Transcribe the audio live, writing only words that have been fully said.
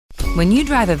When you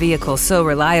drive a vehicle so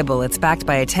reliable it's backed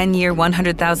by a 10-year,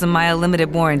 100,000-mile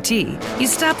limited warranty, you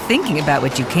stop thinking about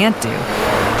what you can't do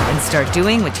and start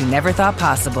doing what you never thought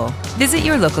possible. Visit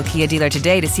your local Kia dealer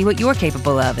today to see what you're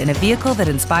capable of in a vehicle that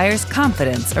inspires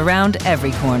confidence around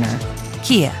every corner.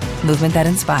 Kia, movement that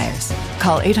inspires.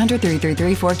 Call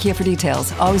 800-333-4KIA for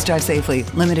details. Always drive safely.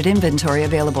 Limited inventory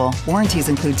available. Warranties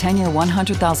include 10-year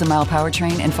 100,000-mile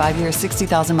powertrain and 5-year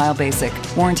 60,000-mile basic.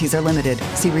 Warranties are limited.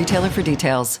 See retailer for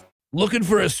details. Looking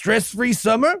for a stress-free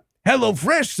summer?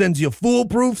 HelloFresh sends you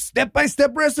foolproof,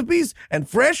 step-by-step recipes and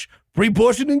fresh,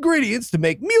 pre-portioned ingredients to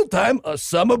make mealtime a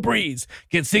summer breeze.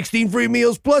 Get 16 free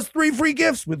meals plus 3 free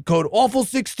gifts with code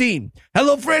AWFUL16.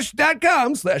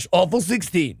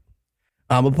 HelloFresh.com/AWFUL16.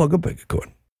 I'm a Pugga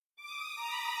Pegacorn.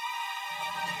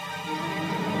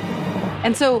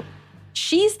 And so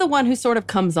she's the one who sort of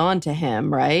comes on to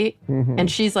him, right? Mm-hmm. And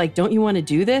she's like, don't you want to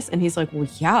do this? And he's like, well,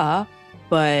 yeah,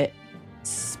 but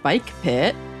spike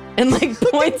pit. And like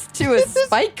points to a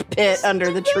spike pit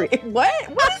under the tree. What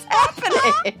is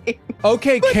happening?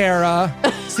 Okay, Kara.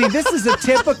 See, this is a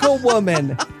typical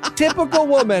woman. Typical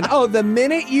woman. Oh, the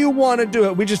minute you want to do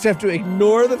it, we just have to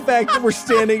ignore the fact that we're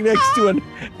standing next to an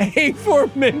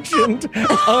aforementioned,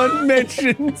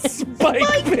 unmentioned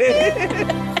spike pit.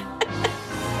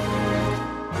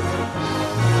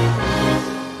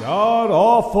 God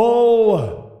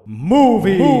awful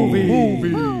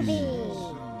movie.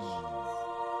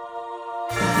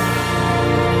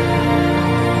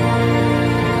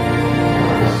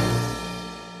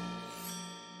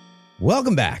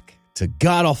 Welcome back to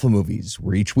God Awful Movies,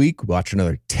 where each week we watch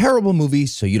another terrible movie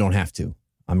so you don't have to.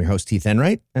 I'm your host, Heath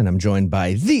Enright, and I'm joined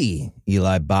by the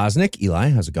Eli Bosnick. Eli,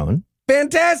 how's it going?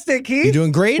 Fantastic, Heath. You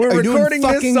doing great? We're Are you recording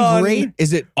doing fucking this on great?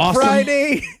 Is it awesome?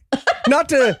 Friday. Not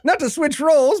to switch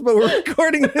roles, but we're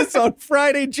recording this on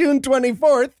Friday, June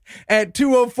 24th at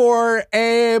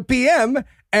 2:04 p.m.,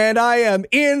 and I am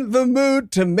in the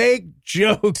mood to make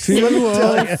jokes.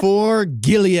 2:04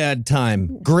 Gilead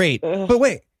time. Great. But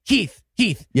wait, Heath.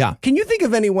 Yeah. Can you think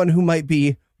of anyone who might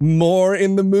be more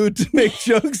in the mood to make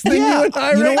jokes than you and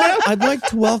I you right know now? what? I'd like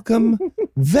to welcome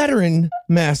veteran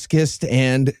masochist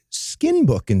and skin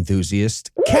book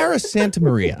enthusiast, Kara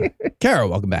Santamaria. Kara,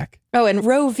 welcome back. Oh, and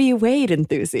Roe v. Wade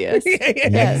enthusiast.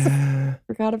 Yes. Yeah.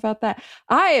 Forgot about that.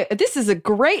 This is a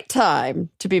great time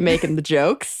to be making the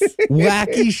jokes.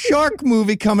 Wacky shark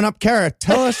movie coming up. Kara,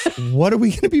 tell us, what are we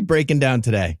going to be breaking down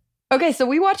today? Okay, so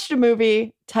we watched a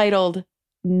movie titled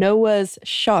Noah's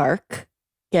Shark.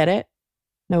 Get it?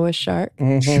 Noah's Shark.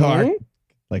 Mm-hmm. Shark.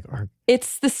 Like our...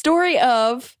 It's the story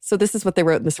of, so this is what they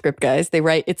wrote in the script, guys. They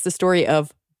write, it's the story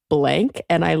of blank,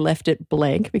 and I left it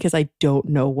blank because I don't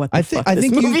know what the fuck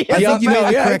this movie is. I think you made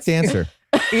the Yeah, correct answer.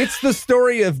 It's the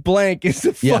story of blank is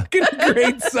a fucking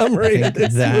great summary of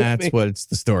this That's movie. what it's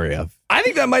the story of. I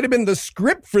think that might have been the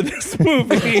script for this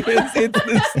movie. It's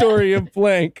the story of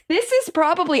blank. This is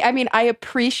probably, I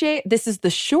appreciate, this is the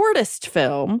shortest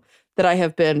film that I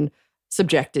have been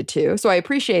subjected to. So I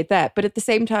appreciate that. But at the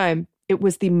same time, it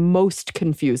was the most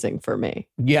confusing for me.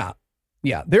 Yeah.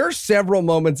 There are several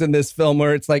moments in this film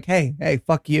where it's like, hey,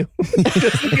 fuck you.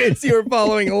 Just in case you were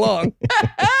following along.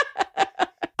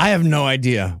 I have no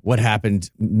idea what happened.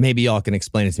 Maybe y'all can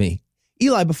explain it to me.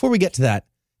 Eli, before we get to that,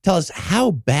 tell us, how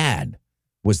bad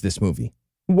was this movie?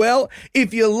 Well,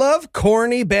 if you love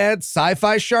corny, bad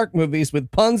sci-fi shark movies with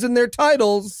puns in their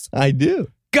titles, I do.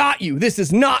 got you. This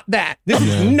is not that. This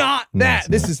is not that. it's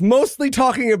This not. is mostly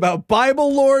talking about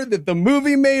Bible lore that the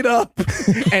movie made up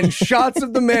and shots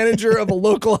of the manager of a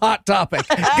local Hot Topic.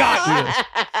 Got you.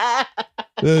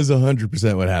 That is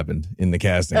 100% what happened in the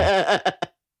casting.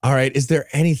 All right. Is there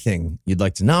anything you'd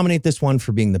like to nominate this one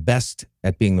for being the best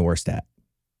at being the worst at?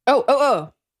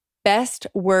 Oh. Best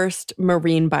worst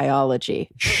marine biology.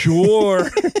 Sure.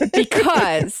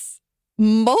 Because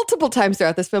multiple times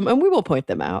throughout this film, and we will point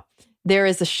them out, there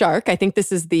is a shark. I think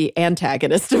this is the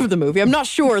antagonist of the movie. I'm not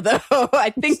sure, though.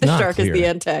 I think the shark is the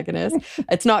antagonist.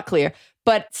 It's not clear.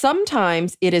 But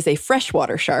sometimes it is a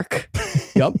freshwater shark.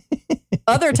 Yep.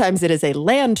 Other times it is a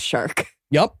land shark.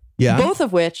 Yep. Yeah. Both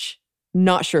of which,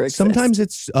 not sure exist. Sometimes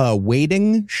it's a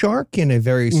wading shark in a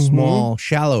very small,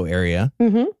 shallow area.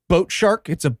 Mm-hmm. Boat shark.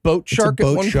 It's a boat shark.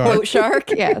 boat at one shark. point. Boat shark,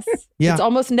 yes. Yeah. It's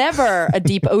almost never a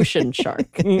deep ocean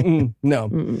shark. No.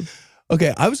 Mm-mm.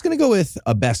 Okay, I was going to go with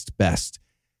a best. Best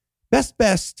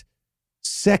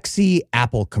sexy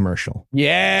Apple commercial.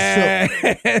 Yeah.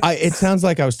 It sounds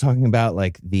like I was talking about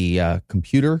like the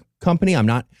computer company. I'm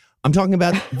talking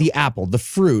about the apple, the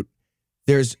fruit.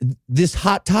 There's this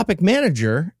Hot Topic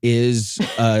manager is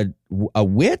a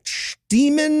witch,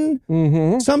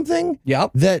 demon, something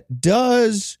Yep. that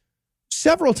does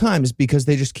several times, because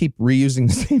they just keep reusing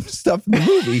the same stuff in the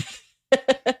movie,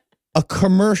 a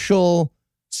commercial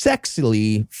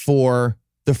sexily for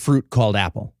the fruit called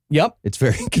apple. Yep. It's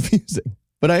very confusing,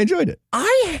 but I enjoyed it.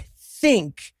 I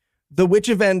think the Witch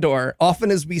of Endor,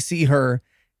 often as we see her,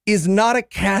 is not a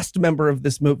cast member of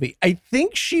this movie. I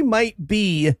think she might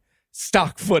be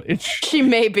stock footage. She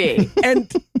may be.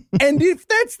 And if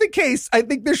that's the case, I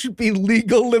think there should be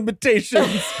legal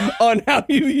limitations on how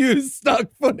you use stock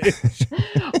footage.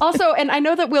 Also, and I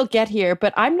know that we'll get here,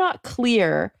 but I'm not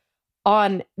clear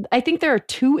on, I think there are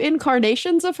 2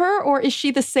 incarnations of her, or is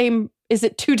she the same? Is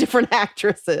it 2 different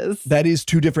actresses? That is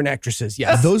 2 different actresses.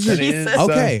 Yes. Those are Jesus.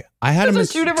 okay. I had them Those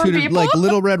as are 2 different people? like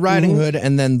Little Red Riding Hood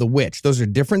and then the witch. Those are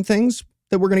different things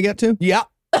that we're going to get to. Yeah.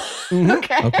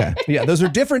 Okay. Okay. Yeah, those are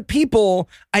different people,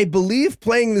 I believe,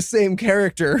 playing the same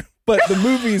character, but the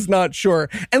movie's not sure.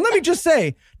 And let me just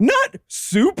say, not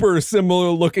super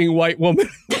similar looking white woman.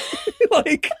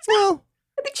 Like, Well,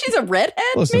 I think she's a redhead,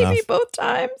 Close maybe enough. both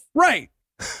times. right.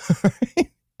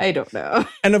 I don't know.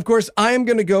 And of course, I am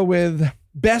going to go with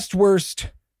best worst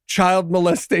child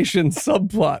molestation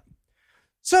subplot.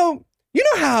 So, you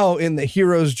know how in the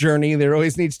hero's journey, there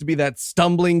always needs to be that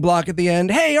stumbling block at the end?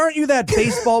 Hey, aren't you that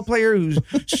baseball player who's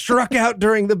struck out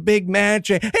during the big match?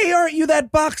 Hey, aren't you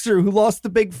that boxer who lost the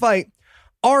big fight?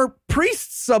 Our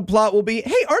priest subplot will be,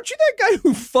 hey, aren't you that guy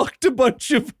who fucked a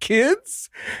bunch of kids?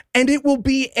 And it will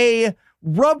be a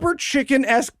rubber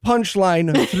chicken-esque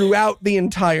punchline throughout the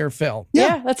entire film.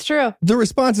 Yeah, that's true. the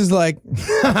response is like,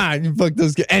 you fucked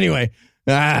those kids. Anyway,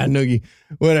 Noogie,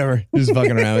 whatever. Just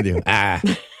fucking around with you.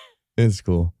 It's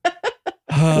cool.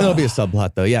 There'll be a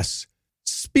subplot, though. Yes.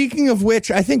 Speaking of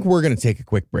which, I think we're going to take a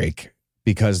quick break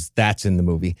because that's in the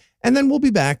movie. And then we'll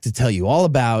be back to tell you all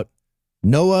about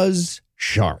Noah's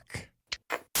shark.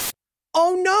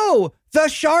 Oh no, the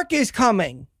shark is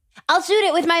coming. I'll shoot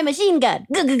it with my machine gun.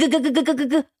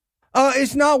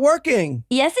 It's not working.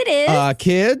 Yes, it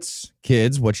is.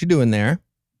 Kids, what you doing there?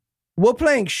 We're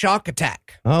playing Shark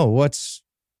Attack. Oh, what's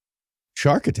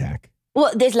Shark Attack?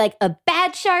 Well, there's like a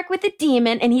bad shark with a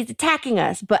demon, and he's attacking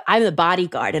us, but I'm the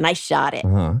bodyguard, and I shot it.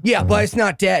 Uh-huh. Yeah, but it's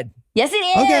not dead. Yes, it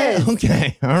is.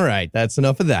 Okay. All right. That's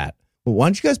enough of that. Well, why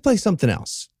don't you guys play something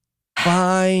else?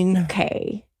 Fine.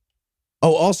 Okay.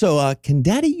 Oh, also, can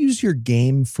Daddy use your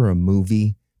game for a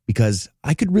movie? Because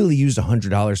I could really use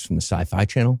 $100 from the Sci-Fi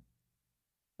Channel.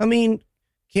 I mean,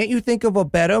 can't you think of a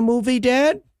better movie,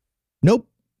 Dad? Nope.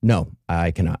 No,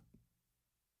 I cannot.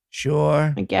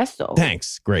 Sure. I guess so.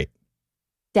 Thanks. Great.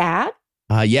 Dad,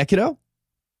 Yeah, kiddo?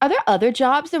 are there other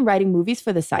jobs than writing movies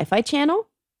for the Sci-Fi Channel?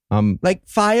 Like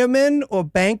fireman or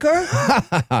banker?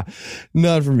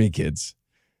 Not for me, kids.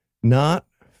 Not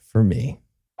for me.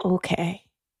 Okay.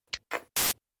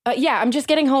 Yeah, I'm just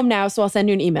getting home now, so I'll send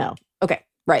you an email. Okay.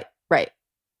 Right.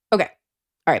 Okay.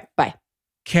 All right. Bye.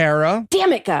 Kara.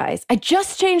 Damn it, guys. I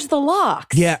just changed the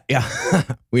locks. Yeah.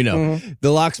 We know.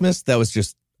 The locksmiths, that was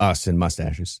just us in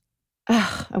mustaches.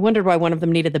 Ugh, I wondered why one of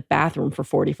them needed the bathroom for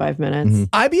 45 minutes. Mhm.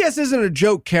 IBS isn't a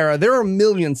joke, Kara. There are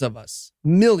millions of us.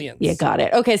 Millions. Yeah, got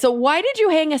it. Okay, so why did you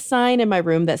hang a sign in my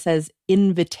room that says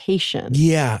invitation?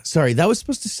 Yeah. Sorry. That was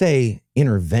supposed to say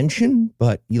intervention,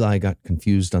 but Eli got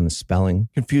confused on the spelling.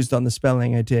 Confused on the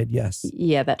spelling. I did, yes.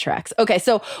 Yeah, that tracks. Okay,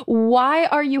 so why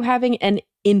are you having an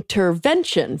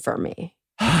intervention for me?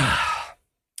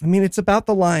 I mean, it's about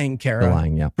the lying, Kara. The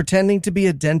lying, yeah. Pretending to be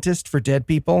a dentist for dead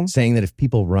people. Saying that if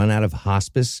people run out of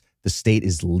hospice, the state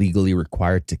is legally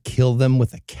required to kill them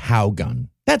with a cow gun.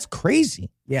 That's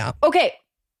crazy. Yeah. Okay,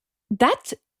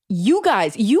 that's you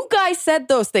guys. You guys said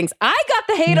those things. I got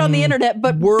the hate on the internet,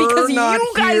 but We're because not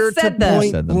you here guys said to them.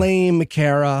 point Said them. blame,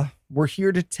 Kara. We're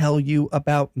here to tell you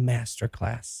about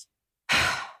Masterclass.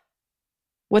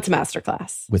 What's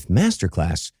Masterclass? With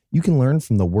Masterclass, you can learn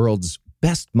from the world's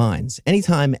best minds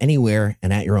anytime, anywhere,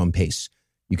 and at your own pace.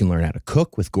 You can learn how to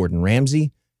cook with Gordon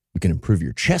Ramsay. You can improve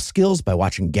your chess skills by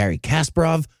watching Gary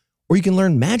Kasparov, or you can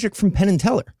learn magic from Penn and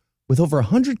Teller. With over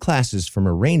 100 classes from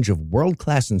a range of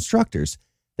world-class instructors,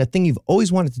 that thing you've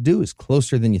always wanted to do is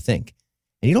closer than you think.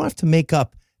 And you don't have to make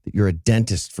up that you're a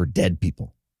dentist for dead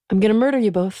people. I'm going to murder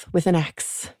you both with an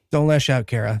axe. Don't lash out,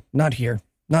 Kara. Not here.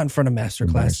 Not in front of Masterclass.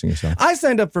 Embarrassing yourself. I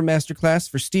signed up for Masterclass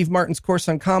for Steve Martin's course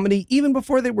on comedy even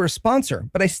before they were a sponsor,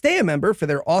 but I stay a member for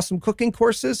their awesome cooking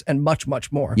courses and much,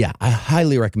 much more. Yeah, I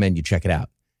highly recommend you check it out.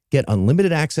 Get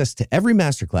unlimited access to every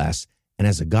Masterclass, and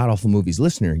as a God Awful Movies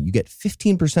listener, you get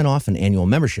 15% off an annual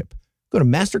membership. Go to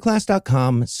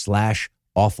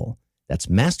masterclass.com/awful. That's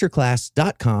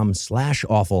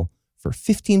masterclass.com/awful for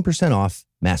 15% off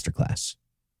Masterclass.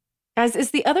 Guys,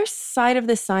 is the other side of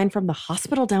this sign from the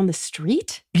hospital down the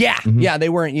street? Yeah. Mhm. Yeah, they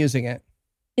weren't using it.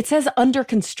 It says under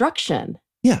construction.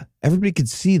 Yeah, everybody could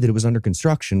see that it was under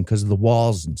construction because of the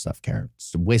walls and stuff, Kara.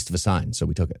 It's a waste of a sign, so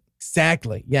we took it.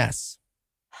 Exactly. Yes.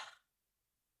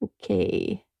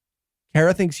 Okay.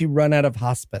 Kara thinks you run out of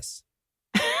hospice.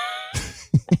 I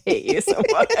hate you so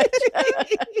much.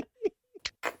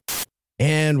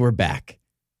 And we're back.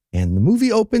 And the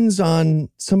movie opens on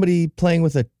somebody playing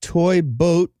with a toy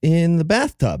boat in the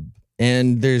bathtub.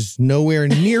 And there's nowhere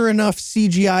near enough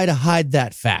CGI to hide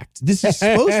that fact. This is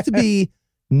supposed to be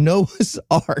Noah's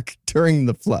Ark during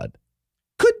the flood.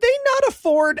 Could they not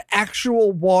afford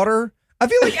actual water? I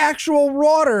feel like actual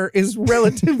water is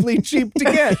relatively cheap to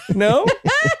get, no?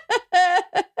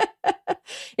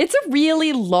 It's a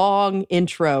really long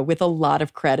intro with a lot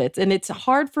of credits, and it's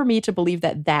hard for me to believe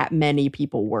that many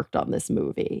people worked on this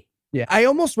movie. Yeah, I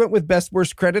almost went with best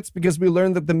worst credits because we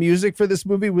learned that the music for this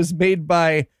movie was made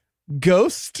by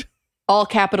Ghost. All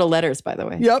capital letters, by the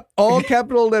way. Yep, all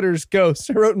capital letters,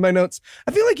 Ghost. I wrote in my notes.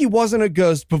 I feel like he wasn't a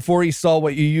ghost before he saw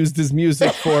what you used his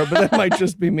music for, but that might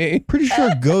just be me. Pretty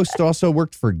sure Ghost also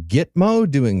worked for Gitmo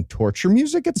doing torture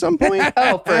music at some point.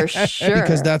 Oh, for sure.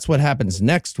 Because that's what happens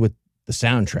next with the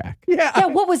soundtrack. Yeah,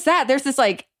 what was that? There's this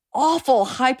like awful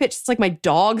high pitch. It's like my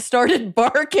dog started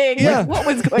barking. Yeah. Like, what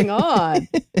was going on?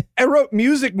 I wrote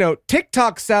music note,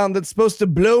 TikTok sound that's supposed to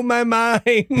blow my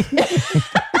mind.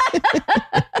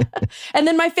 And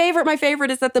then my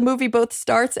favorite is that the movie both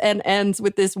starts and ends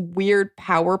with this weird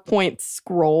PowerPoint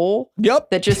scroll. Yep.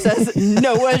 That just says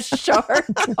Noah's Shark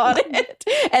on it.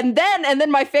 And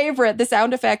then my favorite, the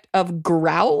sound effect of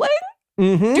growling.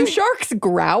 Mm-hmm. Do sharks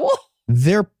growl?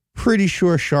 They're pretty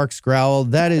sure sharks growl.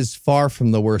 That is far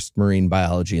from the worst marine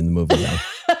biology in the movie, though.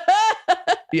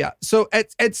 Yeah. So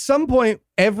at some point,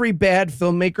 every bad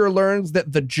filmmaker learns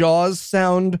that the Jaws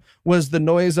sound was the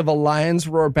noise of a lion's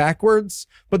roar backwards,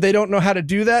 but they don't know how to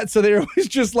do that. So they always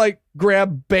just like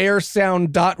grab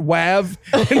bearsound.wav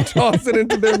and toss it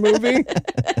into their movie.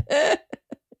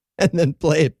 And then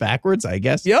play it backwards, I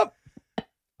guess. Yep.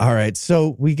 All right.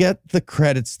 So we get the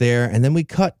credits there, and then we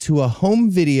cut to a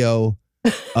home video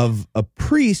of a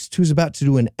priest who's about to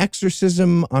do an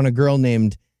exorcism on a girl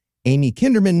named Amy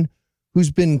Kinderman, who's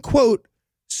been, quote,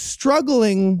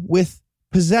 struggling with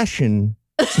possession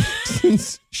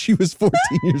since she was 14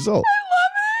 years old.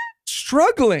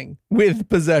 Struggling with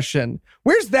possession.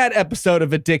 Where's that episode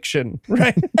of Addiction,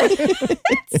 right?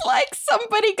 It's like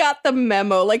somebody got the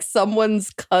memo, like someone's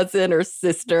cousin or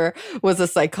sister was a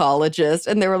psychologist,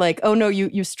 and they were like, oh no,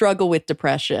 you struggle with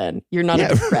depression. You're not a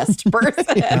depressed person.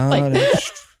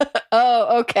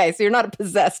 Oh, okay. So you're not a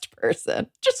possessed person,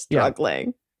 just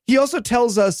struggling. He also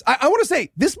tells us, I want to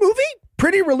say, this movie,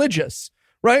 pretty religious,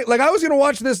 right? Like, I was going to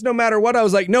watch this no matter what. I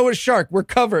was like, Noah's Shark, we're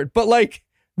covered. But like,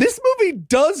 this movie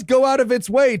does go out of its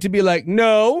way to be like,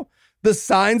 no, the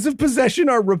signs of possession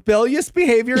are rebellious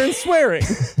behavior and swearing.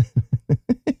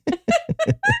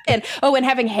 and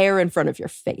having hair in front of your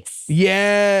face.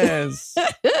 Yes.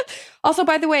 Also,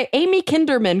 by the way, Amy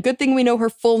Kinderman, good thing we know her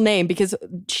full name because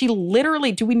she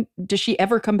literally, does she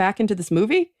ever come back into this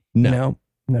movie? No,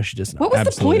 she does not. What was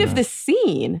Absolutely the point not. of this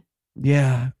scene?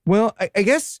 Yeah. Well, I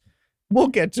guess we'll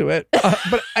get to it.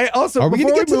 But I also... Are we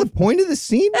going to get to the point of the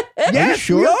scene? Yes,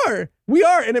 sure? We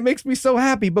are. And it makes me so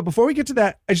happy. But before we get to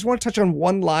that, I just want to touch on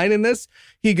one line in this.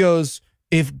 He goes,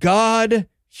 if God,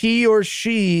 he or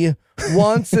she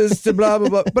wants us to blah, blah,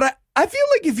 blah. But I feel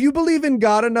like if you believe in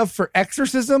God enough for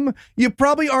exorcism, you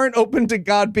probably aren't open to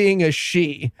God being a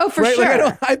she. Oh, for right? sure.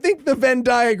 Like, I think the Venn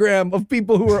diagram of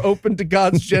people who are open to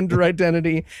God's gender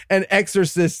identity and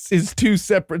exorcists is two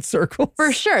separate circles.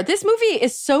 For sure. This movie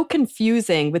is so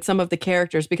confusing with some of the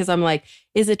characters because I'm like,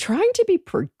 is it trying to be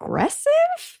progressive?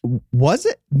 Was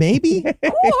it? Maybe?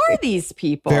 Who are these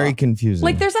people? Very confusing.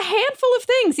 Like, there's a handful of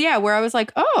things, where I was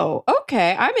like, oh,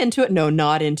 okay, I'm into it. No,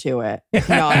 not into it.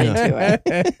 Not into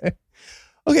it.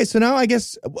 Okay, so now I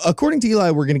guess, according to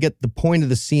Eli, we're going to get the point of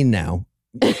the scene now.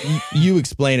 You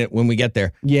explain it when we get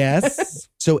there. Yes.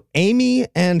 So Amy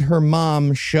and her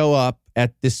mom show up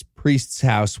at this priest's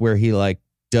house where he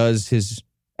does his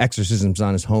exorcisms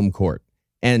on his home court.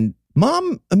 And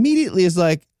mom immediately is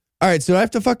like, all right, so do I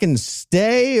have to fucking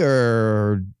stay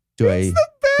or do I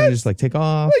just take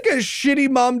off? Like a shitty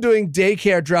mom doing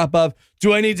daycare drop off.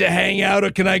 Do I need to hang out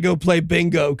or can I go play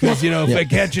bingo? Because, if I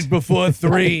catch it before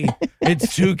 3,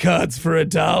 it's 2 cards for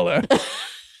 $1.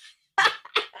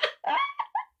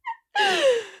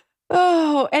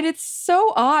 Oh, and it's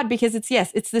so odd because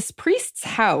it's this priest's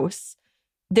house.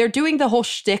 They're doing the whole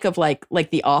shtick of like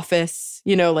The Office,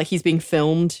 like he's being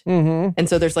filmed. Mm-hmm. And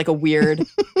so there's a weird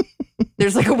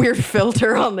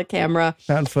filter on the camera.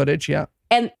 Found footage, yeah.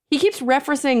 And he keeps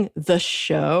referencing the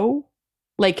show.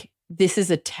 Like this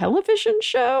is a television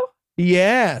show?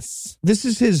 Yes. This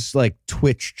is his like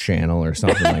Twitch channel or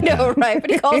something like I know, that. right?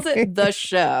 But he calls it The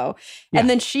Show. And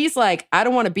then she's like, I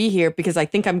don't want to be here because I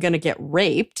think I'm going to get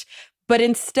raped. But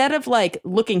instead of like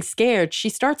looking scared, she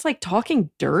starts like talking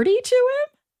dirty to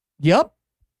him. Yep.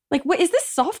 Like, what is this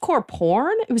softcore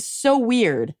porn? It was so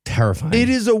weird. Terrifying. It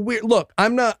is a weird look.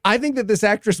 I think that this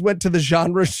actress went to the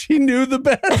genre she knew the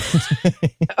best.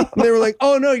 They were like,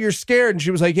 oh no, you're scared. And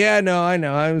she was like, yeah, no, I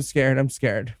know. I'm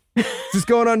scared. Is this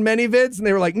going on many vids? And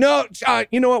they were like, no,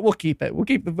 you know what? We'll keep it. We'll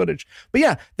keep the footage. But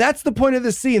yeah, that's the point of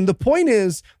the scene. The point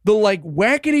is the like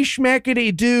whackety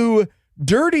schmackety do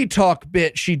dirty talk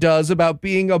bit she does about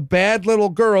being a bad little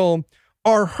girl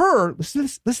are her, listen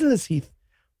to this, Heath,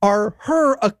 are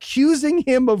her accusing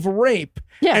him of rape.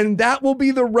 Yeah. And that will be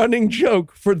the running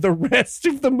joke for the rest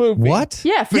of the movie. What?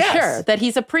 Yeah, for Yes. sure. That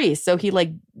he's a priest. So he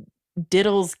like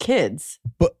diddles kids.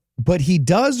 But he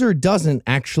does or doesn't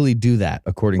actually do that,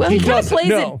 according Well, to he the kind of doesn't, plays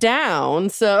no. it down.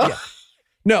 So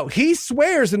No, he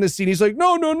swears in this scene. He's like,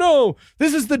 no,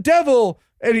 this is the devil.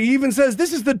 And he even says,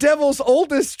 this is the devil's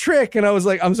oldest trick. And I was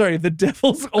like, I'm sorry, the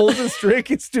devil's oldest trick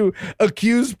is to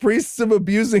accuse priests of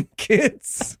abusing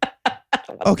kids.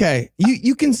 Okay,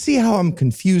 you can see how I'm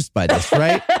confused by this,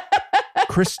 right?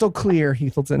 Crystal clear,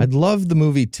 Heathleton. I'd love the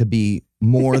movie to be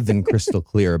more than crystal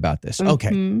clear about this. Okay,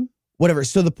 Mhm. whatever.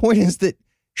 So the point is that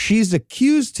she's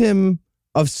accused him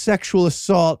of sexual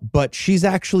assault, but she's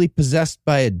actually possessed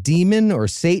by a demon or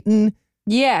Satan,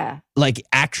 Yeah. like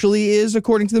actually is,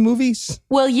 according to the movies.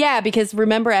 Well, yeah, because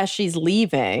remember, as she's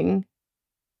leaving,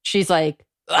 she's like,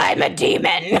 I'm a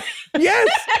demon. Yes.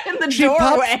 In the She doorway.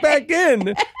 pops back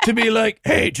in to be like,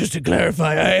 hey, just to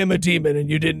clarify, I am a demon and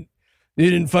you didn't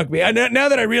fuck me. Now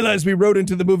that I realize we wrote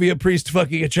into the movie a priest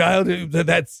fucking a child,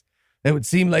 that would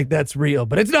seem like that's real,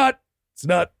 but it's not. It's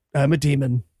not. I'm a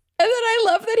demon. And then I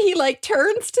love that he like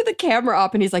turns to the camera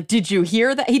op and he's like, did you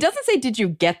hear that? He doesn't say, did you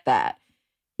get that?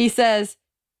 He says,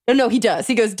 no, he does.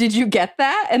 He goes, did you get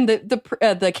that? And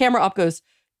the camera op goes,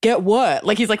 get what?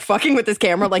 Like he's like fucking with his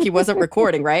camera like he wasn't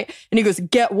recording, right? And he goes,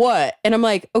 get what? And I'm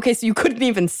like, okay, so you couldn't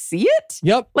even see it?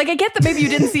 Yep. Like I get that maybe you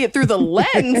didn't see it through the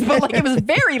lens, but like it was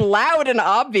very loud and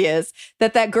obvious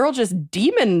that girl just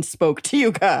demon spoke to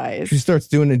you guys. She starts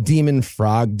doing a demon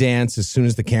frog dance as soon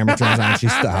as the camera turns on. She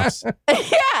stops.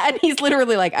 Yeah, and he's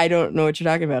literally like, I don't know what you're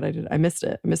talking about. I missed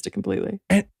it. I missed it completely.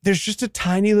 And there's just a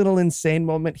tiny little insane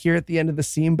moment here at the end of the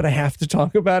scene, but I have to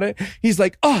talk about it. He's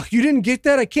like, oh, you didn't get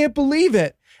that? I can't believe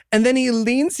it. And then he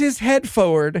leans his head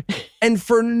forward, and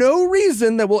for no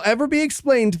reason that will ever be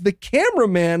explained, the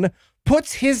cameraman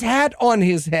puts his hat on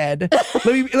his head.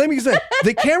 Let me say,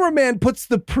 the cameraman puts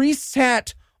the priest's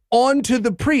hat onto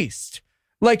the priest,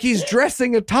 like he's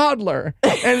dressing a toddler,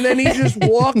 and then he just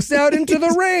walks out into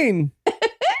the rain.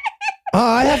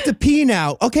 I have to pee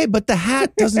now. Okay, but the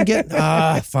hat doesn't get...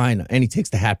 fine. And he takes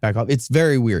the hat back off. It's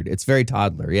very weird. It's very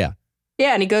toddler, yeah.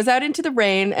 Yeah, and he goes out into the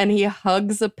rain and he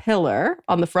hugs a pillar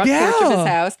on the front porch of his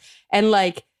house and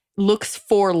like looks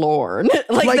forlorn.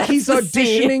 Like that's he's the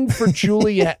scene. auditioning for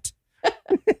Juliet.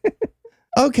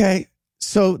 Okay,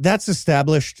 so that's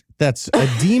established. That's a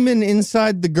demon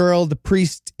inside the girl. The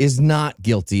priest is not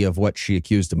guilty of what she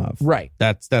accused him of. Right.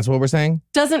 That's what we're saying?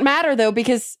 Doesn't matter though,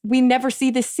 because we never see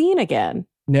this scene again.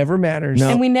 Never matters. No.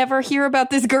 And we never hear about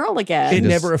this girl again. It does-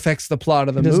 never affects the plot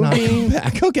of the It does not movie. come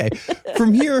back. Okay.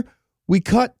 From here, we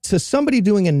cut to somebody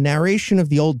doing a narration of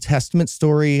the Old Testament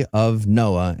story of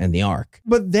Noah and the Ark.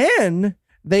 But then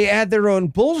they add their own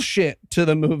bullshit to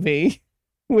the movie,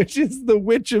 which is the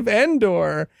Witch of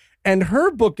Endor and her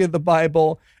book of the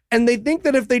Bible. And they think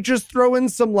that if they just throw in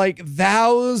some like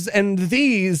thous and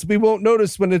these, we won't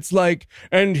notice when it's like,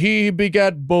 and he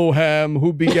begat Boham,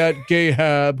 who begat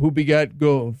Gahab, who begat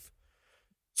Gov.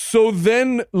 So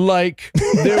then, like,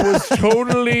 there was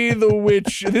totally the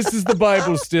witch. This is the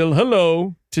Bible still.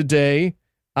 Hello, today.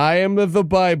 I am the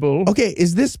Bible. Okay,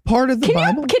 is this part of the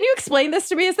Bible? Can you explain this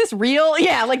to me? Is this real?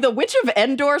 Yeah, like the Witch of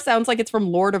Endor sounds like it's from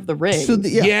Lord of the Rings. So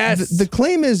Yes. the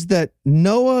claim is that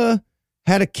Noah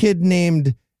had a kid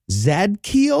named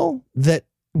Zadkiel that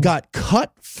got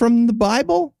cut from the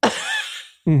Bible.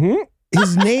 Mm-hmm.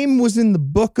 His name was in the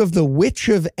book of the Witch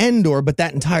of Endor, but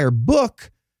that entire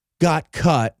book got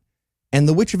cut. And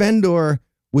the Witch of Endor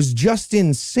was just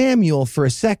in Samuel for a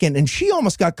second. And she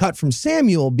almost got cut from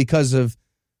Samuel because of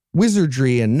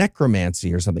wizardry and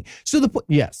necromancy or something. So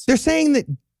Yes. they're saying that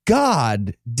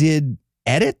God did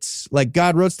edits, like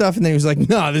God wrote stuff and then he was like,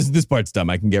 no, this part's dumb.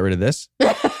 I can get rid of this.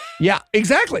 Yeah,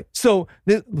 exactly. So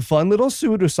the fun little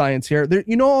pseudoscience here. There,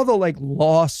 you know all the like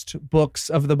lost books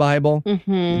of the Bible?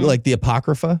 Mm-hmm. Like the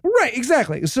Apocrypha? Right,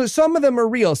 exactly. So some of them are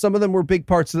real. Some of them were big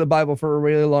parts of the Bible for a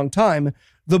really long time.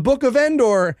 The Book of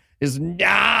Endor is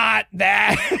not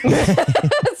that.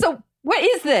 So what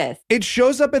is this? It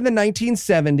shows up in the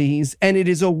 1970s, and it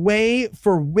is a way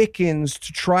for Wiccans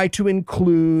to try to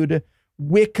include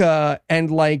Wicca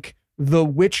and like the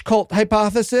witch cult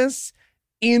hypothesis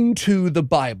into the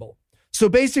Bible. So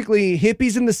basically,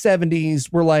 hippies in the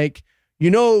 70s were like, you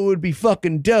know, it would be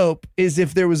fucking dope is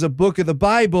if there was a book of the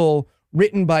Bible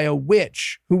written by a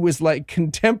witch who was like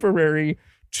contemporary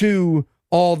to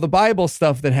all the Bible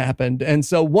stuff that happened. And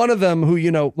so one of them who,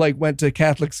 you know, like went to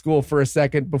Catholic school for a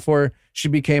second before she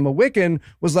became a Wiccan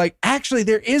was like, actually,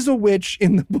 there is a witch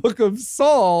in the book of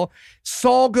Saul.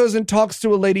 Saul goes and talks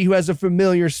to a lady who has a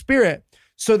familiar spirit.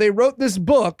 So they wrote this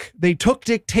book. They took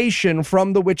dictation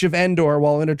from the Witch of Endor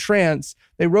while in a trance.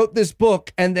 They wrote this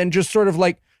book and then just sort of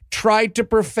like tried to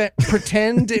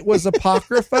pretend it was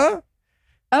Apocrypha.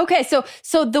 Okay,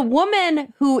 so the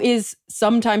woman who is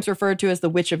sometimes referred to as the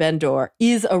Witch of Endor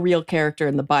is a real character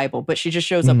in the Bible, but she just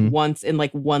shows up once in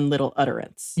like one little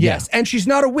utterance. Yes, and she's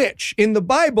not a witch. In the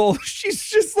Bible, she's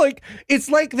just like, it's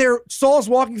like Saul's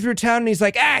walking through town and he's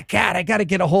like, God, I got to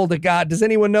get a hold of God. Does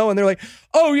anyone know? And they're like,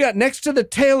 oh yeah, next to the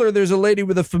tailor, there's a lady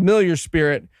with a familiar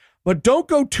spirit. But don't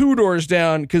go 2 doors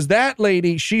down because that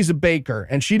lady, she's a baker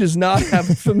and she does not have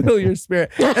a familiar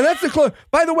spirit. And that's the clue.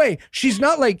 By the way, she's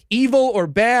not like evil or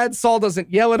bad. Saul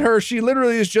doesn't yell at her. She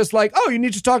literally is just like, oh, you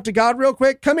need to talk to God real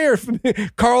quick? Come here.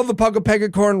 Carl the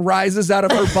Pugapegacorn rises out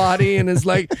of her body and is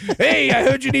like, hey, I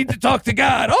heard you need to talk to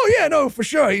God. Oh, yeah, no, for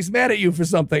sure. He's mad at you for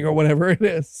something or whatever it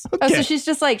is. Oh, so she's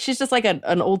just like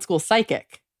an old school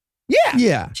psychic. Yeah.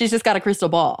 Yeah. She's just got a crystal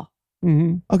ball.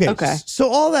 Mm-hmm. Okay. So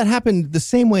all that happened the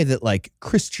same way that like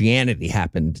Christianity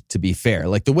happened, to be fair.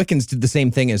 Like the Wiccans did the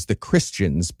same thing as the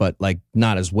Christians, but like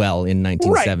not as well in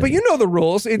 1970. Right, but you know the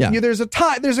rules. There's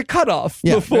a cutoff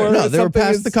before. No, they were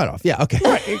past the cutoff. Yeah, okay.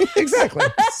 Right, exactly.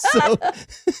 So,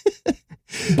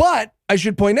 but I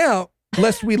should point out,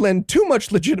 lest we lend too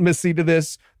much legitimacy to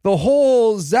this, the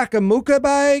whole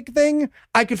Zakamukabai thing,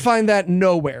 I could find that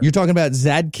nowhere. you're talking about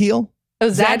Zadkiel? Oh,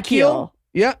 Zadkiel.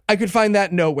 Yeah, I could find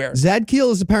that nowhere.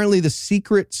 Zadkiel is apparently the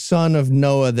secret son of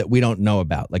Noah that we don't know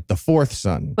about, like the 4th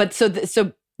son. But so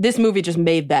this movie just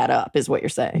made that up, is what you're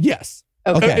saying? Yes.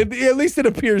 Okay. At least it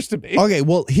appears to be. Okay,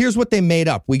 well, here's what they made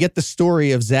up. We get the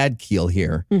story of Zadkiel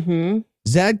here. Mm-hmm.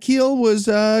 Zadkiel was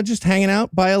just hanging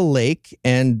out by a lake,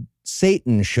 and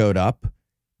Satan showed up,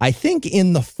 I think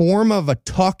in the form of a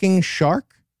talking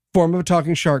shark. Form of a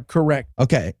talking shark, correct.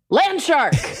 Okay. Land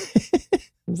shark.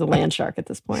 It was a land shark at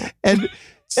this point. And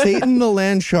Satan the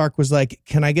land shark was like,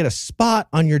 can I get a spot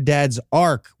on your dad's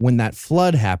ark when that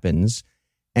flood happens?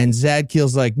 And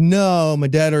Zadkiel's like, no, my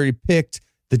dad already picked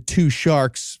the 2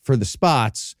 sharks for the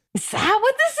spots. Is that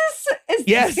what this is?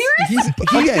 Yes.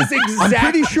 I'm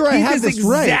pretty sure I have this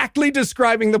right. Exactly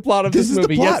describing the plot of this This is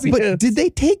movie. the plot, Yes, he but is. did they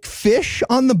take fish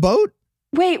on the boat?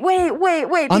 Wait.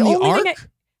 On the ark?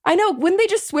 I know, wouldn't they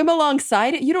just swim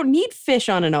alongside it? You don't need fish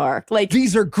on an ark. Like,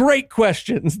 These are great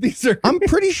questions. I'm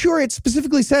pretty sure it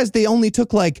specifically says they only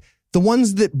took like the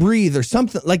ones that breathe or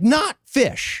something, like not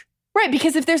fish. right,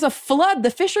 because if there's a flood,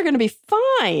 the fish are going to be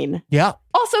fine. Yeah.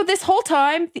 Also, this whole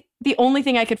time, the only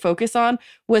thing I could focus on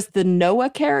was the Noah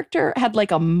character had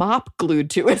like a mop glued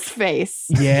to his face.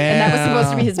 Yeah. And that was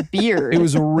supposed to be his beard. It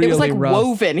was really It was like rough.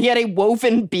 woven. He had a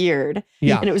woven beard.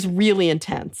 Yeah. And it was really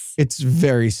intense. It's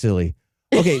very silly.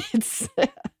 Okay, It's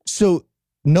so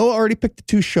Noah already picked the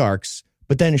 2 sharks,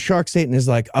 but then Shark Satan is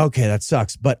like, okay, that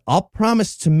sucks, but I'll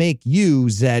promise to make you,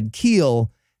 Zadkiel,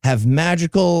 have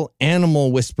magical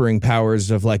animal whispering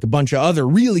powers of like a bunch of other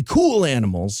really cool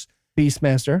animals.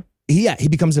 Beastmaster. He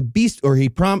becomes a beast, or he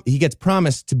gets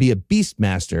promised to be a beast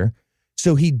master.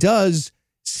 So he does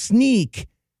sneak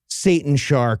Satan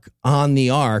Shark on the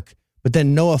ark, but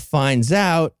then Noah finds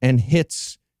out and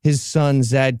hits his son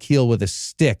Zadkiel with a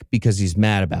stick because he's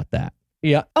mad about that.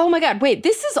 Yeah. oh my God. Wait,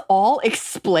 this is all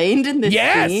explained in this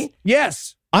scene?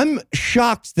 Yes. I'm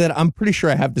shocked that I'm pretty sure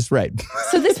I have this right.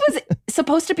 So this was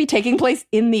supposed to be taking place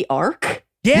in the ark?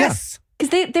 Yes.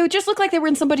 Because they would just look like they were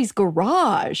in somebody's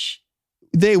garage.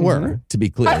 They were, to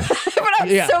be clear. But I'm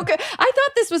Yeah. so good. I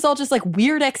thought this was all just like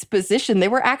weird exposition. They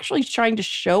were actually trying to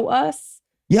show us.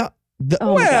 Yeah.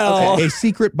 Oh my God, Well, A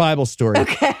secret Bible story.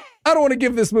 Okay. I don't want to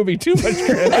give this movie too much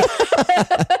credit.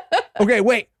 Okay,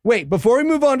 wait. Before we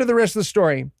move on to the rest of the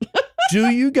story, do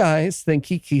you guys think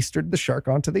he keistered the shark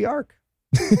onto the ark?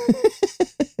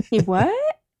 What?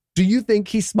 Do you think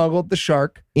he smuggled the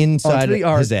shark Inside onto the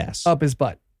ark his ass. up his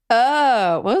butt?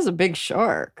 Oh, well, it was a big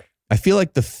shark. I feel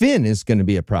like the fin is going to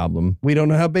be a problem. We don't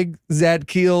know how big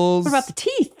Zadkiel's. What about the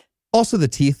teeth? Also the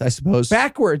teeth, I suppose.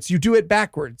 Backwards. You do it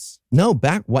backwards. No,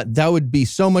 back. What? That would be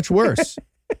so much worse.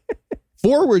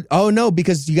 Forward. Oh no,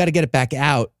 because you got to get it back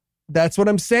out. That's what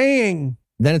I'm saying.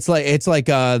 Then it's like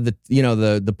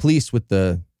the police with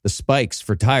the spikes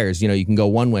for tires. You can go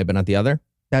one way but not the other.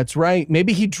 That's right.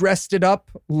 Maybe he dressed it up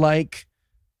like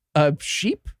a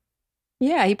sheep.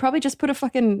 Yeah, he probably just put a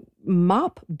fucking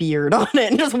mop beard on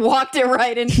it and just walked it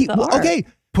right into the heart. Okay.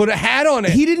 Put a hat on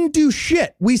it. He didn't do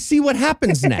shit. We see what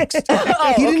happens next. He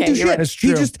didn't do shit. Right. That's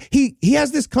true. He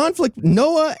has this conflict.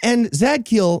 Noah and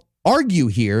Zadkiel argue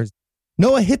here.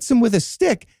 Noah hits him with a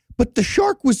stick, but the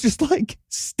shark was just like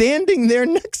standing there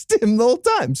next to him the whole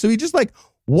time. So he just like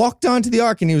walked onto the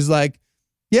ark and he was like,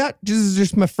 yeah, this is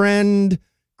just my friend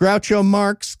Groucho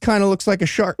Marx. Kind of looks like a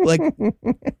shark. Like,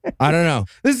 I don't know.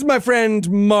 This is my friend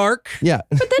Mark. Yeah.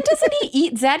 But then doesn't he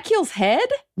eat Zadkiel's head?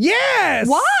 Yes.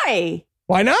 Why?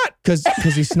 Why not? Because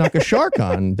he snuck a shark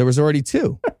on. There was already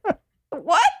 2.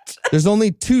 What? There's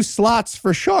only 2 slots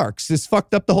for sharks. This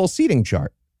fucked up the whole seating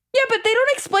chart. Yeah, but they don't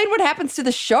explain what happens to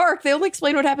the shark. They only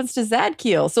explain what happens to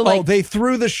Zadkiel. So they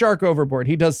threw the shark overboard.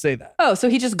 He does say that. so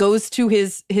he just goes to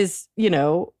his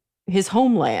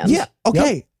homeland. Yeah.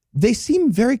 Okay. Yep. They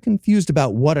seem very confused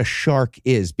about what a shark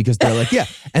is because they're like, yeah.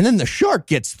 And then the shark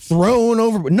gets thrown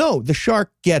over. No, the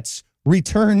shark gets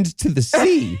returned to the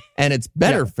sea and it's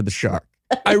better for the shark.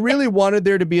 I really wanted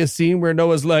there to be a scene where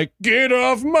Noah's like, get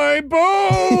off my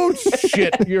boat.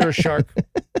 Shit, you're a shark.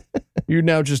 You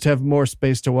now just have more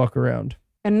space to walk around.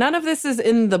 And none of this is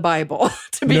in the Bible,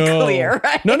 to be clear,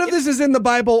 right? None of this is in the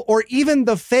Bible or even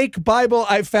the fake Bible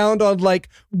I found on like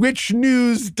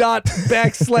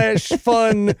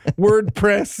witchnews./fun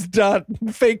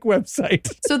WordPress.fake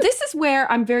website. So this is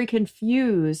where I'm very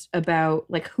confused about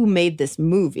like who made this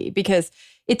movie because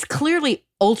it's clearly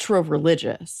ultra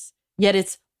religious, yet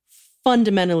it's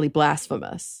fundamentally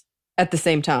blasphemous at the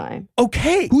same time.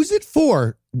 Okay. Who's it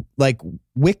for? Like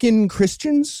Wiccan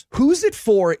Christians? Who's it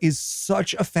for is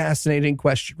such a fascinating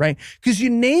question, right? Because you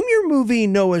name your movie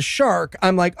Noah's Shark.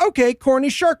 I'm like, okay, corny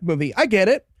shark movie. I get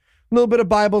it. A little bit of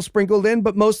Bible sprinkled in,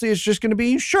 but mostly it's just going to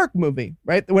be shark movie,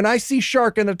 right? When I see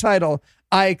shark in the title,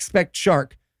 I expect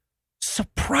shark.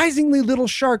 Surprisingly little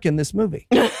shark in this movie.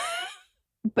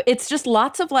 But it's just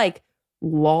lots of like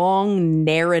long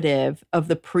narrative of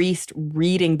the priest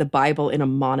reading the Bible in a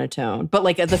monotone, but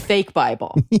like the fake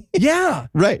Bible. Yeah.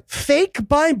 Right. Fake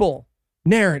Bible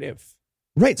narrative.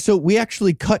 Right. So we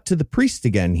actually cut to the priest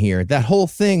again here. That whole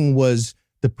thing was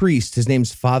the priest. His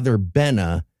name's Father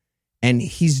Benna, and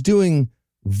he's doing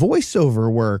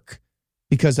voiceover work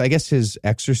because I guess his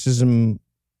exorcism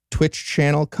Twitch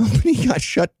channel company got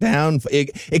shut down.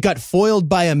 It got foiled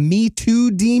by a Me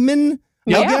Too demon.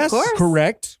 Yeah, I guess. of course.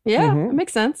 Correct. Yeah, it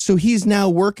makes sense. So he's now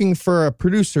working for a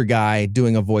producer guy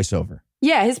doing a voiceover.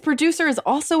 Yeah, his producer is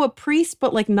also a priest,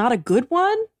 but like not a good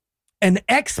one. An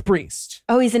ex-priest.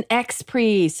 Oh, he's an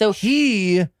ex-priest. So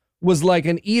He was like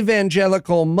an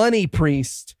evangelical money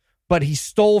priest, but he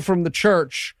stole from the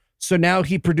church. So now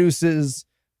he produces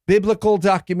biblical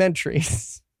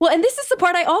documentaries. well, and this is the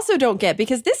part I also don't get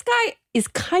because this guy is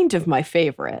kind of my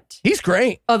favorite, He's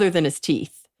great. other than his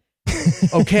teeth.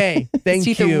 Okay, thank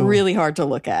His teeth you. are really hard to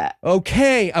look at.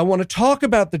 Okay, I want to talk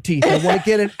about the teeth. I want to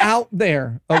get it out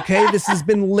there. Okay, this has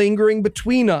been lingering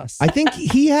between us. I think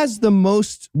he has the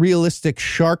most realistic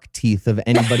shark teeth of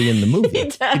anybody in the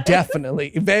movie.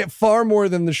 Definitely. Far more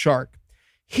than the shark.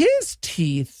 His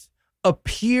teeth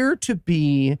appear to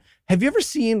be, have you ever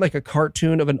seen like a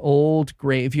cartoon of an old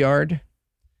graveyard?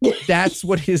 That's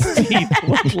what his teeth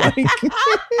look like.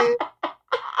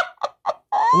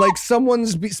 Like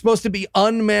someone's supposed to be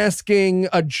unmasking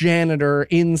a janitor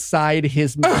inside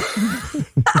his mouth.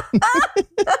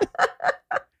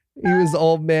 He was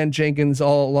Old Man Jenkins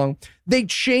all along. They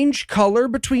change color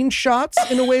between shots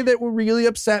in a way that would really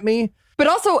upset me. But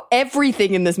also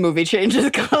everything in this movie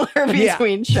changes color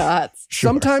between shots.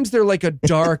 Sometimes they're like a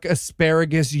dark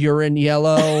asparagus urine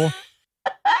yellow.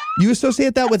 You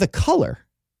associate that with a color.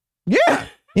 Yeah.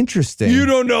 Interesting. You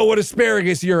don't know what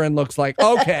asparagus urine looks like.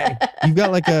 Okay. You've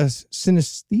got like a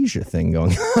synesthesia thing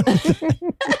going on.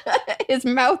 His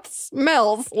mouth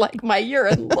smells like my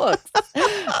urine looks.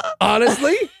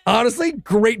 Honestly,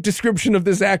 great description of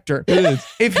this actor. It is.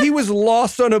 If he was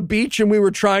lost on a beach and we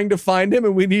were trying to find him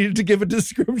and we needed to give a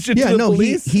description to the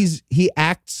police. He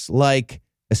acts like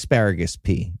asparagus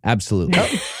pea. Absolutely.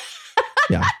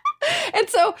 Yeah. And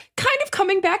so kind of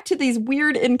coming back to these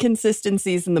weird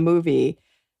inconsistencies in the movie,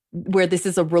 where this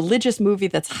is a religious movie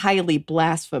that's highly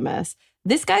blasphemous.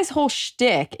 This guy's whole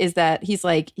shtick is that he's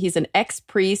an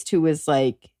ex-priest who is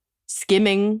like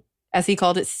skimming as he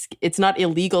called it, it's not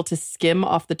illegal to skim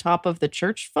off the top of the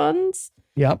church funds.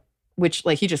 Yep. Which,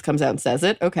 like, he just comes out and says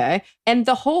it. Okay. And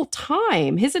the whole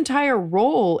time, his entire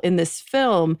role in this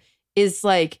film is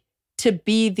like to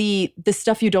be the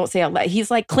stuff you don't say out loud.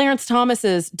 He's like Clarence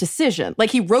Thomas's Decision.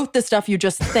 Like, he wrote the stuff you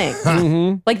just think.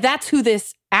 Like, that's who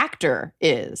this actor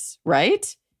is,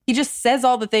 right? He just says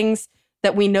all the things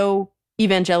that we know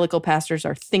evangelical pastors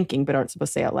are thinking but aren't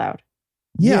supposed to say out loud.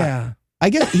 Yeah. I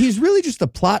guess he's really just a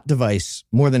plot device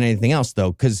more than anything else,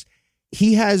 though, because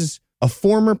he has a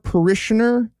former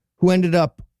parishioner who ended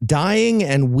up dying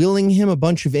and willing him a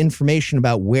bunch of information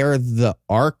about where the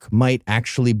ark might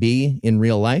actually be in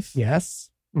real life.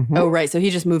 Yes. Oh, right. So he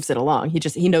just moves it along.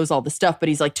 He knows all the stuff, but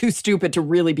he's like too stupid to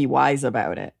really be wise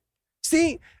about it.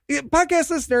 See, podcast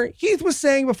listener, Heath was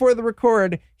saying before the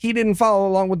record he didn't follow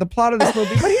along with the plot of this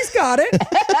movie, but he's got it.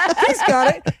 He's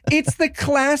got it. It's the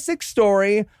classic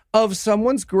story of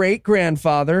someone's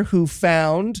great-grandfather who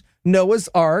found Noah's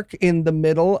Ark in the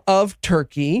middle of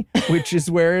Turkey, which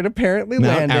is where it apparently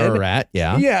Mount landed. Ararat,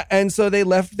 yeah. Yeah, and so they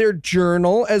left their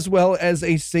journal as well as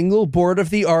a single board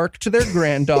of the Ark to their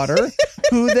granddaughter,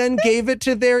 who then gave it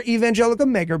to their evangelical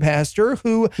mega pastor,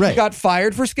 who got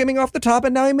fired for skimming off the top,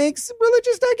 and now he makes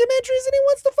religious documentaries and he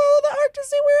wants to follow the Ark to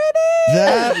see where it is.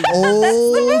 That old That's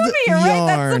the movie, yarn. right?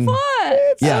 That's the plot.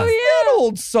 It's Yeah. that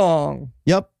old song.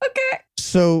 Yep. Okay.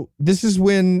 So this is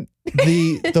when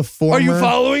the former... Are you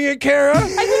following it, Kara? I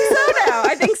think so now.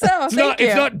 I think so.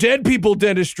 It's not dead people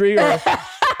dentistry or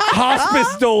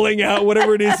hospice doling out,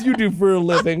 whatever it is you do for a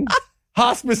living.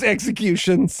 Hospice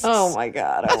executions. Oh my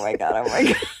God. Oh my God. Oh my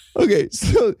God. Okay,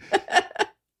 so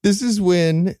this is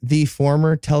when the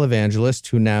former televangelist,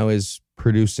 who now is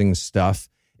producing stuff,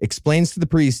 explains to the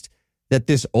priest that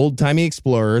this old-timey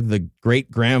explorer, the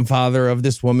great-grandfather of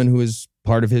this woman who was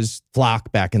part of his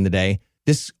flock back in the day,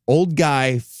 this old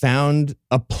guy found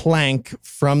a plank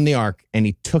from the ark and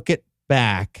he took it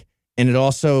back. And it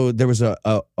also, there was a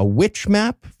witch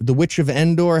map. The Witch of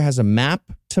Endor has a map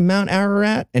to Mount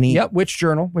Ararat. And he, Yep, which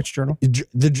journal? and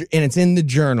it's in the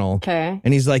journal. Okay.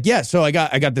 And he's like, yeah, so I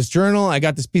got this journal. I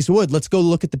got this piece of wood. Let's go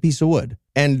look at the piece of wood.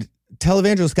 And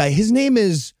televangelist guy, his name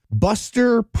is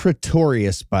Buster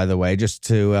Pretorius, by the way, just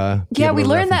to be Yeah, able we to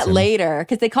learned that reference him. later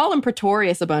because they call him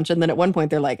Pretorius a bunch. And then at one point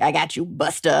they're like, I got you,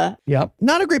 Buster. Yep.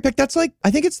 Not a great pick. That's like,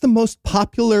 I think it's the most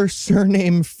popular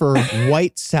surname for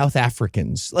white South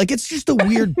Africans. Like, it's just a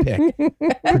weird pick.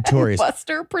 Pretorius.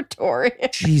 Buster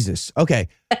Pretorius. Jesus. Okay.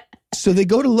 So they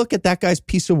go to look at that guy's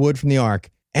piece of wood from the ark,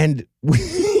 and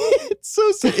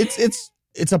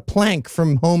it's a plank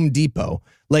from Home Depot.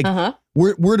 Like,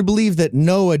 we're to believe that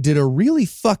Noah did a really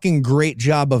fucking great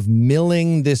job of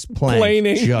milling this plank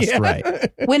Planing, just yeah.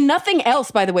 right. When nothing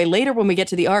else, by the way, later when we get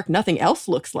to the ark, nothing else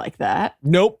looks like that.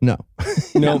 Nope. No.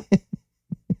 Nope.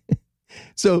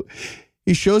 So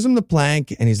he shows him the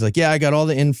plank and he's like, yeah, I got all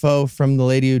the info from the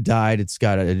lady who died. It's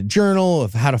got a journal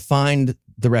of how to find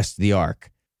the rest of the ark.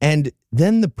 And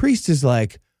then the priest is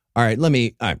like, all right,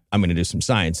 I'm going to do some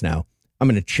science now. I'm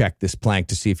going to check this plank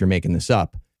to see if you're making this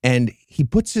up. And he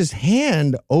puts his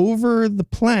hand over the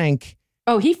plank.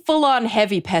 Oh, he full on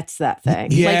heavy pets that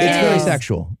thing. Yeah. Like, It's it very is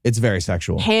sexual. It's very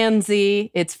sexual.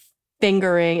 handsy. It's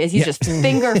fingering. He just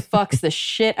finger fucks the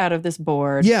shit out of this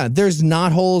board. Yeah, there's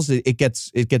knot holes. It gets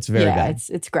very bad.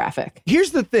 It's graphic. Here's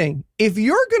the thing. If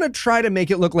you're going to try to make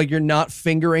it look like you're not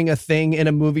fingering a thing in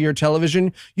a movie or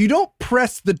television, you don't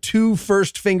press the two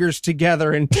first fingers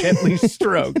together and gently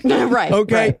stroke. Right.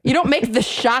 Okay. Right. You don't make the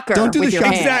shocker Don't do with the your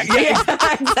shocker. hand.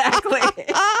 Exactly. Yeah,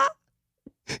 exactly.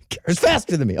 It's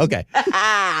faster than me. Okay.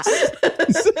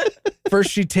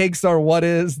 First she takes our what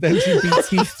is, then she beats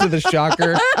Heath to the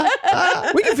shocker.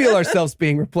 We can feel ourselves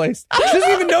being replaced. She doesn't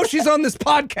even know she's on this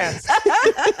podcast.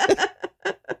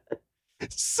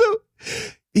 So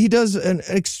he does an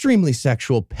extremely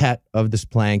sexual pet of this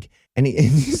plank. And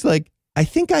he's like, I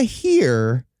think I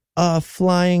hear a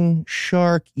flying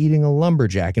shark eating a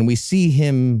lumberjack. And we see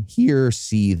him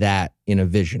see that in a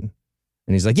vision.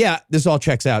 And he's like, yeah, this all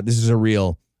checks out. This is a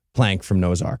real plank from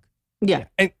Noah's Ark. Yeah.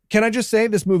 And can I just say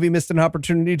this movie missed an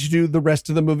opportunity to do the rest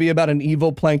of the movie about an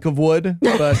evil plank of wood?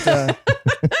 But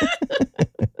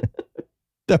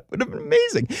That would have been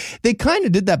amazing. They kind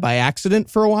of did that by accident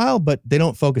for a while, but they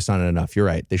don't focus on it enough. You're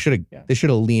right. They should have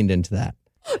leaned into that.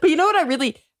 But you know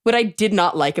what I did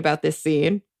not like about this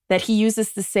scene? That he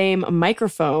uses the same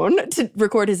microphone to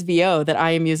record his VO that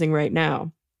I am using right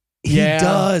now. He Yeah.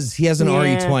 does. He has an Yeah.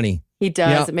 RE20. He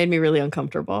does. Yep. It made me really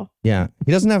uncomfortable. Yeah.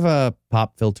 He doesn't have a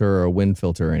pop filter or a wind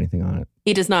filter or anything on it.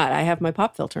 He does not. I have my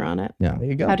pop filter on it. Yeah. there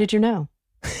you go. How did you know?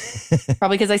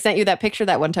 Probably because I sent you that picture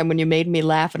that one time when you made me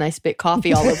laugh and I spit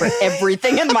coffee all over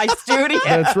everything in my studio.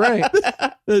 That's right.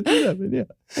 That did happen, yeah.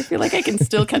 I feel like I can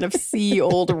still kind of see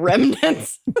old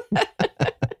remnants.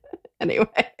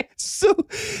 Anyway. So,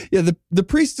 yeah, the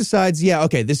priest decides, yeah,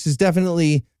 okay, this is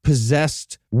definitely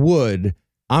possessed wood.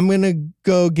 I'm going to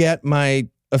go get my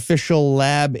official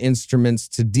lab instruments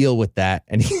to deal with that.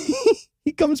 And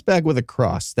he comes back with a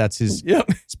cross. That's his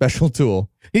special tool.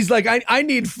 He's like, I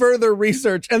need further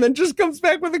research, and then just comes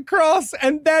back with a cross,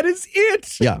 and that is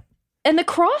it. Yeah. And the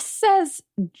cross says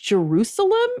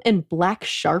Jerusalem in black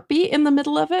Sharpie in the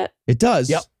middle of it. It does.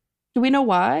 Yep. Do we know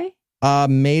why?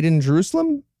 Made in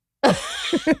Jerusalem?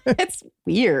 It's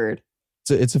weird.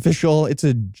 It's official. It's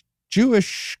a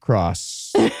Jewish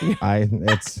cross.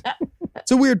 It's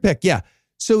a weird pick. Yeah.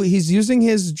 So he's using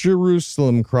his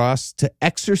Jerusalem cross to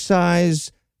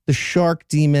exorcise the shark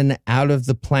demon out of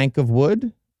the plank of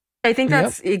wood. I think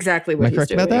that's exactly what Am I he's correct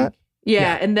doing. about that?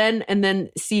 Yeah, and then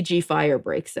CG fire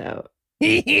breaks out.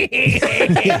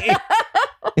 At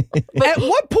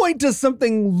what point does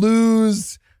something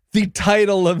lose the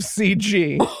title of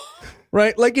CG?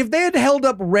 Right? Like if they had held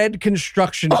up red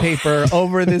construction paper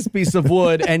over this piece of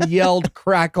wood and yelled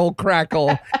crackle,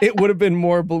 crackle, it would have been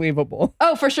more believable.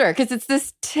 Oh, for sure. Because it's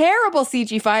this terrible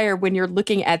CG fire when you're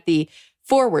looking at the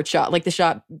forward shot, like the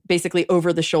shot basically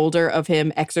over the shoulder of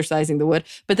him exercising the wood.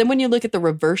 But then when you look at the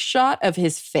reverse shot of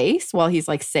his face while he's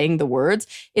like saying the words,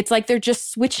 it's like they're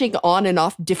just switching on and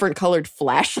off different colored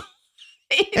flashlights.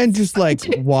 And just like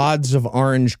wads of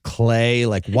orange clay,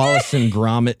 like Wallace and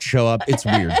Gromit show up. It's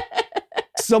weird.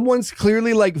 Someone's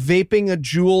clearly like vaping a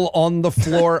jewel on the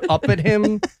floor up at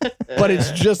him, but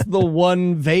it's just the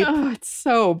one vape. Oh, it's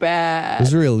so bad.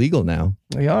 Those are illegal now.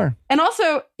 They are. And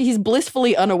also, he's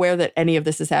blissfully unaware that any of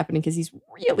this is happening because he's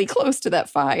really close to that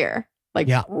fire. Like,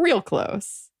 real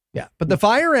close. Yeah. But the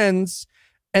fire ends,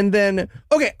 and then,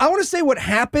 okay, I want to say what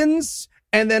happens,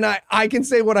 and then I can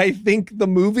say what I think the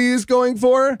movie is going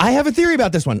for. I have a theory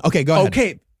about this one. Okay, go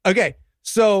ahead. Okay.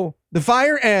 So the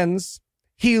fire ends.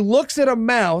 He looks at a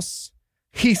mouse.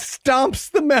 He stomps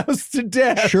the mouse to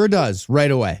death. Sure does, right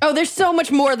away. Oh, there's so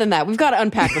much more than that. We've got to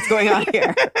unpack what's going on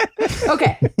here.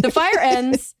 Okay, the fire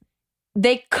ends.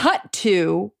 They cut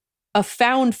to a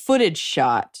found footage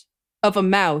shot of a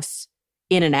mouse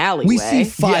in an alleyway. We see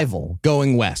Fievel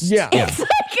going west. Yeah. It's like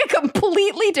a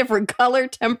completely different color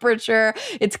temperature.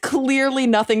 It's clearly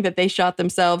nothing that they shot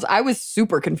themselves. I was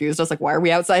super confused. I was like, why are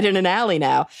we outside in an alley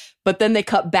now? But then they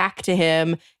cut back to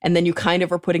him, and then you kind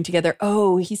of are putting together,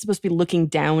 oh, he's supposed to be looking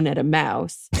down at a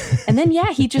mouse. And then,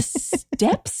 he just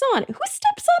steps on it. Who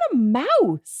steps on a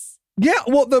mouse? Yeah,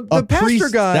 well, the pastor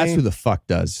priest, guy. That's who the fuck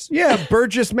does. Yeah,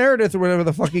 Burgess Meredith or whatever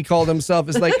the fuck he called himself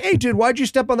is like, hey, dude, why'd you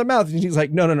step on the mouth? And he's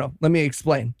like, no, let me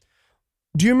explain.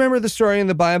 Do you remember the story in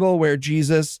the Bible where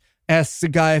Jesus asks a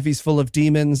guy if he's full of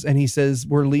demons and he says,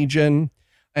 we're legion,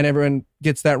 and everyone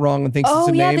gets that wrong and thinks it's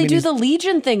a name? Oh, yeah, they do the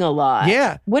legion thing a lot.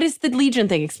 Yeah. What is the legion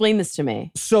thing? Explain this to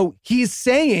me. So he's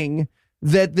saying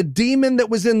that the demon that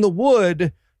was in the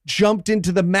wood jumped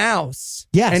into the mouse.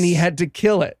 Yes. And he had to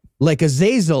kill it. Like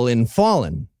Azazel in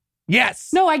Fallen. Yes.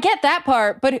 No, I get that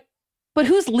part, but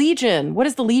who's Legion? What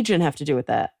does the Legion have to do with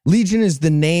that? Legion is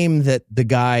the name that the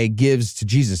guy gives to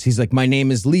Jesus. He's like, my name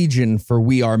is Legion, for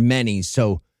we are many.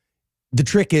 So the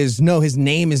trick is, no, his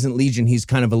name isn't Legion. He's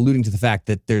kind of alluding to the fact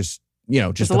that there's,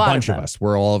 just a bunch of us.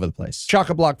 We're all over the place.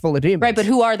 Chock-a-block full of demons. Right, but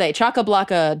who are they?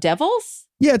 Chock-a-block devils?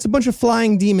 Yeah, it's a bunch of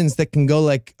flying demons that can go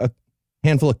like a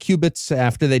handful of cubits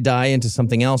after they die into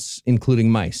something else,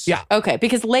 including mice. Yeah. Okay,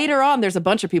 because later on, there's a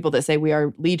bunch of people that say we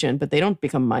are Legion, but they don't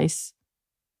become mice.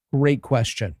 Great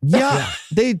question. Yeah.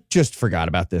 They just forgot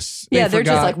about this. Yeah, they're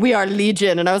just forgot. like, we are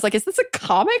Legion. And I was like, is this a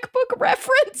comic book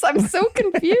reference? I'm so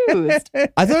confused.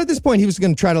 I thought at this point he was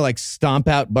going to try to like stomp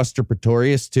out Buster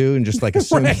Pretorius too and just like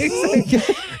assume. Right.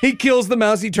 He kills the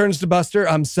mouse. He turns to Buster.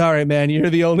 I'm sorry, man. You're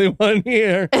the only one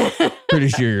here. Pretty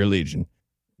sure you're Legion.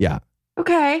 Yeah.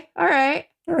 Okay, all right.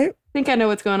 All right. I think I know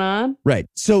what's going on. Right.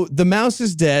 So the mouse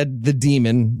is dead. The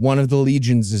demon, one of the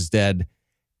legions, is dead.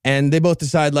 And they both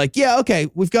decide like, yeah, okay,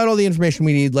 we've got all the information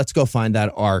we need. Let's go find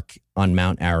that ark on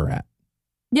Mount Ararat.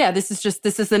 Yeah, this is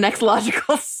the next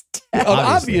logical step.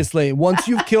 Obviously, once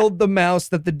you've killed the mouse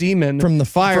that the demon From the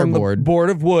fireboard. board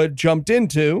of wood jumped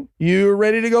into, you're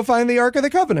ready to go find the Ark of the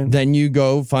Covenant. Then you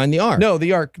go find the ark. No,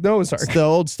 the Ark. Noah's Ark. It's the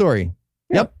old story.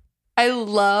 Yep. I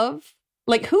love,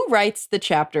 like, who writes the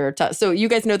chapter? So you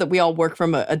guys know that we all work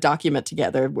from a document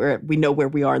together where we know where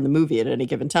we are in the movie at any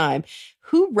given time.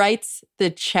 Who writes the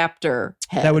chapter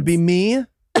heads? That would be me.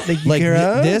 Thank you, Like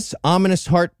Kara. this ominous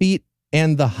heartbeat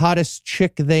and the hottest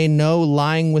chick they know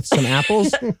lying with some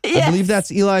apples. I believe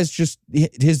that's Eli's just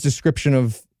his description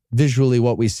of visually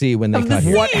what we see when they cut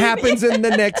here. What happens in the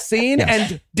next scene?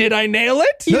 Yes. And did I nail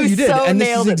it? No, you did. so And this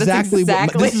nailed is it. That's exactly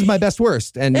exactly- this is my best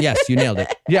worst. And yes, you nailed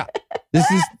it. Yeah. This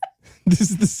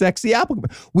is the sexy apple.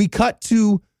 We cut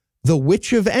to the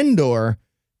Witch of Endor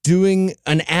doing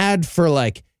an ad for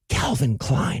like Calvin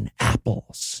Klein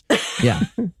apples. Yeah.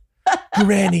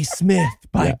 Granny Smith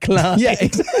by Klein. Yeah,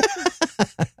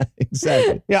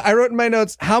 exactly. Yeah, I wrote in my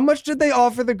notes, how much did they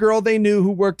offer the girl they knew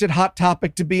who worked at Hot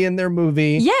Topic to be in their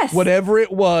movie? Yes. Whatever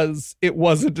it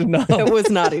wasn't enough. It was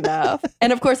not enough.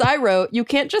 And of course, I wrote, you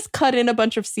can't just cut in a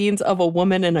bunch of scenes of a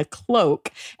woman in a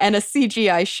cloak and a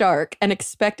CGI shark and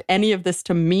expect any of this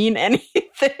to mean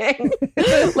anything.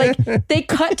 Like, they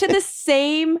cut to the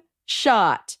same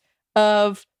shot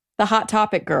of the Hot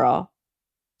Topic girl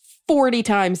 40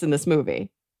 times in this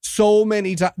movie. So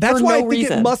many times. That's For why no I think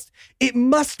reason. it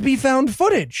must be found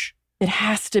footage. It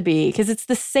has to be, because it's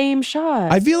the same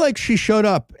shot. I feel like she showed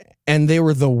up and they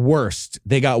were the worst.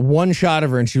 They got one shot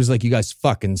of her and she was like, you guys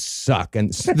fucking suck.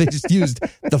 And so they just used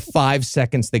the 5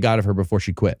 seconds they got of her before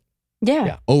she quit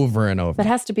yeah, over and over. that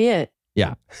has to be it.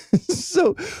 Yeah.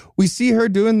 So we see her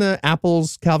doing the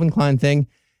apples Calvin Klein thing.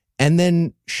 And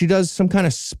then she does some kind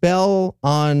of spell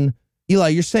on Eli.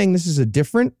 You're saying this is a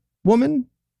different woman?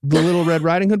 The Little Red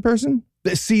Riding Hood person?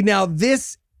 See, now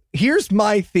here's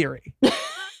my theory.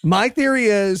 My theory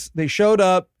is they showed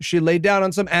up, she laid down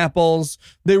on some apples.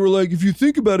 They were like, if you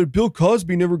think about it, Bill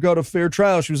Cosby never got a fair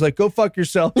trial. She was like, go fuck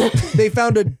yourself. They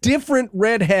found a different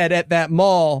redhead at that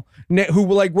mall who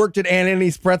like worked at Aunt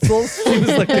Annie's Pretzels. She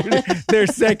was like their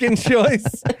second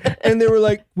choice. And they were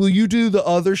like, will you do the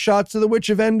other shots of the Witch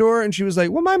of Endor? And she was like,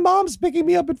 well, my mom's picking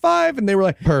me up at 5. And they were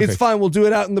like, Perfect. It's fine. We'll do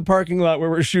it out in the parking lot where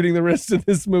we're shooting the rest of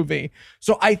this movie.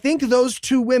 So I think those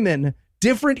two women,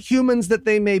 different humans that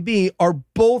they may be, are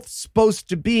both supposed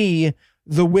to be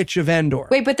the Witch of Endor.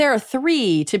 Wait, but there are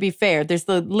 3, to be fair. There's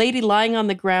the lady lying on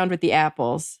the ground with the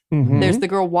apples. Mhm. There's the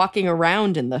girl walking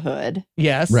around in the hood,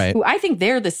 Yes. Right. who I think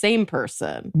they're the same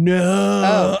person.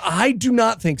 No, I do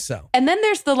not think so. And then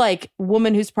there's the like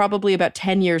woman who's probably about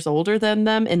 10 years older than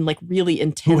them in like really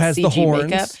intense Who has the CG horns.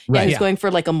 makeup. Right. Who's Yeah. going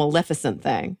for like a Maleficent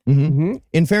thing. Mm-hmm.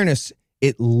 In fairness,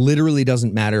 it literally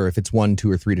doesn't matter if it's 1, 2,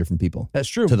 or 3 different people That's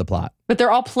true. to the plot. But they're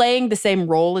all playing the same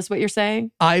role, is what you're saying?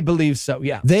 I believe so.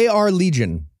 Yeah. They are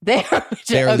Legion. They are.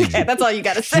 They're Okay, Legion. that's all you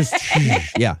got to say.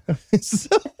 Just, yeah.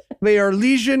 So, They are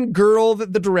Legion girl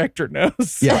that the director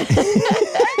knows. yeah.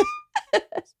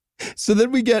 So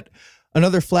then we get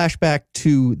another flashback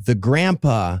to the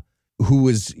grandpa who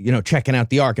was, checking out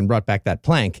the Ark and brought back that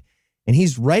plank. And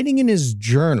he's writing in his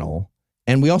journal.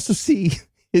 And we also see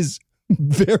his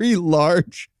very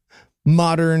large,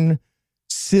 modern,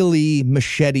 silly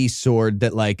machete sword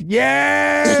that like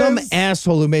Yes. some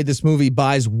asshole who made this movie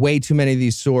buys way too many of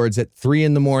these swords at 3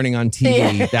 a.m. on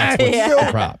TV. Yeah. That's what's Yeah.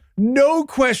 the prop. No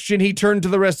question, he turned to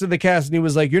the rest of the cast and he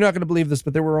was like, you're not going to believe this,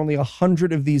 but there were only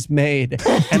 100 of these made.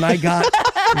 And I got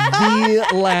the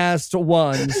last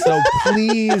one. So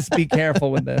please be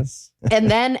careful with this.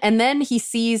 and then he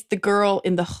sees the girl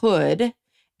in the hood.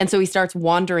 And so he starts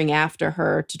wandering after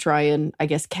her to try and, I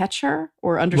guess, catch her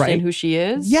or understand Right. who she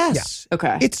is. Yes.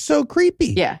 Okay. It's so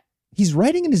creepy. Yeah. He's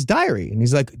writing in his diary and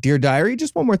he's like, dear diary,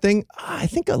 just one more thing. I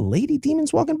think a lady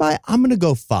demon's walking by. I'm going to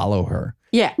go follow her.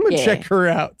 Yeah. I'm going to yeah. check her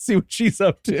out, see what she's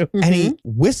up to. And he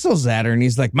whistles at her and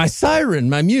he's like, my siren,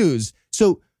 my muse.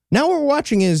 So now what we're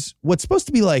watching is what's supposed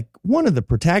to be like one of the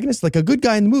protagonists, like a good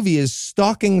guy in the movie, is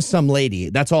stalking some lady.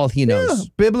 That's all he knows.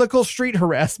 Biblical street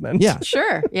harassment. Yeah.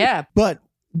 Sure. Yeah. But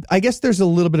I guess there's a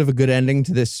little bit of a good ending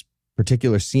to this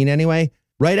particular scene anyway.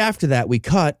 Right after that, we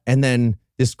cut, and then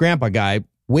this grandpa guy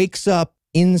wakes up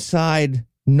inside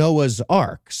Noah's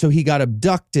Ark. So he got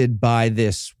abducted by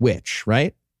this witch,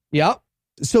 right? Yep.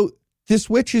 So this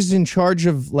witch is in charge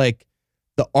of like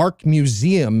the Ark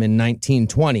Museum in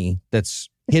 1920 that's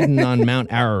hidden on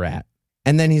Mount Ararat.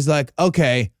 And then he's like,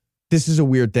 okay, this is a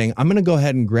weird thing. I'm going to go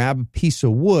ahead and grab a piece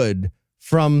of wood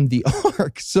from the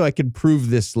Ark so I can prove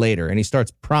this later. And he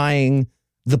starts prying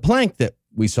the plank that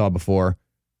we saw before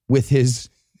with his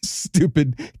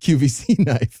stupid QVC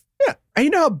knife. Yeah. You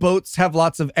know how boats have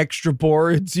lots of extra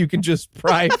boards you can just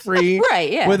pry free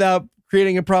Right. Yeah. without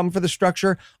creating a problem for the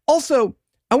structure? Also,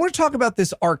 I want to talk about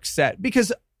this Ark set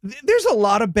because there's a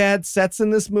lot of bad sets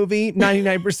in this movie.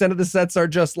 99% of the sets are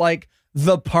just like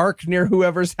the park near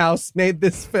whoever's house made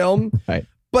this film. Right.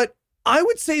 But I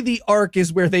would say the Ark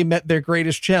is where they met their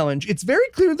greatest challenge. It's very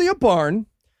clearly a barn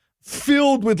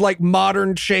filled with like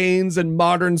modern chains and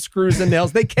modern screws and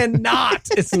nails. They cannot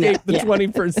escape the Yeah.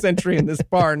 21st century in this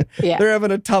barn. Yeah. They're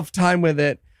having a tough time with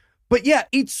it. But yeah,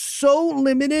 it's so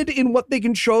limited in what they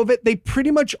can show of it. They pretty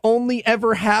much only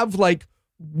ever have like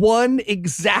one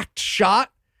exact shot.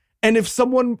 And if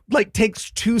someone like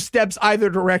takes 2 steps either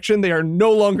direction, they are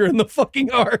no longer in the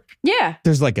fucking ark. Yeah.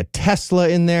 There's like a Tesla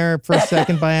in there for a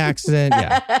second by accident.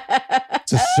 Yeah.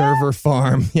 It's a server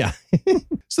farm. Yeah.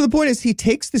 So the point is he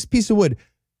takes this piece of wood,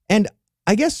 and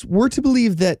I guess we're to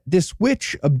believe that this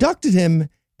witch abducted him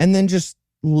and then just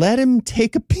let him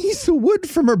take a piece of wood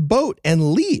from her boat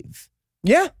and leave.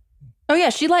 Yeah. Oh, yeah.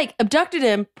 She like abducted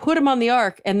him, put him on the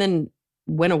ark, and then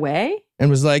went away. And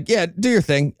was like, yeah, do your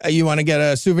thing. You want to get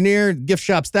a souvenir, gift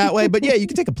shops that way. But yeah, you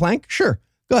can take a plank. Sure.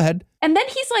 Go ahead. And then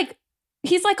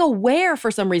he's like aware for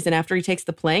some reason after he takes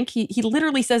the plank. He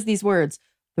literally says these words,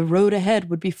 "The road ahead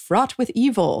would be fraught with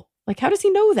evil." Like, how does he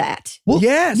know that? Well,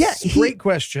 yes. Yeah, Great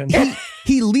question.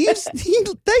 He leaves.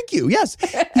 Thank you. Yes.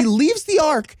 He leaves the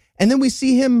ark, and then we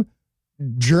see him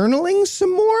journaling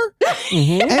some more.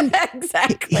 And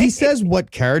Exactly. he says what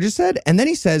Kara just said. And then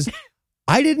he says,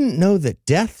 I didn't know that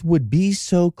death would be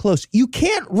so close. You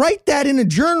can't write that in a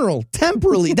journal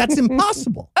temporally. That's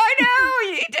impossible. I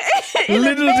know. You did.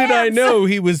 Little did I know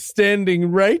he was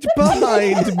standing right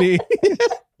behind me.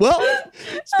 Well,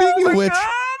 speaking of which, God.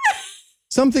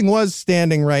 something was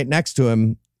standing right next to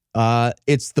him.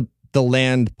 It's the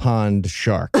land pond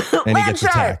shark. And he Land gets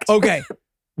shark. attacked. Okay.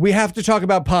 We have to talk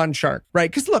about pond shark, right?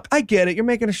 Because look, I get it. You're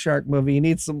making a shark movie. You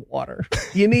need some water.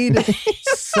 You need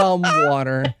some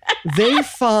water. They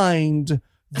find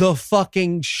the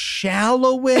fucking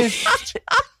shallowest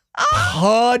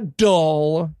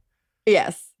puddle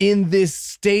Yes. in this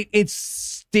state. It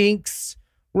stinks,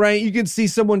 right? You can see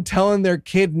someone telling their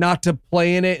kid not to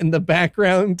play in it in the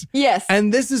background. Yes.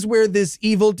 And this is where this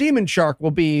evil demon shark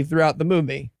will be throughout the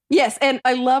movie. Yes, and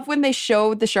I love when they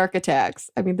show the shark attacks.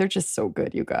 I mean, they're just so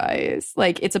good, you guys.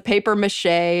 Like, it's a paper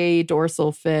mache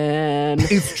dorsal fin.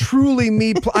 It's truly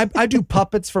me. I do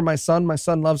puppets for my son. My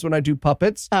son loves when I do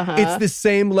puppets. Uh-huh. It's the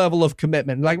same level of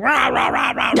commitment. Like, rah, rah,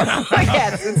 rah, rah, rah.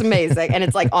 Yes, it's amazing. And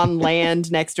it's like on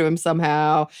land next to him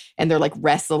somehow. And they're like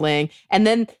wrestling. And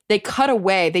then they cut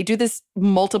away. They do this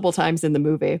multiple times in the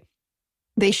movie.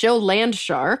 They show land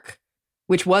shark,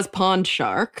 which was pond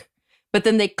shark. But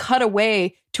then they cut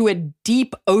away to a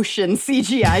deep ocean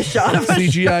CGI shot of a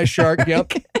CGI shark,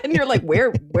 yep. And you're like,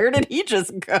 where did he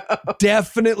just go?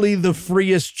 Definitely the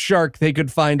freest shark they could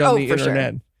find on the for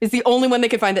internet. Sure. It's the only one they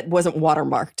could find that wasn't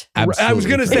watermarked. Absolutely. I was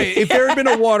going to say, if there had been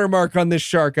a watermark on this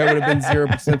shark, I would have been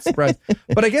 0% surprised.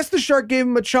 But I guess the shark gave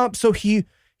him a chomp, so he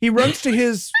runs to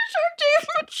his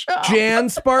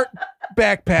JanSpart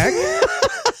backpack,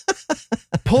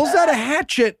 pulls out a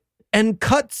hatchet, and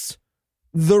cuts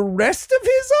the rest of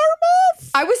his arm off?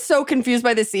 I was so confused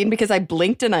by this scene because I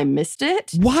blinked and I missed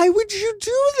it. Why would you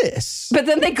do this? But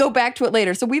then they go back to it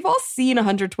later. So we've all seen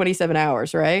 127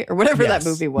 Hours, right? Or whatever Yes. that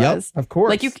movie was. Of course.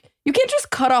 Like you can't just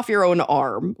cut off your own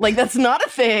arm. Like that's not a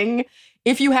thing.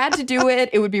 If you had to do it,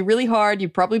 it would be really hard.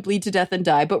 You'd probably bleed to death and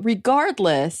die. But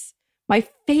regardless, my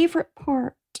favorite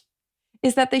part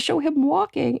is that they show him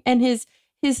walking and his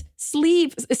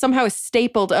sleeve somehow is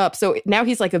stapled up. So now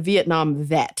he's like a Vietnam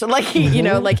vet. Like he,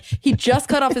 like he just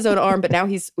cut off his own arm, but now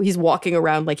he's walking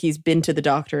around like he's been to the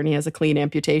doctor and he has a clean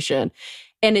amputation.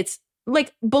 And it's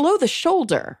like below the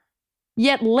shoulder.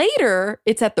 Yet later,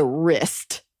 it's at the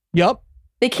wrist. Yep.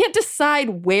 They can't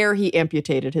decide where he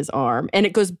amputated his arm. And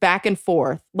it goes back and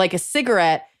forth like a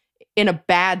cigarette in a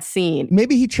bad scene.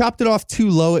 Maybe he chopped it off too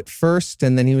low at first,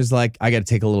 and then he was like, I got to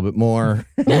take a little bit more.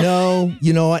 No,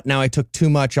 you know what? Now I took too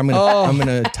much. I'm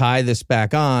gonna tie this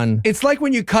back on. It's like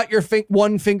when you cut your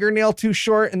one fingernail too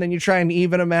short and then you try and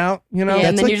even them out, Yeah, That's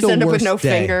and then like you just the end up with no worst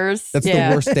day. fingers. That's Yeah.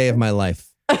 the worst day of my life.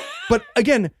 But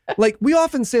again, like we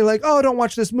often say like, oh, don't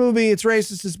watch this movie. It's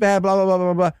racist. It's bad, blah, blah, blah,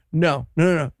 blah, blah.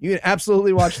 No. You can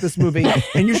absolutely watch this movie.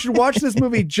 And you should watch this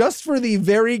movie just for the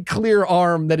very clear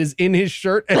arm that is in his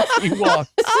shirt as he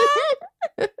walks.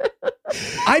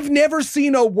 I've never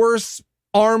seen a worse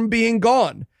arm being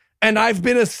gone. And I've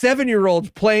been a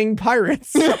 7-year-old playing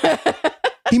pirates.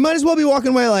 He might as well be walking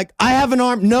away like, I have an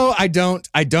arm. No, I don't.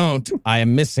 I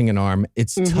am missing an arm.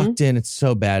 It's tucked in. It's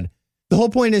so bad. The whole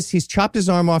point is he's chopped his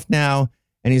arm off now,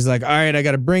 and he's like, all right, I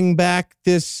got to bring back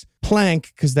this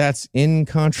plank because that's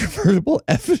incontrovertible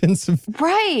evidence of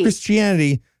Right.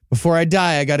 Christianity. Before I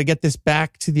die, I got to get this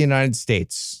back to the United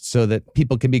States so that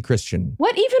people can be Christian.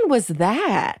 What even was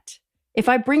that? If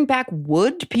I bring back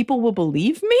wood, people will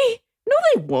believe me? No,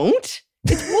 they won't.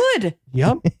 It's wood.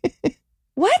 Yep.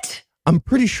 What? I'm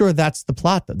pretty sure that's the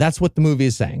plot, though. That's what the movie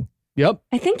is saying. Yep.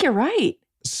 I think you're right.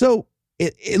 So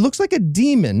it looks like a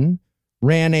demon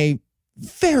ran a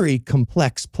very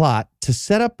complex plot to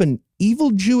set up an evil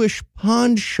Jewish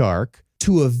pond shark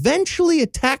to eventually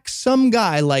attack some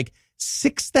guy like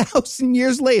 6,000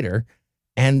 years later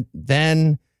and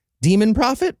then demon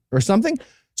prophet or something.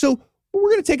 So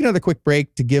we're going to take another quick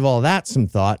break to give all that some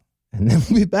thought, and then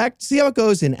we'll be back to see how it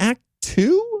goes in Act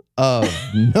 2 of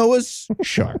Noah's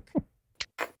Shark.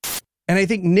 And I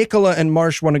think Nicola and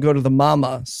Marsh want to go to the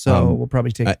Mama, so we'll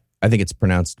probably take... I think it's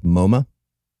pronounced MoMA.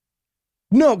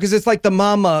 No, because it's like the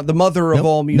Mama, the mother of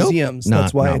all museums. Nope.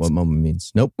 That's why not it's... what MoMA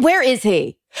means. Nope. Where is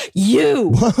he?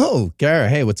 You! Whoa, Gara,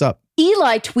 hey, what's up?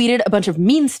 Eli tweeted a bunch of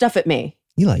mean stuff at me.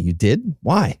 Eli, you did?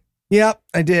 Why? Yeah,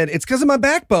 I did. It's because of my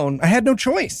backbone. I had no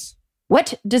choice.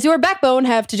 What does your backbone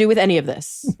have to do with any of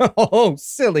this? Oh,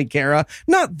 silly Kara.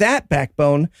 Not that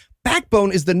backbone.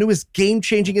 Backbone is the newest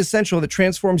game-changing essential that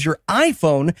transforms your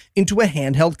iPhone into a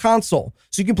handheld console,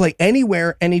 so you can play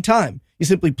anywhere, anytime. You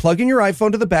simply plug in your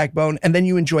iPhone to the Backbone, and then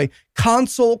you enjoy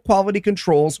console-quality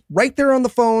controls right there on the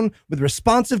phone with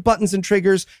responsive buttons and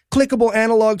triggers, clickable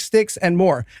analog sticks, and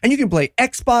more. And you can play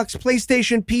Xbox,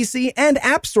 PlayStation, PC, and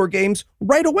App Store games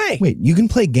right away. Wait, you can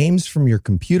play games from your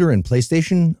computer and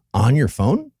PlayStation on your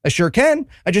phone? I sure can.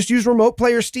 I just use Remote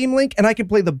Player Steam Link, and I can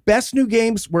play the best new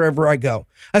games wherever I go.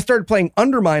 I started playing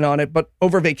Undermine on it, but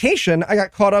over vacation, I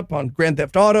got caught up on Grand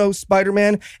Theft Auto,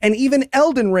 Spider-Man, and even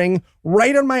Elden Ring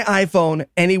right on my iPhone,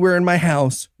 anywhere in my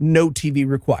house, no TV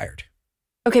required.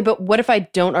 Okay, but what if I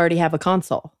don't already have a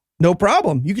console? No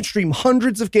problem. You can stream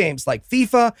hundreds of games like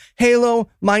FIFA, Halo,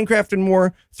 Minecraft, and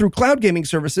more through cloud gaming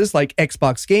services like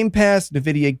Xbox Game Pass,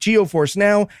 NVIDIA GeForce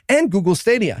Now, and Google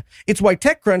Stadia. It's why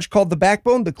TechCrunch called the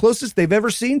Backbone the closest they've ever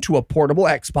seen to a portable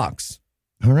Xbox.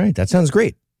 All right, that sounds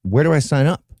great. Where do I sign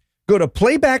up? Go to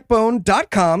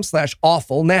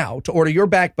playbackbone.com/awful now to order your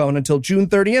Backbone until June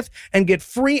 30th and get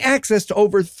free access to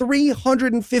over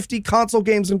 350 console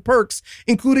games and perks,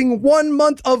 including 1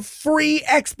 month of free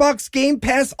Xbox Game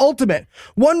Pass Ultimate,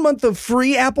 1 month of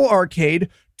free Apple Arcade,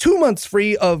 2 months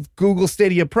free of Google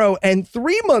Stadia Pro, and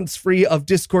 3 months free of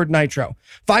Discord Nitro.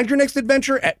 Find your next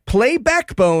adventure at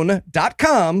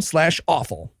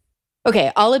playbackbone.com/awful.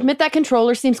 Okay, I'll admit that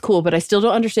controller seems cool, but I still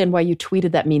don't understand why you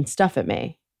tweeted that mean stuff at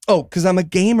me. Oh, because I'm a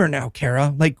gamer now,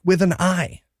 Kara, like with an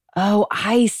I. Oh,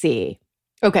 I see.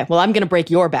 Okay, well, I'm going to break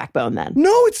your backbone then.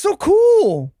 No, it's so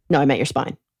cool. No, I meant your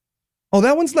spine. Oh,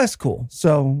 that one's less cool,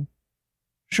 so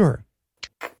sure.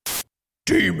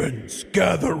 Demons,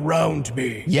 gather round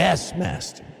me. Yes,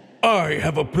 Master. I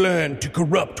have a plan to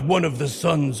corrupt one of the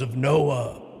sons of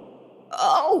Noah.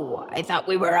 Oh, I thought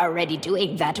we were already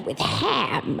doing that with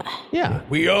Ham. Yeah.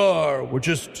 We are. We're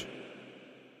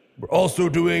also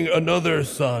doing another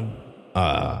son.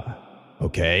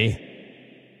 Okay.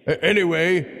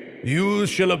 Anyway, you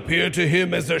shall appear to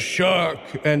him as a shark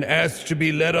and ask to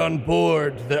be led on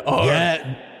board the ark.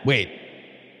 Yeah. Wait.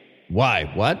 Why?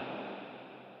 What?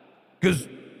 Because,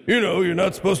 you're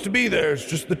not supposed to be there. It's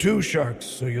just the two sharks,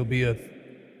 so you'll be a...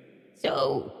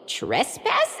 So,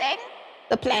 trespassing?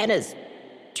 The plan is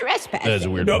trespassing. That is a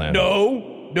weird plan.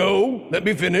 No, let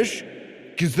me finish.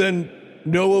 Because then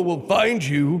Noah will find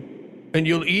you, and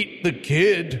you'll eat the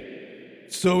kid.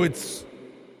 So it's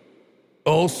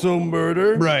also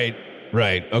murder? Right.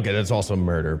 Okay, that's also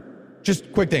murder.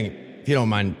 Just quick thing, if you don't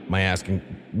mind my asking,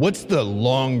 what's the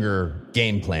longer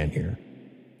game plan here?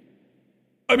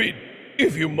 I mean,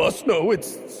 if you must know,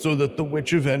 it's so that the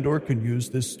Witch of Endor can use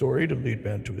this story to lead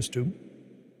man to his doom.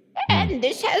 And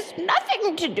this has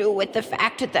nothing to do with the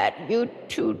fact that you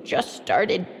two just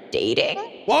started dating?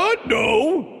 What?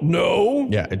 No.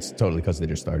 Yeah, it's totally because they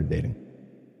just started dating.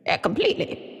 Yeah,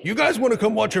 completely. You guys want to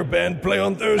come watch our band play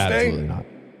on Thursday? Absolutely not.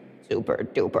 Super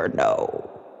duper no.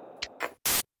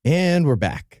 And we're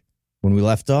back. When we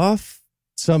left off,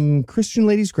 some Christian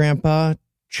lady's grandpa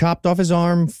chopped off his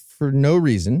arm for no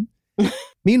reason.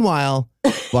 Meanwhile,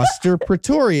 Buster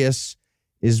Pretorius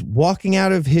is walking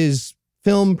out of his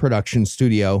film production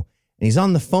studio, and he's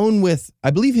on the phone with,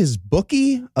 I believe, his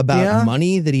bookie about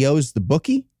money that he owes the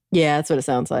bookie. Yeah, that's what it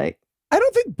sounds like. I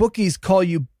don't think bookies call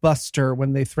you Buster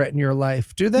when they threaten your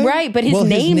life, do they? Right, but his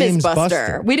name is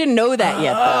Buster. We didn't know that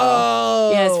yet,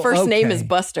 though. Yeah, his first name is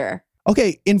Buster.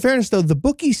 Okay, in fairness, though, the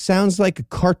bookie sounds like a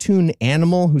cartoon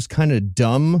animal who's kind of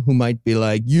dumb, who might be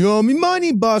like, you owe me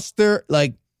money, Buster.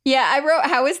 Like, yeah, I wrote,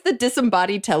 how is the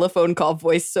disembodied telephone call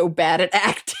voice so bad at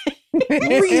acting?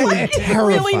 Really terrified.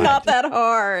 Really not that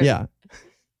hard. Yeah.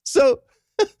 So,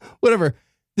 whatever.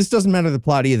 This doesn't matter the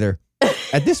plot either.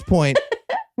 At this point,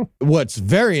 what's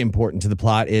very important to the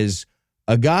plot is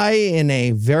a guy in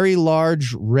a very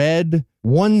large red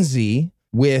onesie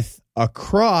with a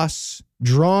cross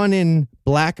drawn in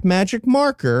black magic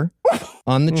marker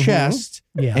on the chest.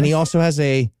 Yes. And he also has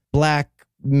a black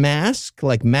mask,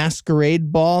 like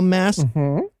masquerade ball mask,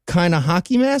 kind of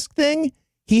hockey mask thing.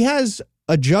 He has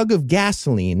a jug of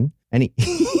gasoline and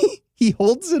he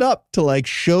holds it up to like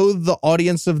show the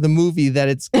audience of the movie that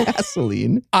it's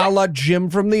gasoline. A la Jim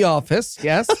from The Office,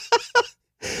 yes.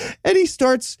 And he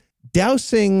starts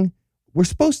dousing. We're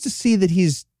supposed to see that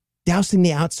he's dousing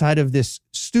the outside of this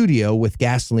studio with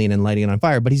gasoline and lighting it on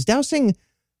fire, but he's dousing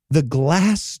the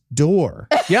glass door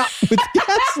with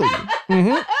gasoline.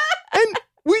 And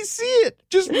we see it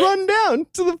just run down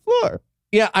to the floor.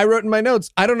 Yeah, I wrote in my notes,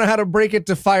 I don't know how to break it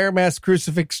to fire mask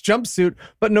crucifix jumpsuit,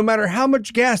 but no matter how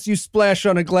much gas you splash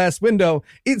on a glass window,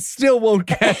 it still won't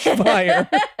catch fire.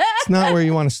 It's not where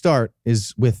you want to start,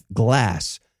 is with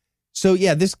glass. So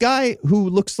yeah, this guy who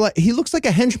looks like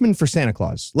a henchman for Santa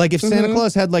Claus. Like if Santa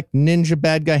Claus had like ninja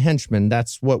bad guy henchmen,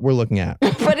 that's what we're looking at.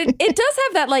 But it does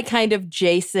have that like kind of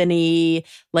Jason-y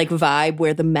like vibe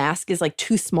where the mask is like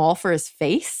too small for his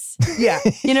face. Yeah.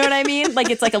 You know what I mean? Like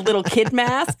it's like a little kid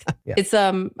mask. Yeah. It's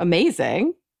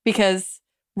amazing because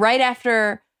right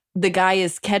after the guy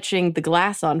is catching the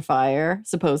glass on fire,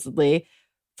 supposedly,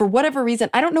 for whatever reason,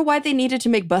 I don't know why they needed to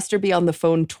make Buster be on the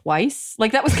phone twice.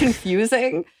 Like, that was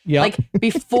confusing. Yep. Like,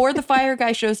 before the fire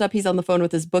guy shows up, he's on the phone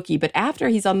with his bookie. But after,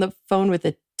 he's on the phone with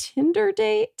a Tinder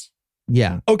date.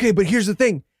 Yeah. Okay, but here's the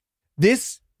thing.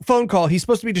 This phone call, he's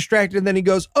supposed to be distracted, and then he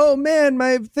goes, oh, man,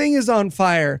 my thing is on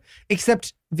fire.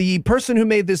 Except the person who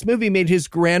made this movie made his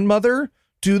grandmother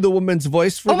do the woman's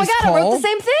voice for this call. I wrote the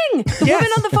same thing. The Yes.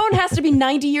 woman on the phone has to be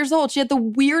 90 years old. She had the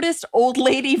weirdest old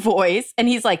lady voice. And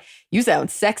he's like, you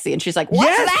sound sexy. And she's like, what's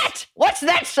Yes. that? What's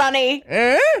that, Sonny?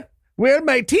 Well,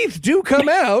 my teeth do come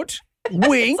out.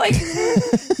 Wink.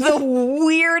 It's like the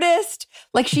weirdest.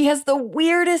 Like, she has the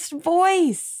weirdest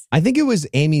voice. I think it was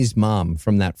Amy's mom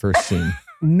from that first scene.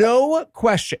 No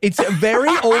question. It's a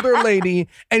very older lady,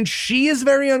 and she is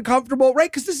very uncomfortable, right?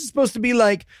 Because this is supposed to be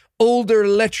like older,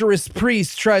 lecherous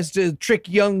priest tries to trick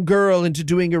young girl into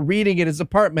doing a reading at his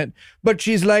apartment. But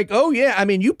she's like, oh, yeah, I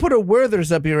mean, you put a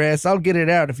Werther's up your ass, I'll get it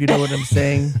out if you know what I'm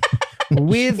saying.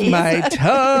 With my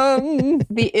tongue.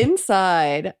 The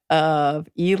inside of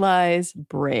Eli's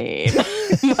brain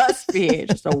must be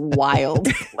just a wild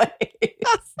place.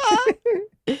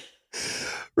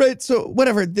 Right. So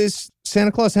whatever, this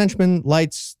Santa Claus henchman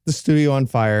lights the studio on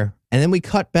fire. And then we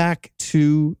cut back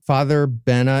to Father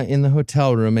Benna in the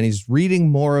hotel room, and he's reading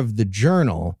more of the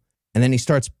journal. And then he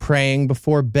starts praying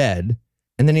before bed.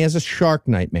 And then he has a shark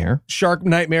nightmare. Shark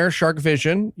nightmare, shark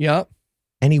vision. Yep.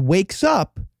 And he wakes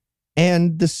up,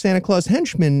 and the Santa Claus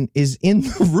henchman is in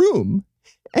the room.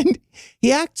 And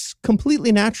he acts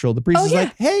completely natural. The priest is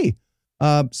like, hey,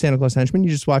 Santa Claus henchman, you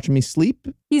just watching me sleep?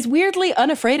 He's weirdly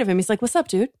unafraid of him. He's like, what's up,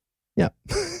 dude? Yeah.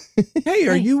 Hey,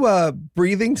 are you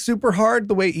breathing super hard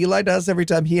the way Eli does every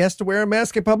time he has to wear a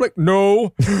mask in public?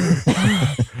 No.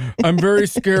 I'm very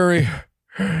scary.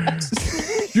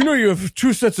 You know you have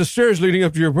 2 sets of stairs leading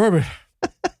up to your apartment.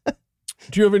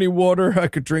 Do you have any water I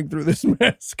could drink through this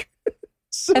mask?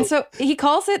 And so he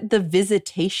calls it the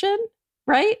visitation,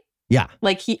 right? Yeah.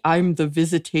 Like I'm the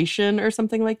visitation or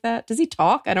something like that. Does he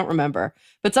talk? I don't remember.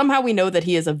 But somehow we know that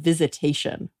he is a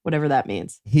visitation, whatever that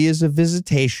means. He is a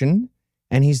visitation,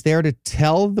 and he's there to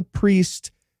tell the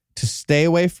priest to stay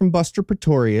away from Buster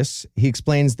Pretorius. He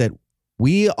explains that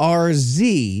we are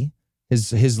Z,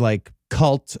 his like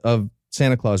cult of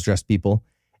Santa Claus dressed people,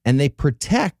 and they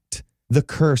protect the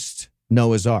cursed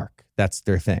Noah's Ark. That's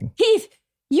their thing. Heath,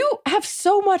 you have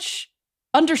so much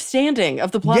understanding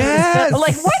of the plot Yes. of this film.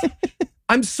 Like, what?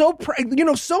 I'm so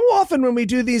so often when we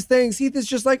do these things, Heath is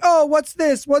just like, oh, what's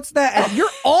this? What's that? And you're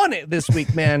on it this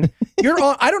week, man. You're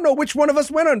on. I don't know which one of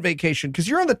us went on vacation because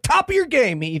you're on the top of your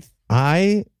game, Heath.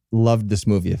 I loved this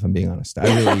movie, if I'm being honest. I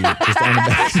really just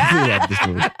unabashedly loved this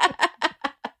movie.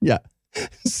 Yeah.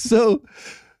 So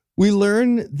we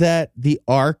learn that the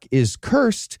Ark is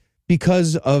cursed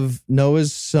because of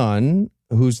Noah's son,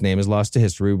 whose name is lost to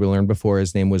history. We learned before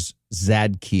his name was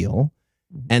Zadkiel.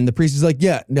 And the priest is like,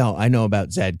 yeah, no, I know about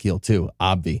Zadkiel too,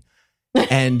 obvi.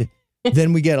 And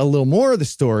then we get a little more of the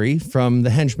story from the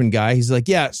henchman guy. He's like,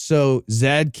 yeah, so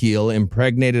Zadkiel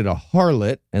impregnated a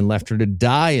harlot and left her to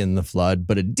die in the flood,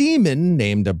 but a demon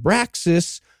named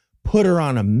Abraxas put her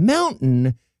on a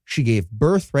mountain. She gave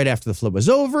birth right after the flood was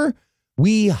over.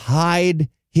 We hide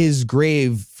his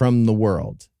grave from the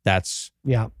world. That's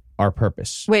our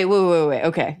purpose. Wait.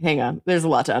 Okay, hang on. There's a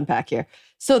lot to unpack here.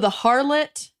 So the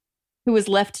harlot who was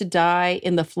left to die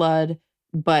in the flood,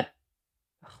 but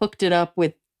hooked it up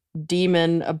with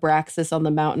demon Abraxas on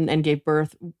the mountain and gave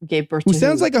birth Who to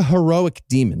sounds who? like a heroic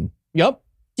demon. Yep.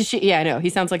 Did she? Yeah, I know. He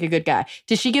sounds like a good guy.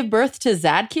 Did she give birth to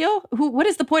Zadkiel? What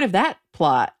is the point of that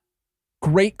plot?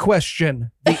 Great question.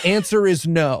 The answer is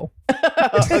no.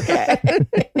 Okay.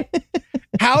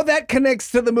 How that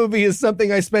connects to the movie is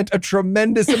something I spent a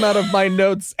tremendous amount of my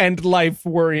notes and life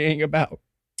worrying about.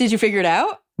 Did you figure it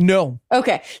out? No.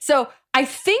 Okay. So I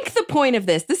think the point of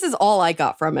this is all I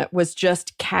got from it, was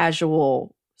just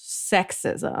casual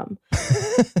sexism.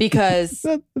 Because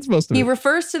That's most of he it.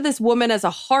 refers to this woman as a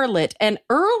harlot. And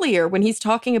earlier, when he's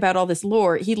talking about all this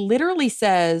lore, he literally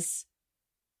says,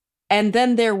 and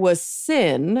then there was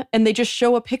sin, and they just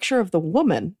show a picture of the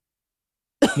woman.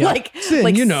 Yeah. like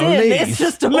Sin, sin ladies. is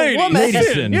just a Ladies. woman. Lady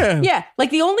sin. Yeah. Yeah,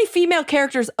 like the only female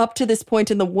characters up to this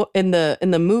point in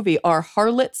the movie are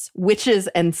harlots, witches,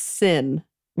 and sin.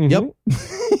 Mhm.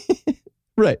 Yep.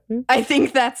 Right. I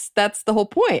think that's the whole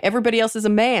point. Everybody else is a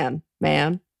man.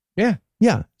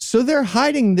 Yeah. So they're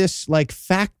hiding this like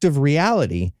fact of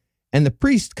reality. And the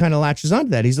priest kind of latches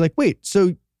onto that. He's like, wait,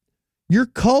 so your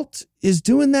cult is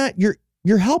doing that?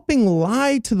 You're helping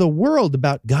lie to the world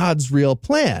about God's real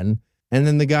plan. And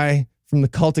then the guy from the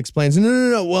cult explains,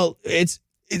 no. Well,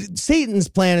 Satan's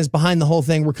plan is behind the whole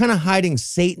thing. We're kind of hiding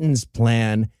Satan's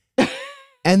plan.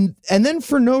 And then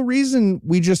for no reason,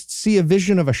 we just see a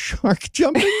vision of a shark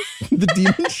jumping, the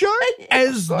demon shark.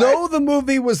 As though the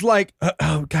movie was like,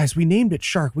 oh, guys, we named it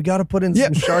Shark. We got to put in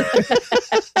some shark.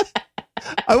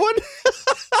 I wanted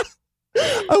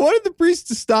the priest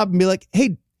to stop and be like,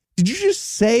 hey, did you just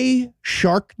say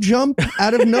shark jump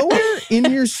out of nowhere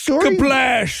in your story?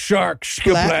 Splash, shark,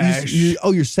 splash.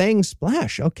 You're saying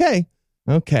splash. Okay.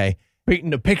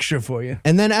 Painting a picture for you.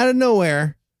 And then out of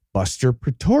nowhere, Buster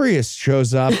Pretorius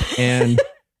shows up and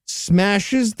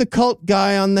smashes the cult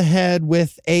guy on the head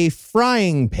with a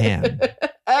frying pan.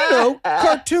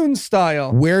 Cartoon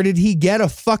style. Where did he get a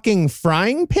fucking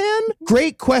frying pan?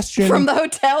 Great question. From the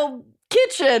hotel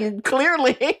kitchen,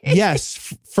 clearly.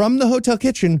 Yes, from the hotel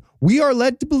kitchen, we are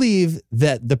led to believe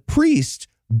that the priest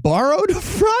borrowed a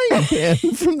frying pan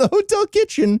from the hotel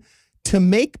kitchen to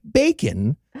make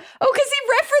bacon. Oh, because he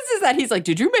references that. He's like,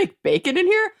 did you make bacon in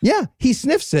here? Yeah, he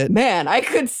sniffs it. Man, I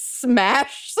could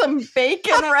smash some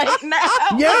bacon right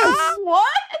now. Yes. What?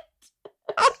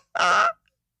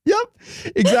 Yep,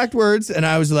 exact words. And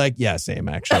I was like, yeah, same,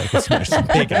 actually. I could smash some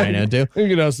bacon right now, too. You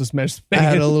can also smash some I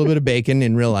had bacon. a little bit of bacon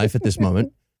in real life at this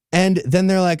moment. And then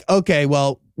they're like, okay,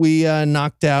 well, we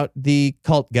knocked out the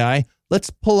cult guy. Let's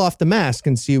pull off the mask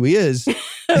and see who he is.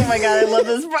 Oh my God, I love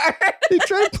this part. They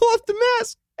try to pull off the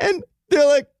mask and they're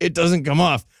like, it doesn't come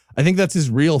off. I think that's his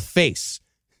real face.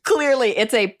 Clearly,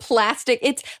 it's a plastic.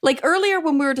 It's like earlier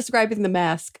when we were describing the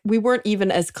mask, we weren't even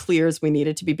as clear as we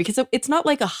needed to be because it's not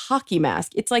like a hockey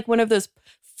mask. It's like one of those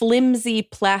flimsy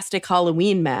plastic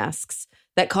Halloween masks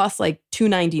that cost like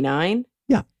 $2.99.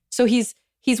 Yeah. So he's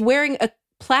wearing a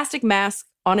plastic mask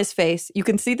on his face. You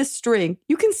can see the string.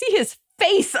 You can see his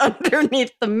face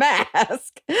underneath the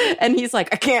mask. And he's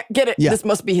like, I can't get it. Yeah. This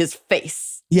must be his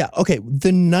face. Yeah, okay.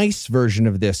 The nice version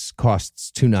of this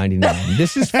costs $2.99.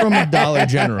 This is from a Dollar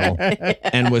General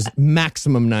and was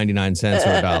maximum 99 cents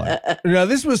or $1. No,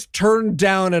 this was turned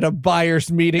down at a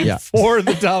buyer's meeting for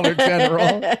the Dollar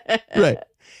General. Right.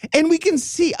 And we can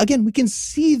see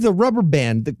the rubber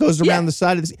band that goes around the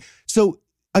side of the. So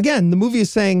again, the movie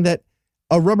is saying that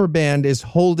a rubber band is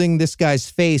holding this guy's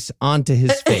face onto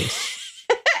his face.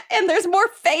 And there's more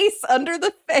face under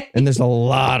the face. And there's a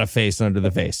lot of face under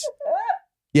the face.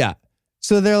 Yeah.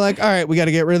 So they're like, all right, we got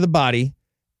to get rid of the body.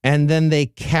 And then they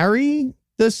carry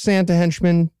the Santa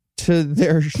henchman to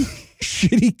their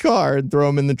shitty car and throw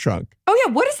him in the trunk. Oh,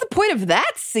 yeah. What is the point of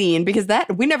that scene? Because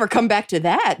we never come back to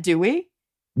that, do we?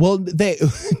 Well,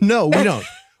 no, we don't.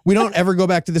 We don't ever go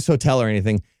back to this hotel or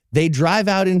anything. They drive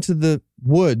out into the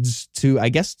woods to, I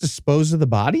guess, dispose of the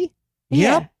body.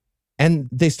 Yep. And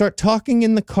they start talking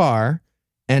in the car.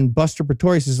 And Buster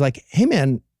Pretorius is like, hey,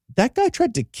 man, that guy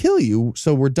tried to kill you.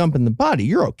 So we're dumping the body.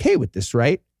 You're okay with this,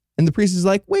 right? And the priest is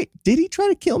like, wait, did he try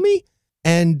to kill me?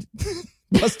 And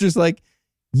Buster's like,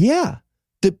 yeah,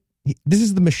 this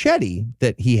is the machete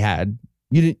that he had.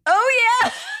 You didn't. Oh,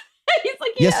 yeah. He's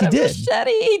like, Yes, he did.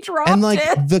 machete. He dropped And like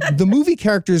it. the movie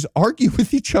characters argue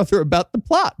with each other about the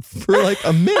plot for like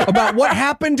a minute. About what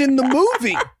happened in the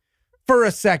movie for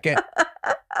a second.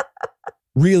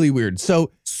 Really weird.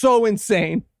 So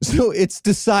insane. So it's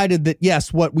decided that,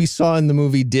 yes, what we saw in the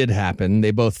movie did happen.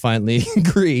 They both finally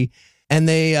agree. And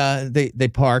they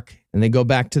park and they go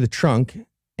back to the trunk.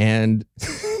 And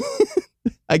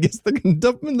I guess they're going to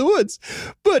dump him in the woods.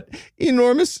 But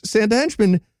enormous Santa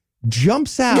henchman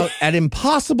jumps out at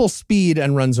impossible speed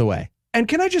and runs away. And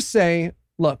can I just say,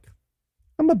 look,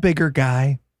 I'm a bigger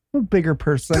guy. I'm a bigger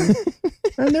person.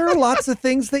 And there are lots of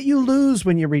things that you lose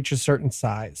when you reach a certain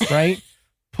size, right?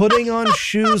 Putting on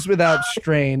shoes without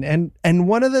strain. And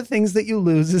one of the things that you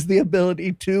lose is the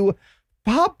ability to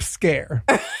pop scare.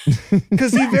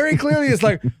 Because he very clearly is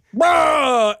like,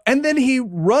 "Bah!" And then he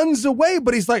runs away,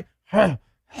 but he's like,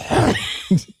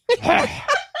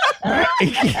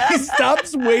 he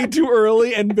stops way too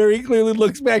early and very clearly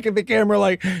looks back at the camera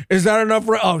like, is that enough?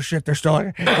 Oh shit, they're still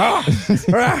like,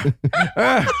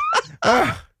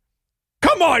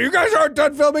 come on, you guys aren't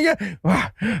done filming yet.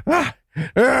 Can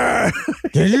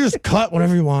you just cut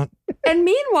whatever you want? And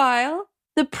meanwhile,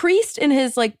 the priest in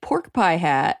his like pork pie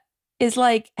hat is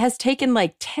like, has taken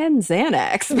like 10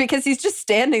 Xanax because he's just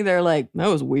standing there like, that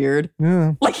was weird.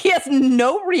 Yeah. Like he has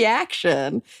no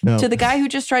reaction to the guy who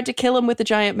just tried to kill him with a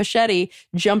giant machete,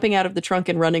 jumping out of the trunk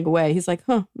and running away. He's like,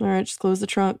 all right, just close the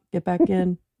trunk, get back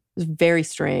in. It's very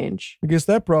strange. I guess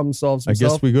that problem solves I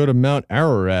itself. guess we go to Mount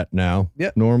Ararat now.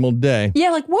 Yep. Normal day.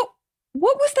 Yeah, like what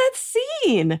was that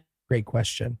scene? Great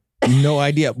question. No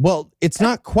idea. Well, it's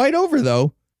not quite over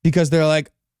though, because they're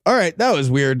like, all right, that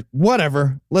was weird.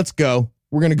 Whatever. Let's go.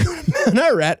 We're going to go to Mount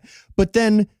Ararat. But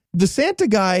then the Santa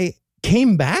guy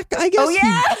came back, I guess. Oh,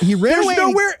 yeah. He ran There's away.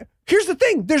 nowhere. Here's the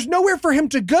thing. There's nowhere for him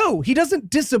to go. He doesn't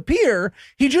disappear.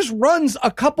 He just runs a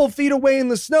couple feet away in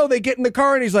the snow. They get in the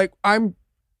car and he's like, I'm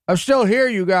still here,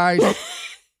 you guys.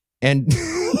 And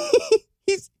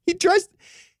he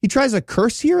tries a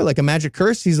curse here, like a magic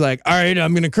curse. He's like, all right,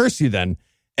 I'm going to curse you then.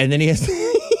 And then he has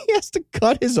to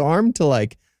cut his arm to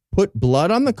like put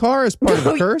blood on the car as part of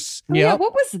the curse. Oh, yeah,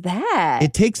 what was that?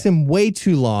 It takes him way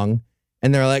too long.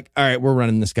 And they're like, all right, we're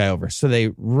running this guy over. So they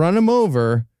run him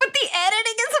over. But the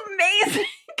editing is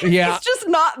amazing. Yeah. It's just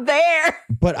not there.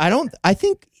 But I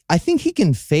think he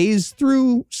can phase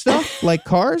through stuff like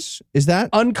cars. Is that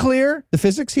Unclear. the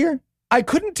physics here? I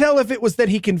couldn't tell if it was that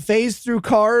he can phase through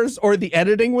cars or the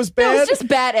editing was bad. No, it's just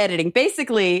bad editing.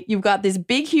 Basically, you've got this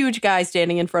big, huge guy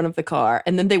standing in front of the car,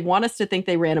 and then they want us to think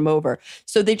they ran him over.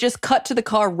 So they just cut to the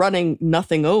car running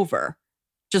nothing over.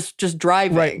 Just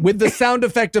driving. Right, with the sound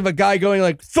effect of a guy going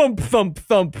like thump, thump,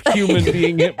 thump, human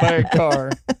being hit by a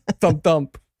car. Thump,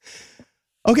 thump.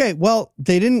 Okay, well,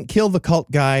 they didn't kill the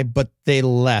cult guy, but they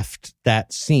left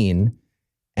that scene.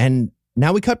 And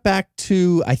now we cut back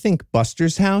to, I think,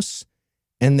 Buster's house,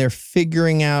 and they're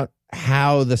figuring out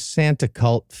how the Santa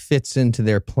cult fits into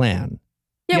their plan.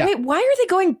 Yeah, wait, why are they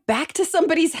going back to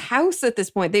somebody's house at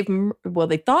this point? They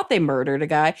thought they murdered a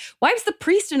guy. Why is the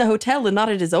priest in a hotel and not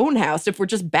at his own house if we're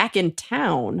just back in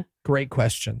town? Great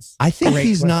questions. I think Great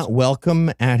he's question. not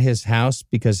welcome at his house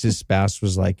because his spouse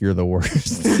was like, you're the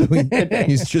worst. So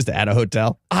he's just at a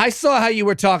hotel. I saw how you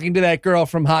were talking to that girl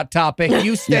from Hot Topic.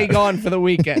 You stay gone for the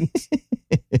weekend.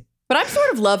 But I'm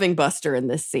sort of loving Buster in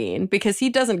this scene because he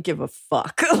doesn't give a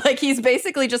fuck. Like he's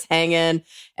basically just hanging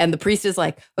and the priest is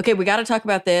like, okay, we got to talk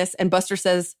about this. And Buster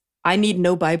says, I need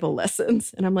no Bible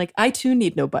lessons. And I'm like, I too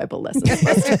need no Bible lessons,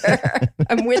 Buster.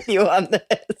 I'm with you on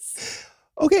this.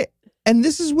 Okay. And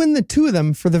this is when the two of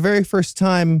them, for the very first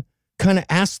time, kind of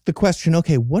ask the question,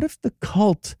 okay, what if the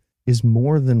cult is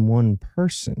more than one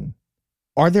person?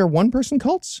 Are there one-person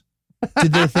cults?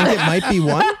 Did they think it might be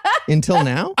one until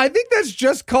now? I think that's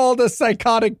just called a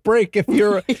psychotic break if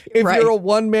you're Right. you're a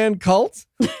one-man cult.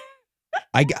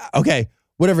 Okay,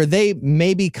 whatever. They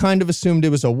maybe kind of assumed it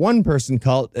was a one-person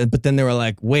cult, but then they were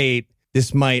like, wait,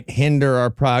 this might hinder our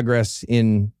progress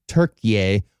in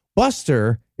Turkey.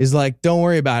 Buster is like, don't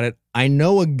worry about it. I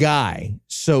know a guy.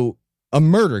 So a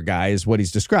murder guy is what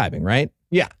he's describing, right?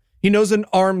 Yeah. He knows an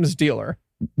arms dealer.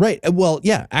 Right. Well,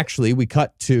 yeah, actually, we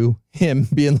cut to him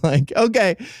being like,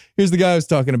 okay, here's the guy I was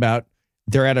talking about.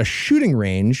 They're at a shooting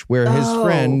range where his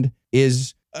friend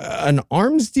is an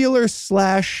arms dealer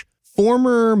 /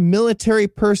 former military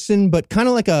person, but kind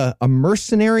of like a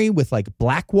mercenary with like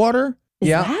Blackwater. Is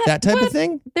That type what of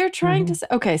thing. they're trying to say?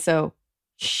 Okay, so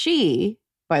she,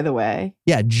 by the way,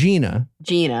 Yeah, Gina,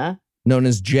 known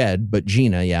as Jed, but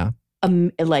Gina, yeah.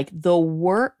 like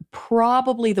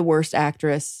probably the worst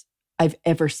actress I've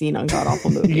ever seen on God Awful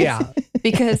Movies. Yeah.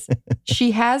 Because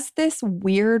she has this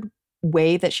weird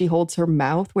way that she holds her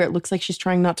mouth where it looks like she's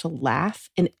trying not to laugh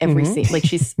in every scene. Like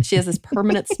she has this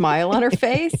permanent smile on her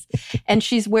face and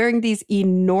she's wearing these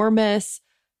enormous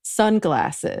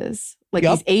sunglasses, like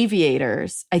these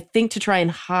aviators, I think to try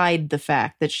and hide the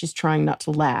fact that she's trying not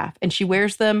to laugh. And she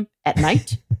wears them at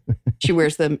night. She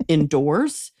wears them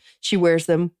indoors. She wears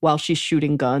them while she's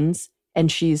shooting guns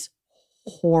and she's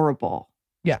horrible.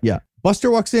 Yeah.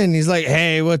 Buster walks in and he's like,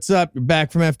 hey, what's up? You're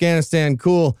back from Afghanistan.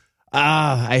 Cool.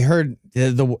 I heard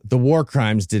the war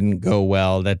crimes didn't go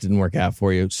well. That didn't work out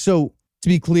for you. So to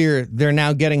be clear, they're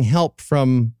now getting help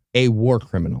from a war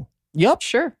criminal. Yep.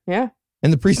 Sure. Yeah.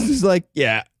 And the priest is like,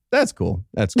 yeah, that's cool.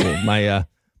 That's cool. My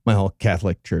my whole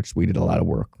Catholic church, we did a lot of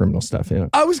war criminal stuff. You know?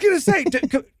 I was going to say,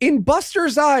 in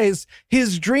Buster's eyes,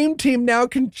 his dream team now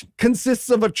consists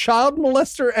of a child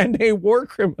molester and a war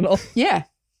criminal. Yeah,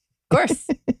 of course.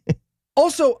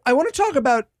 Also, I want to talk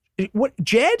about what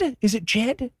Jed? Is it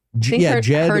Jed? Jed.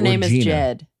 Her name is Gina.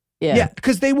 Jed. Yeah,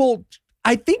 because they will.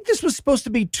 I think this was supposed to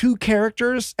be 2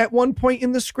 characters at one point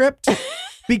in the script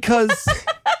because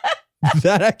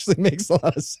That actually makes a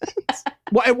lot of sense.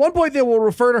 Well, at one point they will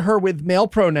refer to her with male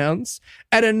pronouns.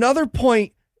 At another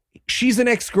point, she's an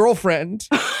ex-girlfriend.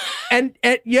 And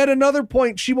at yet another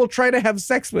point, she will try to have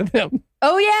sex with him.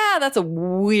 Oh, yeah. That's a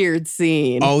weird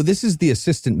scene. Oh, this is the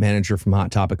assistant manager from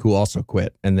Hot Topic who also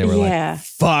quit. And they were like,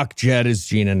 fuck, Jed is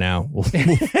Gina now. We'll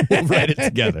write it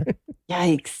together.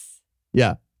 Yikes.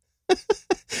 Yeah.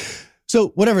 So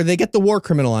whatever, they get the war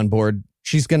criminal on board.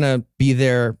 She's going to be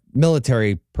their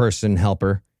military person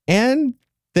helper. And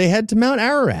they head to Mount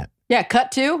Ararat. Yeah,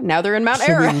 cut to. Now they're in Mount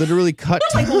So Ararat. we literally cut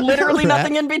to Like literally Ararat.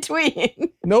 nothing in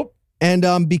between. Nope. And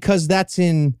because that's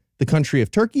in the country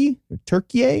of Turkey,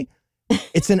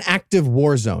 it's an active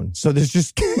war zone. So there's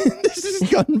just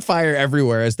gunfire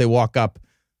everywhere as they walk up,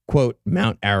 quote,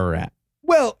 Mount Ararat.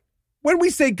 Well, when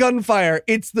we say gunfire,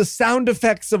 it's the sound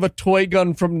effects of a toy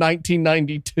gun from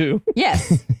 1992.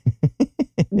 Yes.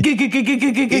 Yeah,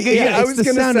 I it's was the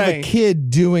gonna sound say. of a kid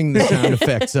doing the sound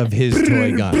effects of his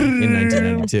toy gun in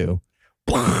 1992.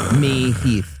 Me,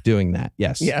 Heath, doing that.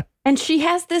 Yes. Yeah. And she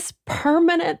has this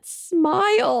permanent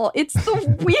smile. It's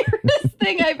the weirdest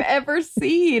thing I've ever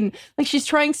seen. Like she's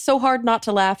trying so hard not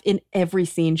to laugh in every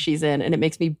scene she's in, and it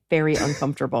makes me very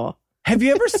uncomfortable. Have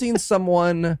you ever seen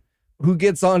someone who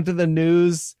gets onto the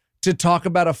news to talk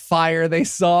about a fire they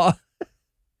saw?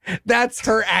 That's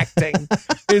her acting.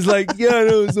 It's like, yeah, I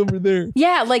know, it's over there.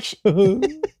 Yeah, like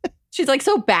she's like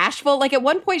so bashful. Like at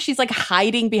one point, she's like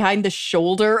hiding behind the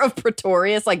shoulder of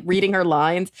Pretorius, like reading her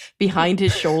lines behind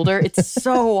his shoulder. It's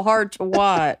so hard to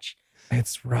watch.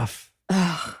 It's rough.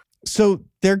 So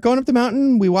they're going up the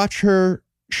mountain. We watch her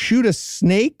shoot a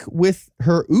snake with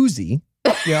her Uzi.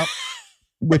 Yep.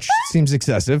 Which seems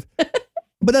excessive.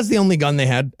 But that's the only gun they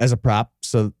had as a prop.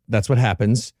 So that's what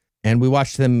happens. And we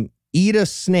watch them eat a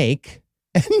snake.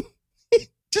 And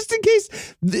just in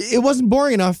case it wasn't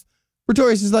boring enough,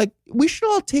 Pretorius is like, we should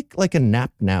all take like a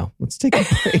nap now. Let's take a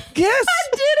break. Yes. That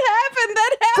did happen.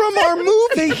 That happened. From our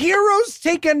movie. The heroes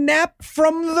take a nap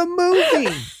from the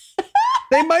movie.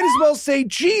 They might as well say,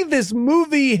 gee, this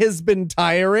movie has been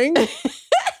tiring.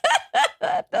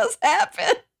 That does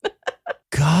happen.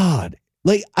 God.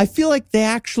 Like, I feel like they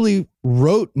actually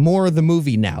wrote more of the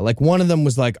movie now. Like, one of them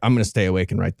was like, I'm going to stay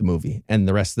awake and write the movie. And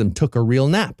the rest of them took a real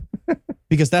nap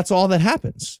because that's all that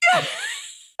happens.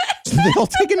 So they all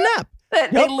take a nap.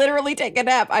 They literally take a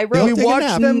nap. I They wrote all take a watch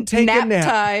nap. them take a nap nap.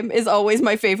 time is always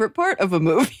my favorite part of a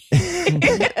movie.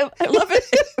 I love it.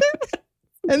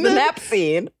 And The then nap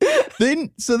scene.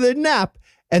 So they nap.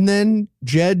 And then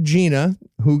Jed, Gina,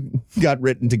 who got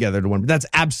written together to one. That's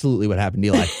absolutely what happened,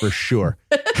 Eli, for sure.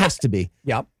 Has to be.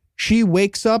 Yep. She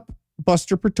wakes up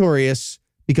Buster Pretorius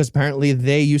because apparently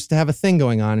they used to have a thing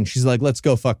going on. And she's like, let's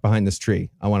go fuck behind this tree.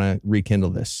 I want to rekindle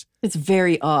this. It's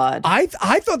very odd. I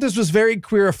thought this was very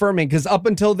queer affirming because up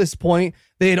until this point,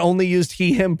 they had only used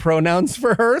he, him pronouns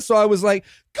for her. So I was like,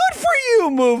 good for you,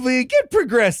 movie. Get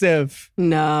progressive.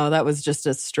 No, that was just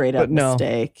a straight up But no.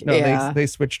 mistake. No, yeah. they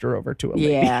switched her over to a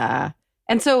lady. Yeah.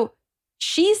 And so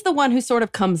she's the one who sort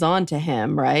of comes on to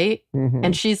him, right? Mhm.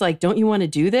 And she's like, don't you want to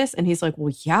do this? And he's like,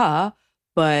 well, yeah,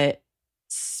 but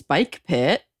Spike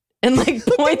Pit. And like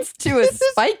points to a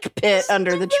spike pit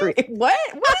under the tree. What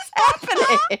is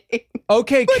happening?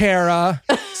 Okay, Kara.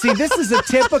 See, this is a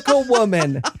typical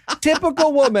woman.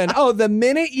 Typical woman. Oh, the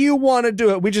minute you want to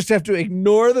do it, we just have to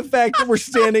ignore the fact that we're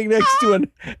standing next to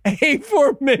an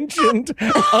aforementioned,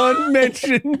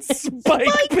 unmentioned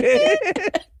spike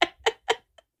pit.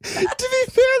 To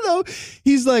be fair, though,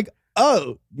 he's like,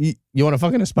 oh, you want to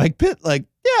fuck in a spike pit? Like,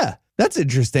 yeah, that's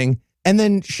interesting. And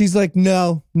then she's like,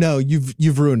 no,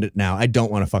 you've ruined it now. I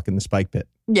don't want to fuck in the spike pit.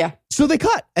 Yeah. So they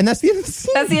cut. And that's the end of the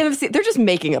scene. That's the end of the scene. They're just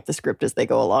making up the script as they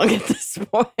go along at this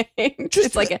point.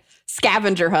 It's like a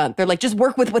scavenger hunt. They're like, just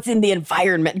work with what's in the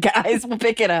environment, guys. We'll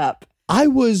pick it up. I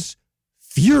was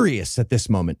furious at this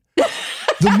moment.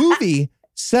 The movie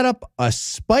set up a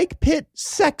spike pit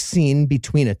sex scene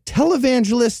between a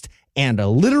televangelist and a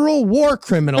literal war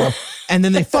criminal, and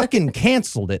then they fucking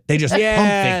canceled it. They just pump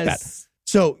faked that.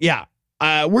 So, yeah,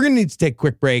 we're going to need to take a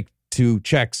quick break to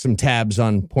check some tabs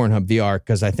on Pornhub VR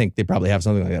because I think they probably have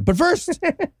something like that. But first,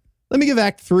 let me give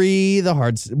Act 3 the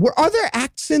hard... Are there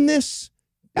acts in this?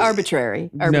 Arbitrary.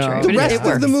 No. But The it rest of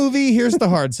works. the movie, here's the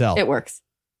hard sell. It works.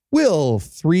 Will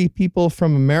 3 people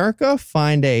from America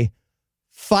find a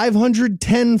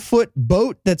 510-foot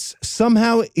boat that's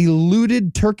somehow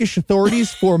eluded Turkish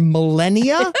authorities for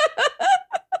millennia?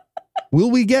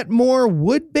 Will we get more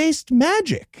wood-based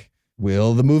magic?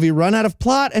 Will the movie run out of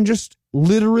plot and just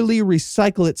literally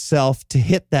recycle itself to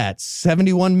hit that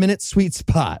 71-minute sweet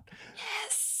spot?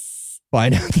 Yes.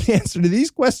 Find out the answer to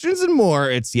these questions and more.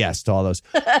 It's yes to all those.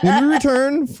 When we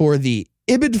return for the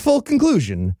ibidful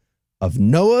conclusion of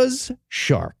Noah's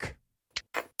Shark.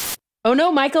 Oh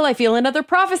no, Michael, I feel another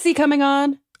prophecy coming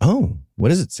on. Oh,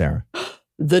 what is it, Sarah?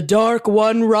 The Dark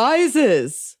One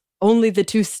rises. Only the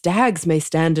 2 stags may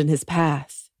stand in his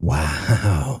path.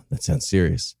 Wow, that sounds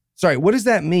serious. Sorry, what does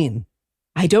that mean?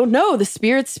 I don't know. The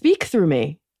spirits speak through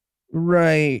me.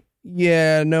 Right.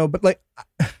 Yeah, no, but like,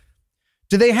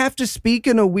 do they have to speak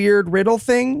in a weird riddle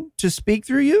thing to speak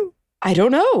through you? I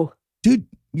don't know. Dude,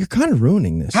 you're kind of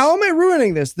ruining this. How am I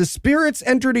ruining this? The spirits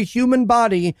entered a human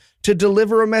body to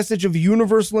deliver a message of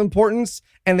universal importance,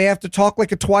 and they have to talk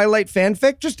like a Twilight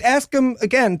fanfic? Just ask them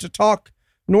again to talk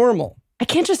normal. I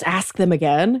can't just ask them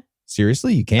again.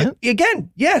 Seriously, you can't?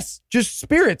 Again, yes. Just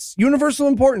spirits, universal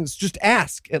importance. Just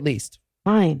ask, at least.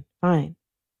 Fine.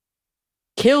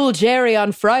 Kill Jerry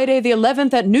on Friday the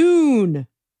 11th at noon.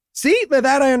 See, that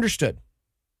I understood.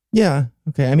 Yeah,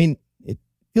 okay. I mean, it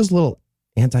feels a little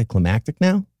anticlimactic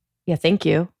now. Yeah, thank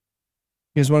you.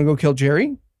 You guys want to go kill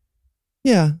Jerry?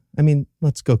 Yeah, I mean,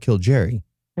 let's go kill Jerry.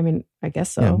 I mean, I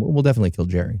guess so. Yeah, we'll definitely kill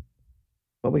Jerry.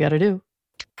 What we got to do.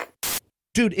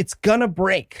 Dude, it's gonna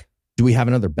break. Do we have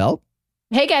another belt?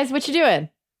 Hey guys, what you doing?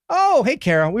 Oh, hey,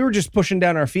 Kara. We were just pushing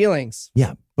down our feelings.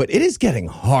 Yeah, but it is getting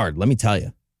hard, let me tell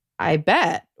you. I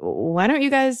bet. Why don't you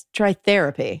guys try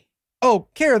therapy? Oh,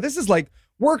 Kara, this is like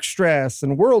work stress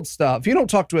and world stuff. You don't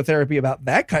talk to a therapy about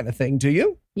that kind of thing, do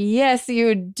you? Yes,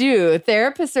 you do.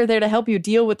 Therapists are there to help you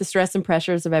deal with the stress and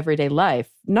pressures of everyday life,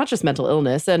 not just mental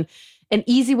illness. And an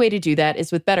easy way to do that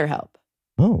is with BetterHelp.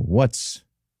 Oh, what's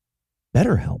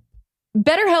BetterHelp?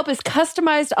 BetterHelp is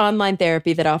customized online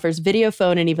therapy that offers video,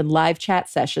 phone, and even live chat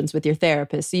sessions with your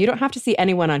therapist, so you don't have to see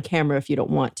anyone on camera if you don't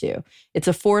want to. It's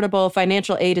affordable,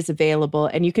 financial aid is available,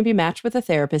 and you can be matched with a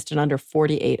therapist in under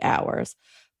 48 hours.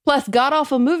 Plus, God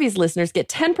Awful Movies listeners get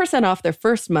 10% off their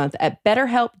first month at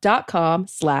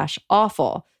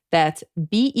betterhelp.com/awful. That's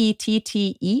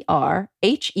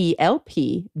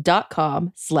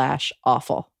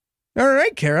BetterHelp.com/awful. All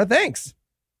right, Kara, thanks.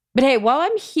 But hey, while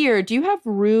I'm here, do you have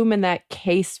room in that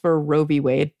case for Roe v.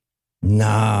 Wade?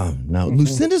 No.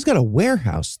 Lucinda's got a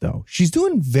warehouse, though. She's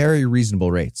doing very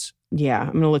reasonable rates. Yeah,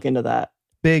 I'm going to look into that.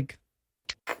 Big.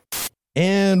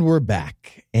 And we're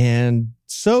back. And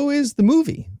so is the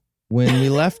movie. When we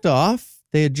left off,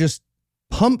 they had just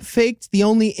pump faked the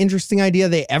only interesting idea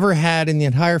they ever had in the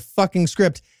entire fucking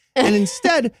script. And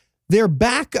instead, they're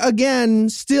back again,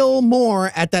 still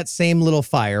more at that same little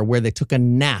fire where they took a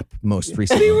nap most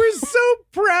recently. They were so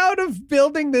proud of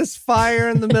building this fire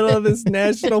in the middle of this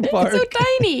national park. It's so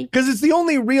tiny. Because it's the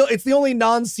only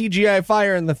non-CGI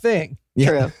fire in the thing.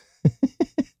 True.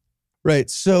 Right.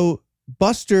 So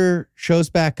Buster shows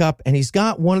back up and he's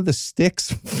got one of the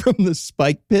sticks from the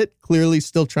spike pit, clearly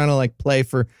still trying to like play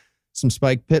for some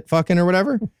spike pit fucking or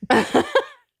whatever.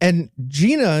 And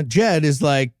Jed is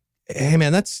like, hey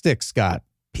man, that stick's got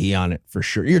pee on it for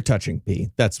sure. You're touching pee.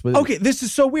 That's what. Okay, this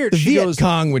is so weird. The Viet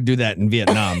Cong would do that in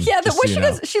Vietnam. Yeah,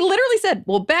 she literally said,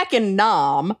 well, back in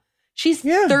Nam, she's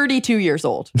 32 years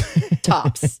old.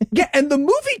 Tops. Yeah, and the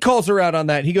movie calls her out on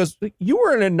that. He goes, you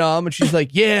were in a Nam, and she's like,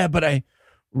 yeah, but I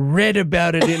read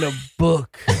about it in a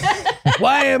book.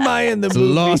 Why am I in the it's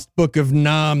movie? A lost book of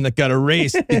Nam that got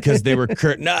erased because they were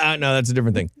No, that's a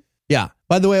different thing. Yeah.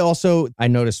 By the way, also, I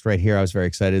noticed right here, I was very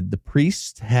excited. The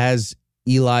priest has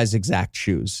Eli's exact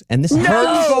shoes. And this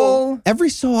happens every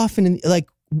so often,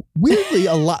 weirdly,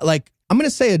 a lot, I'm going to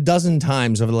say a dozen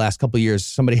times over the last couple of years,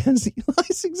 somebody has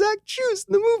Eli's exact shoes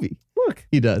in the movie. Look,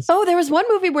 he does. Oh, there was one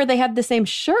movie where they had the same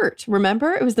shirt.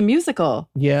 Remember? It was the musical.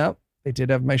 Yeah, they did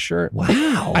have my shirt.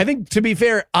 Wow. I think, to be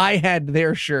fair, I had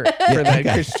their shirt for that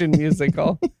Christian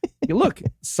musical. Look,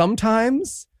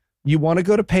 sometimes you want to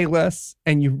go to Payless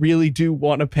and you really do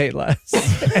want to pay less.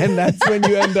 And that's when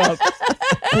you end up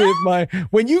with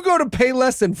when you go to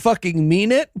Payless and fucking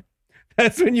mean it,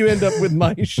 that's when you end up with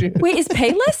my shoes. Wait, is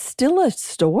Payless still a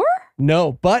store?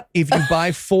 No, but if you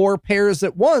buy 4 pairs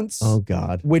at once, oh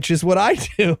God, which is what I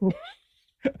do,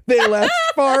 they last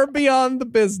far beyond the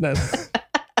business.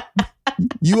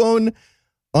 You own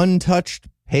untouched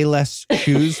Payless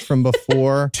shoes from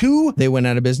before they went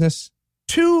out of business?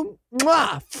 two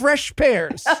fresh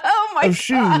pairs Oh my of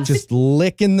shoes. Just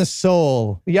licking the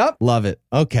sole. Yep. Love it.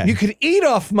 Okay. You could eat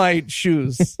off my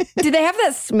shoes. Do they have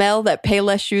that smell, that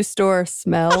Payless shoe store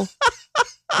smell?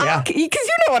 Yeah. Because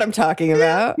you know what I'm talking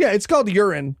about. Yeah, it's called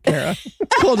urine, Kara.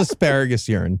 It's called asparagus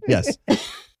urine. Yes.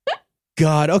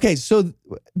 God. Okay. So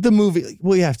the movie,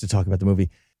 we have to talk about the movie.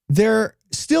 They're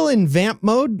still in vamp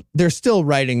mode. They're still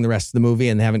writing the rest of the movie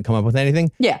and they haven't come up with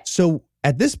anything. Yeah. So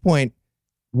at this point,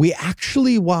 we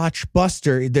actually watch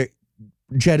Buster.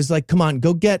 Jed is like, come on,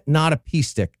 go get not a pee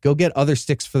stick. Go get other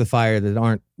sticks for the fire that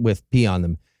aren't with pee on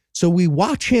them. So we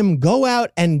watch him go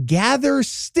out and gather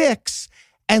sticks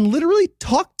and literally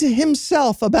talk to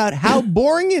himself about how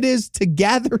boring it is to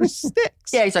gather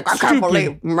sticks. Yeah, he's like, I can't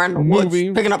believe I'm in the woods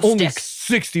picking up only sticks.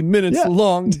 60 minutes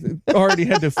long. Already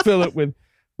had to fill it with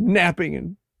napping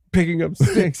and picking up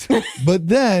sticks. But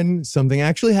then something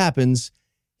actually happens.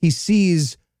 He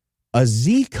sees a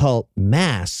Z-Cult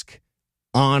mask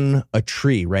on a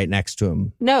tree right next to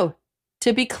him. No,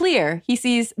 to be clear, he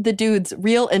sees the dude's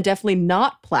real and definitely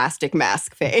not plastic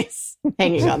mask face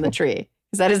hanging on the tree.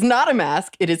 Because that is not a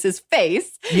mask. It is his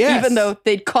face, Yes. even though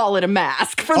they'd call it a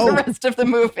mask for the rest of the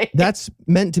movie. That's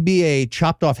meant to be a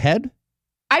chopped off head?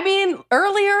 I mean,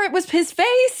 earlier it was his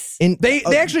face. They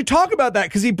actually talk about that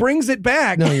because he brings it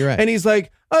back. No, you're right. And he's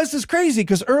like, oh, this is crazy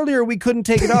because earlier we couldn't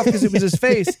take it off because it was his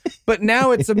face, but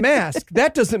now it's a mask.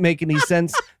 That doesn't make any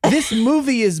sense. This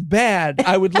movie is bad.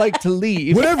 I would like to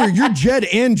leave. Whatever, you're Jed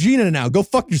and Gina now. Go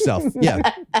fuck yourself.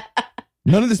 Yeah.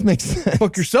 None of this makes sense.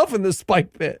 Fuck yourself in the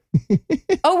spike pit.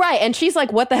 Oh, right. And she's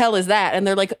like, what the hell is that? And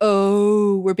they're like,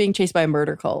 oh, we're being chased by a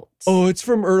murder cult. Oh, it's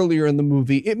from earlier in the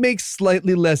movie. It makes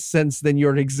slightly less sense than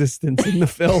your existence in the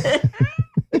film.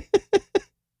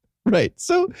 Right.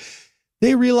 So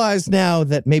they realize now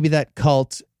that maybe that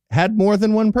cult had more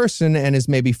than one person and is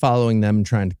maybe following them,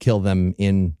 trying to kill them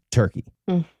in Turkey.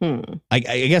 Mm-hmm. I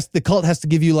guess the cult has to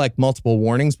give you like multiple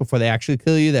warnings before they actually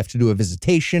kill you. They have to do a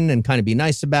visitation and kind of be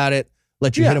nice about it.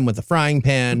 Let you hit them with a frying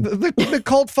pan. The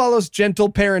cult follows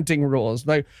gentle parenting rules.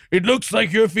 Like, it looks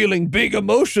like you're feeling big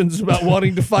emotions about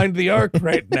wanting to find the Ark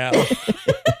right now.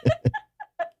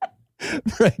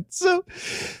 Right. So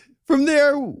from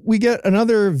there, we get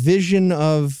another vision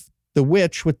of the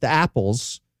witch with the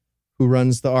apples who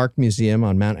runs the Ark Museum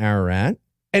on Mount Ararat.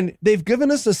 And they've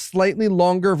given us a slightly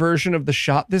longer version of the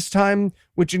shot this time,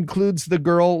 which includes the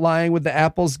girl lying with the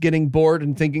apples, getting bored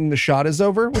and thinking the shot is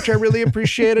over, which I really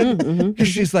appreciated. Because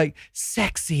she's like,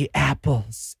 sexy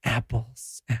apples,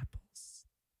 apples, apples.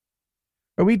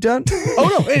 Are we done?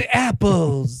 Oh, no.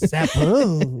 Apples,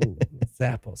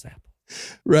 apples.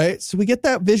 Right. So we get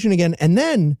that vision again. And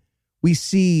then we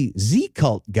see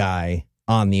Z-Cult guy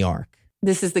on the Ark.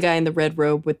 This is the guy in the red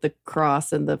robe with the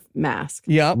cross and the mask.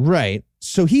 Yeah. Right.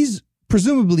 So he's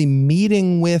presumably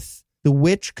meeting with the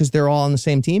witch because they're all on the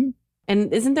same team.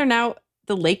 And isn't there now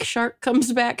the lake shark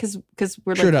comes back? Because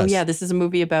we're Sure like, does. oh yeah, this is a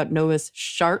movie about Noah's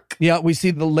shark. Yeah, we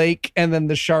see the lake and then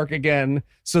the shark again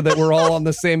so that we're all on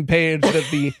the same page that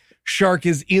the shark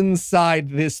is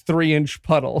inside this 3-inch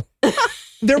puddle.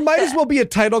 There might as well be a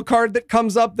title card that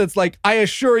comes up that's like, I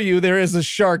assure you there is a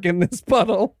shark in this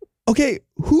puddle. Okay.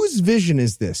 Whose vision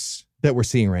is this that we're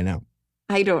seeing right now?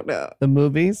 I don't know. The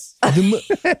movies?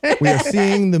 We are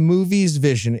seeing the movie's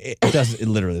vision. It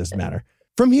literally doesn't matter.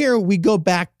 From here, we go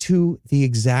back to the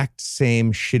exact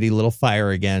same shitty little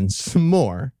fire again, some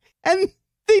more. And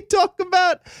they talk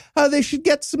about how they should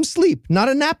get some sleep. Not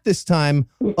a nap this time,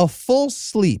 a full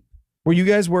sleep. Were you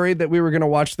guys worried that we were going to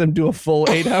watch them do a full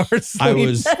 8 hours sleep? I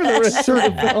was for the rest of the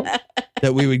certain film?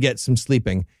 that we would get some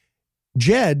sleeping.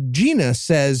 Gina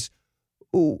says,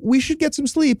 we should get some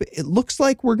sleep. It looks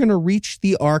like we're going to reach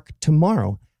the Ark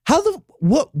tomorrow.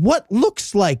 What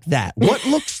looks like that? What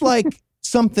looks like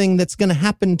something that's going to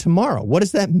happen tomorrow? What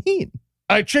does that mean?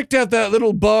 I checked out that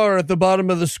little bar at the bottom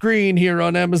of the screen here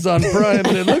on Amazon Prime,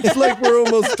 and it looks like we're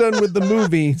almost done with the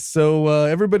movie. So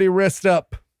everybody rest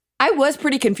up. I was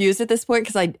pretty confused at this point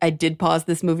because I did pause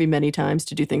this movie many times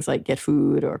to do things like get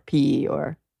food or pee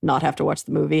or not have to watch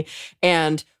the movie.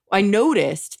 And I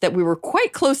noticed that we were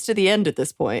quite close to the end at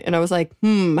this point, and I was like,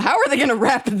 how are they going to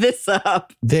wrap this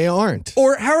up? They aren't.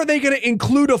 Or how are they going to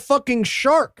include a fucking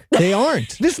shark? They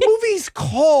aren't. This movie's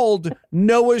called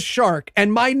Noah's Shark,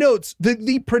 and my notes,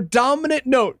 the predominant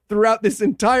note throughout this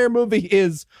entire movie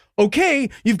is, okay,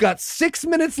 you've got 6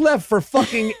 minutes left for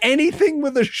fucking anything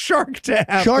with a shark to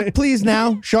happen. Shark, please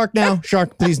now. Shark now.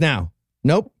 Shark, please now.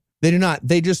 Nope. They do not.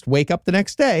 They just wake up the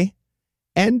next day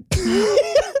and they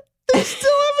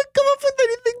still haven't come up with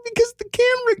anything because the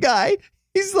camera guy,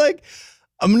 he's like,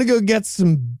 I'm going to go get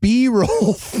some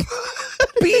B-roll.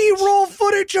 B-roll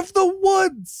footage of the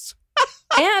woods.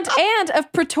 and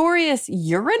of Pretorius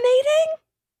urinating?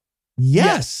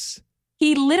 Yes.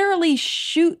 He literally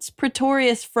shoots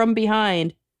Pretorius from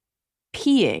behind,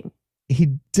 peeing.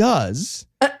 He does.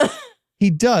 He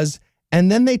does. And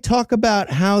then they talk about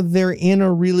how they're in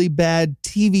a really bad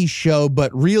TV show,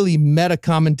 but really meta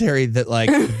commentary that, like,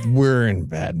 we're in a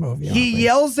bad movie. He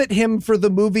yells at him for the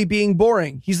movie being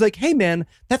boring. He's like, hey, man,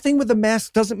 that thing with the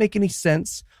mask doesn't make any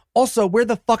sense. Also, where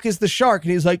the fuck is the shark?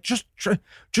 And he's like, just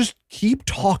keep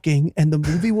talking and the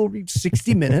movie will reach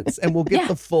 60 minutes and we'll get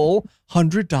the full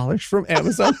 $100 from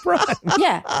Amazon Prime.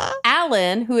 Yeah.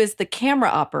 Alan, who is the camera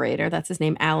operator, that's his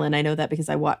name, Alan. I know that because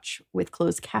I watch with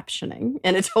closed captioning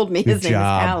and it told me his name is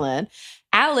Alan.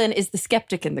 Alan is the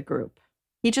skeptic in the group.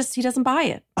 He doesn't buy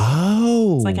it.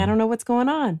 Oh. It's like, I don't know what's going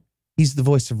on. He's the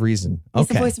voice of reason. He's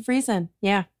the voice of reason.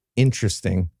 Yeah.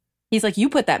 Interesting. He's like, you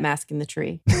put that mask in the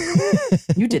tree.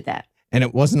 You did that. And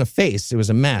it wasn't a face. It was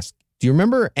a mask. Do you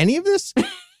remember any of this?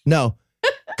 No.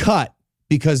 Cut,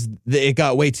 because it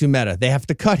got way too meta. They have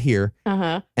to cut here.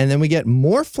 Uh-huh. And then we get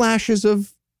more flashes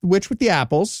of Witch with the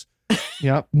Apples.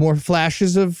 Yep. More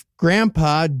flashes of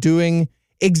Grandpa doing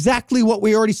exactly what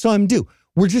we already saw him do.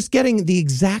 We're just getting the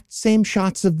exact same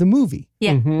shots of the movie.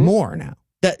 Yeah. More now.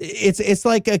 That it's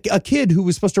like a kid who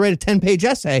was supposed to write a 10-page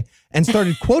essay and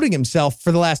started quoting himself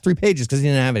for the last 3 pages because he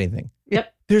didn't have anything.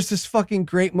 Yep. There's this fucking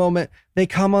great moment. They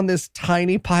come on this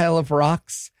tiny pile of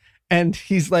rocks and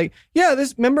he's like, yeah,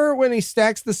 remember when he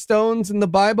stacks the stones in the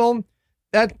Bible?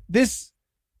 This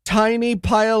tiny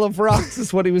pile of rocks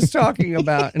is what he was talking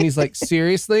about. And he's like,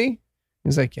 seriously?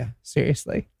 He's like, yeah,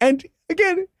 seriously. And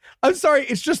again, I'm sorry,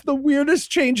 it's just the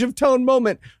weirdest change of tone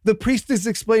moment. The priest is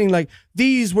explaining, like,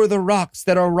 these were the rocks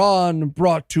that Aran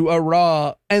brought to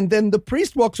Ara. And then the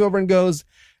priest walks over and goes,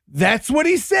 that's what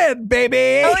he said,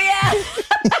 baby. Oh, yeah.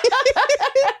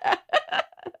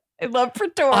 I love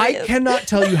Pretorius. I cannot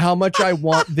tell you how much I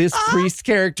want this priest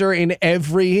character in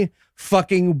every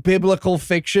fucking biblical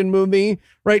fiction movie,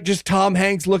 right? Just Tom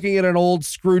Hanks looking at an old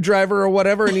screwdriver or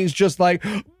whatever, and he's just like,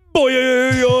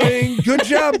 boing, good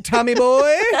job, Tommy boy.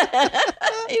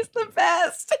 He's the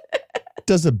best.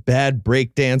 Does a bad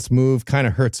breakdance move, kind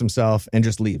of hurts himself, and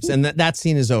just leaves. And that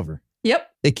scene is over. Yep.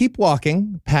 They keep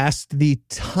walking past the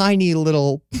tiny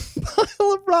little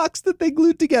pile of rocks that they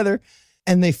glued together,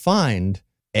 and they find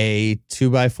a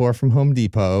 2x4 from Home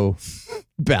Depot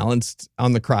balanced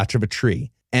on the crotch of a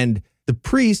tree. And the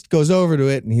priest goes over to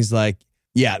it, and he's like,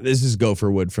 yeah, this is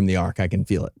gopher wood from the Ark. I can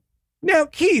feel it. Now,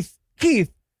 Keith,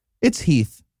 It's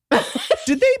Heath.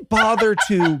 did they bother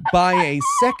to buy a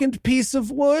second piece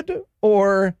of wood,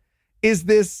 or is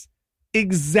this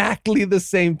exactly the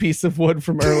same piece of wood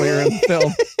from earlier in the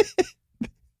film?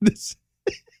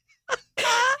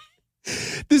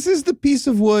 This is the piece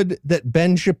of wood that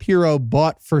Ben Shapiro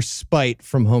bought for spite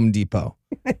from Home Depot.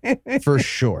 For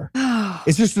sure.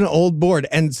 It's just an old board.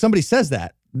 And somebody says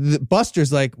that.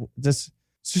 Buster's like, it's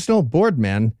just an old board,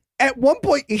 man. At one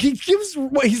point,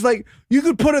 he's like, you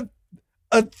could put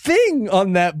a thing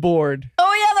on that board.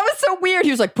 Oh, yeah, that was so weird.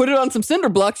 He was like, put it on some cinder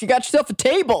blocks. You got yourself a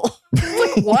table.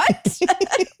 Like, what?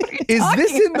 Is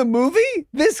this in the movie?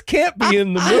 This can't be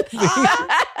in the movie.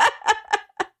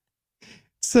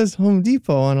 It says Home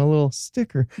Depot on a little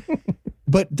sticker.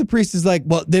 But the priest is like,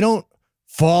 well, they don't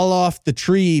fall off the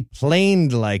tree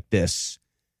planed like this.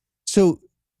 So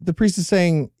the priest is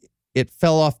saying it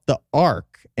fell off the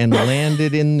Ark and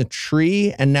landed in the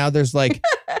tree. And now there's like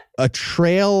a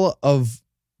trail of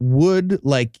wood,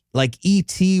 like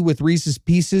E.T. with Reese's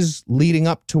Pieces leading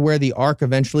up to where the Ark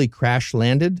eventually crash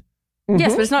landed.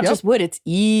 Yes, but it's not just wood, it's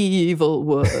evil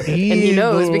wood. And he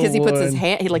knows because he puts his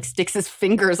hand, he like sticks his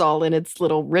fingers all in its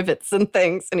little rivets and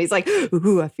things. And he's like,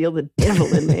 ooh, I feel the devil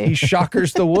in me. He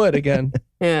shockers the wood again.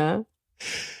 Yeah.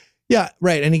 Yeah,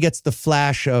 right. And he gets the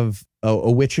flash of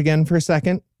a witch again for a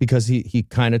second because he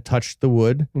kind of touched the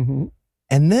wood. Mm-hmm.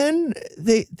 And then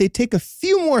they take a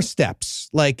few more steps,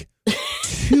 like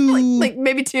two like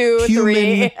maybe 2, human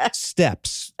 3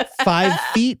 steps, 5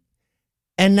 feet.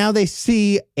 And now they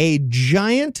see a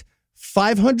giant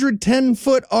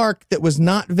 510-foot ark that was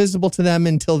not visible to them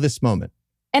until this moment.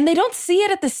 And they don't see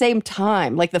it at the same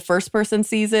time. Like the first person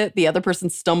sees it, the other person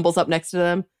stumbles up next to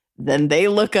them. Then they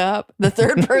look up. The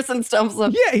third person stumbles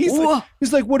up. Yeah,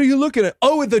 he's like, what are you looking at?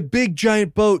 Oh, the big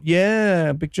giant boat.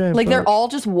 Yeah, big giant like boat. They're all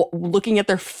just looking at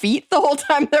their feet the whole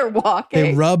time they're walking.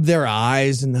 They rub their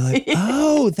eyes and they're like,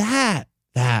 oh, that.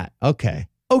 Okay.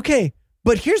 Okay,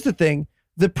 but here's the thing.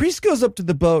 The priest goes up to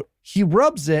the boat. He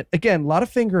rubs it. Again, a lot of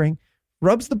fingering.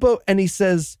 Rubs the boat and he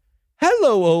says,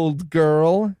 hello, old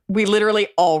girl. We literally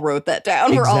all wrote that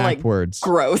down. We're all Exact like, words.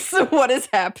 gross. What is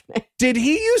happening? Did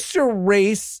he used to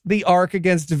race the Ark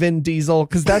against Vin Diesel?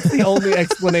 Because that's the only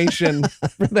explanation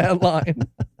for that line.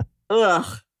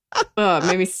 Ugh. It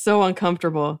made me so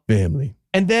uncomfortable. Family.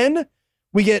 And then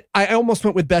we get, I almost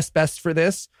went with best for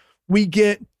this. We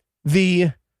get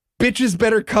the bitches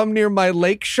better come near my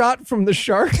lake shot from the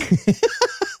shark.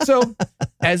 So,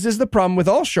 as is the problem with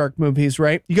all shark movies,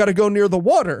 right? You got to go near the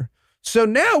water. So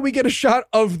now we get a shot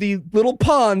of the little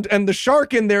pond and the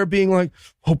shark in there being like,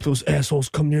 hope those assholes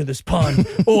come near this pond.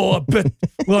 Oh, I bet.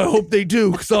 Well, I hope they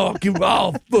do, because I'll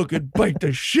fucking bite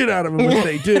the shit out of them if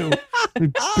they do.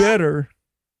 They better.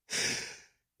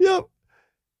 Yep.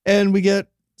 And we get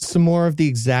some more of the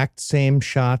exact same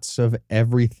shots of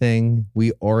everything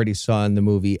we already saw in the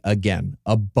movie. Again,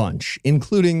 a bunch,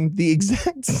 including the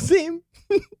exact same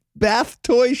bath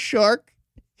toy shark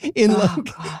in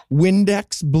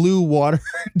Windex blue water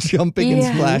jumping and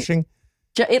splashing.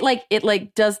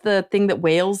 It does the thing that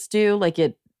whales do.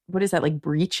 What is that? Like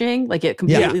breaching? Like it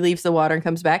completely leaves the water and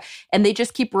comes back. And they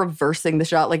just keep reversing the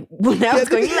shot. Like, well, now it's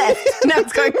going left. Now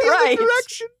it's going right.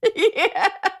 Direction. Yeah.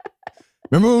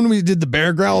 Remember when we did the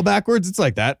bear growl backwards? It's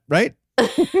like that, right?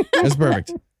 That's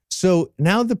perfect. So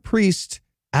now the priest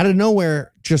out of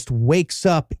nowhere just wakes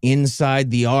up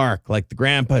inside the ark like the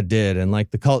grandpa did and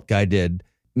like the cult guy did.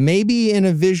 Maybe in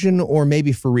a vision or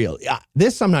maybe for real.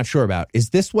 This I'm not sure about. Is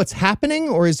this what's happening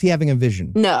or is he having a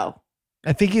vision? No.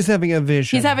 I think he's having a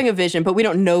vision. He's having a vision, but we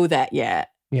don't know that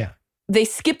yet. Yeah. They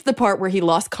skipped the part where he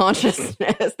lost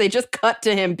consciousness. They just cut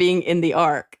to him being in the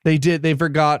ark. They did. They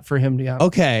forgot for him to. Yeah.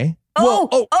 Okay.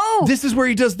 Oh! This is where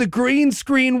he does the green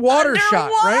screen water shot,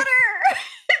 right?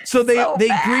 So they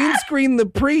green screen the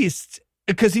priest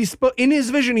because in his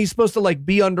vision he's supposed to like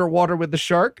be underwater with the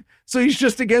shark. So he's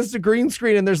just against a green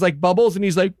screen and there's like bubbles and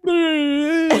he's like.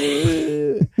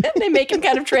 They make him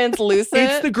kind of translucent.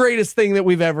 It's the greatest thing that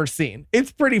we've ever seen.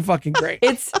 It's pretty fucking great.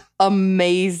 It's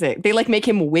amazing. They like make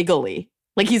him wiggly,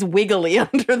 like he's wiggly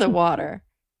under the water.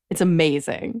 It's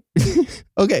amazing.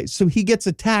 Okay, so he gets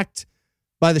attacked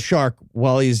by the shark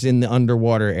while he's in the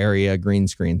underwater area green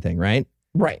screen thing, right?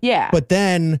 Right. Yeah. But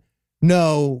then,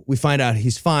 no, we find out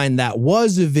he's fine. That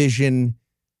was a vision.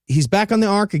 He's back on the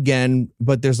ark again,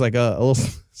 but there's like a little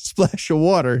splash of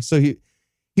water. So he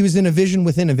was in a vision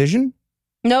within a vision?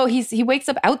 No, he wakes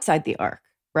up outside the ark,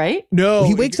 right? No.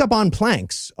 He wakes up on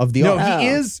planks of the ark.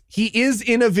 No, he is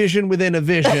in a vision within a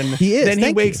vision. He is. Then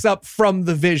he wakes up from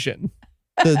the vision.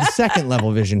 The second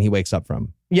level vision he wakes up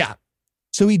from. Yeah.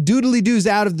 So he doodly-doos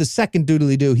out of the second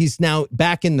doodly-doo. He's now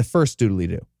back in the first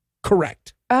doodly-doo.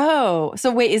 Correct. Oh,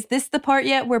 so wait, is this the part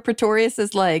yet where Pretorius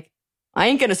is like, I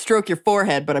ain't going to stroke your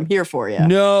forehead, but I'm here for you?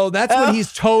 No, that's when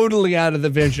he's totally out of the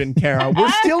vision, Kara.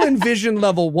 We're still in vision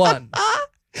level 1.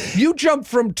 You jump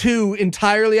from 2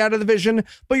 entirely out of the vision,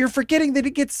 but you're forgetting that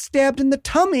he gets stabbed in the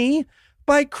tummy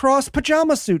by cross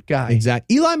pajama suit guy.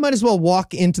 Exactly. Eli might as well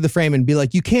walk into the frame and be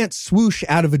like, you can't swoosh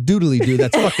out of a doodly-doo.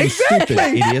 That's fucking stupid,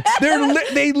 idiots.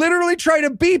 They literally try to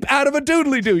beep out of a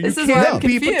doodly-doo. This is why I'm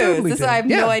confused. I have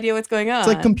no idea what's going on. It's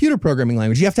like computer programming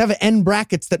language. You have to have N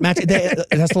brackets that match.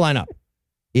 It has to line up.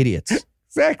 Idiots.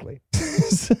 Exactly.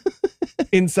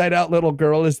 Inside Out little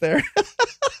girl is there.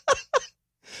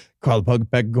 Carl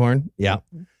Pegcorn. Yeah.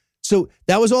 So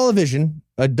that was all a vision,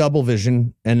 a double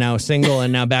vision, and now a single,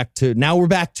 and now we're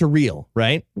back to real,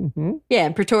 right? Mm-hmm. Yeah,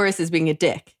 and Pretorius is being a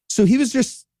dick. So he was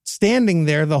just standing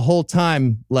there the whole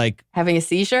time, like having a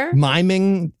seizure,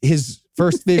 miming his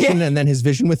first vision and then his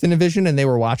vision within a vision, and they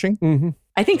were watching. Mm-hmm.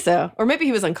 I think so. Or maybe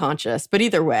he was unconscious, but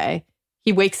either way,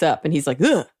 he wakes up and he's like,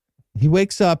 ugh. He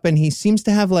wakes up and he seems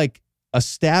to have like a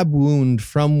stab wound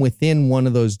from within one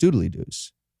of those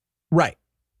doodly-doos. Right.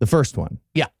 The first one.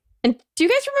 Yeah. And do you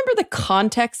guys remember the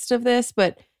context of this?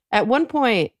 But at one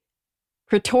point,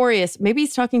 Pretorius, maybe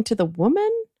he's talking to the woman,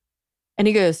 and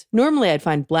he goes, normally I'd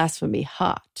find blasphemy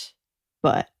hot,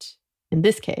 but in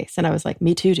this case, and I was like,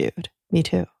 me too, dude. Me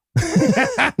too.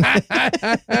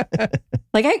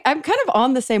 Like I'm kind of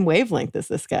on the same wavelength as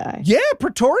this guy. Yeah,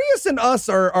 Pretorius and us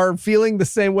are feeling the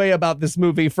same way about this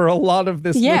movie for a lot of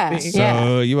this movie.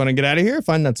 So you want to get out of here,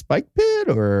 find that spike pit,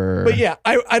 or? But yeah,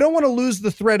 I don't want to lose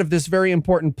the thread of this very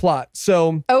important plot.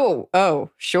 So oh,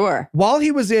 sure. While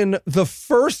he was in the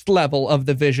first level of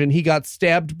the vision, he got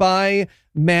stabbed by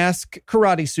mask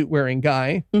karate suit wearing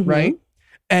guy, right?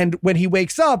 And when he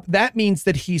wakes up, that means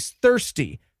that he's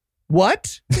thirsty.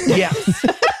 What? Yes.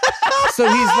 So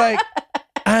he's like,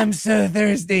 I'm so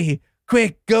thirsty.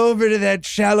 Quick, go over to that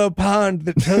shallow pond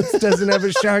that totes doesn't have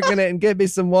a shark in it and get me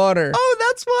some water. Oh,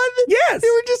 that's why Yes. they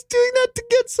were just doing that to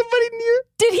get somebody near.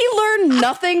 Did he learn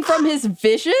nothing from his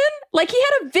vision? Like he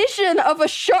had a vision of a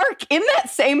shark in that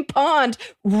same pond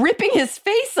ripping his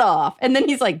face off. And then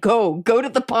he's like, go to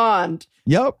the pond.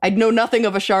 Yep. I'd know nothing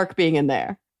of a shark being in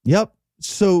there. Yep.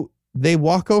 So they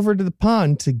walk over to the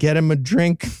pond to get him a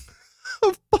drink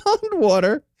of pond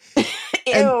water.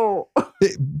 Ew.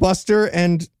 Buster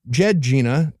and Jed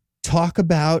Gina talk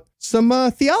about some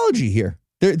theology here.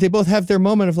 They both have their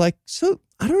moment of like, so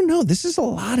I don't know. This is a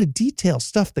lot of detail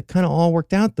stuff that kind of all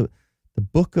worked out. The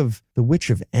book of the Witch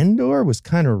of Endor was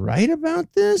kind of right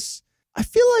about this. I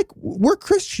feel like we're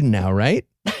Christian now, right?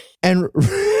 And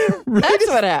That's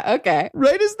what happened. Okay.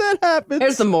 right as that happens,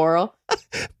 Here's the moral.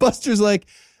 Buster's like,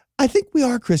 I think we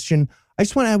are Christian. I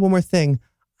just want to add one more thing.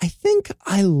 I think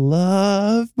I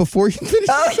love, before you finish saying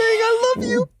I love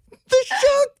you, the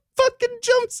shark fucking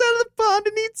jumps out of the pond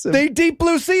and eats him. They deep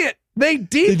blue see it. They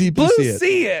deep blue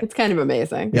see it. It's kind of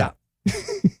amazing. Yeah.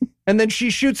 And then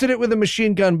she shoots at it with a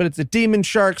machine gun, but it's a demon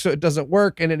shark, so it doesn't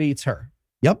work, and it eats her.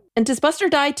 Yep. And does Buster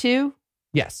die too?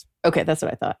 Yes. Okay, that's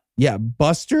what I thought. Yeah.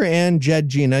 Buster and Jed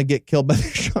Gina get killed by the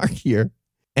shark here.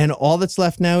 And all that's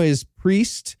left now is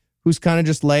Priest, who's kind of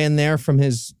just laying there from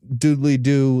his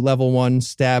doodly-doo level 1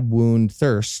 stab wound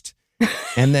thirst.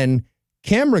 And then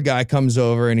camera guy comes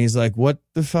over and he's like, what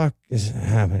the fuck is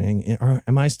happening?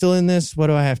 Am I still in this? What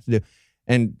do I have to do?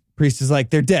 And Priest is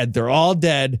like, they're dead. They're all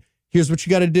dead. Here's what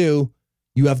you got to do.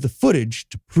 You have the footage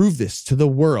to prove this to the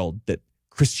world that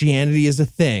Christianity is a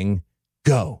thing.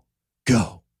 Go.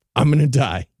 I'm going to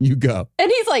die. You go. And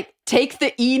he's like, take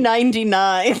the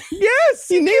E99. Yes.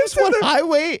 He names one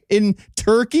highway in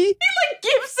Turkey.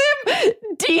 Gives him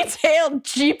detailed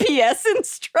GPS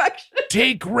instructions.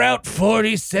 Take Route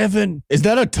 47. Is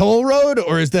that a toll road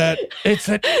or is that...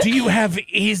 Do you have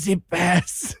Easy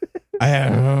Pass?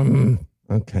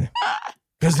 Okay.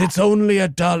 Because it's only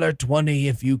 $1.20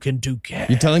 if you can do cash.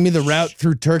 You're telling me the route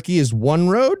through Turkey is one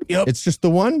road? Yep. It's just the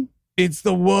one? It's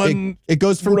the one It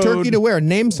goes from road. Turkey to where?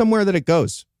 Name somewhere that it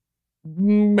goes.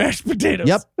 mashed potatoes.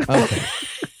 Yep. Okay.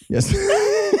 Yes.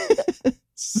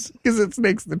 Because it's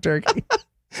next to turkey.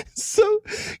 So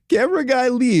camera guy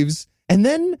leaves and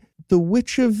then the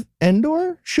Witch of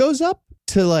Endor shows up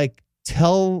to like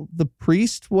tell the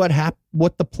priest what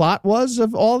the plot was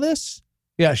of all this.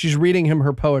 Yeah, she's reading him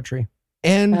her poetry.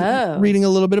 And Oh. reading a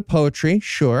little bit of poetry,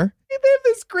 sure. They have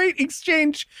this great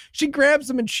exchange. She grabs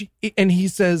him and he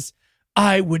says,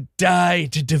 I would die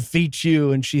to defeat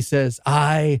you. And she says,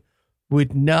 I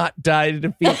would not die to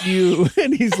defeat you.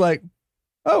 And he's like,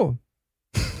 oh,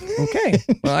 okay.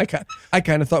 Well, I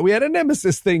kind of thought we had a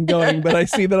nemesis thing going, but I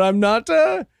see that I'm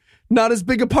not as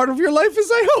big a part of your life as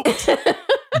I hoped.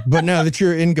 But now that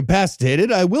you're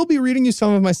incapacitated, I will be reading you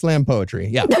some of my slam poetry.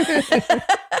 Yeah.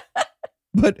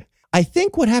 But I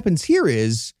think what happens here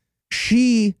is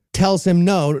she tells him,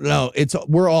 no,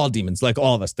 we're all demons, like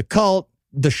all of us. The cult,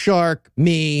 the shark,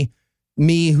 me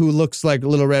who looks like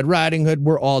Little Red Riding Hood,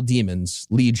 we're all demons,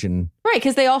 Legion. Right,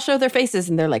 because they all show their faces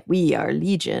and they're like, we are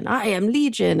Legion. I am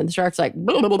Legion. And the shark's like,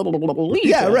 blah, blah, blah, blah, blah, blah, Legion.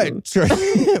 Yeah, right. Sure.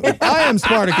 I am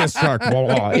Spartacus Shark. Blah,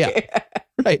 blah, blah. Yeah,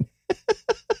 right.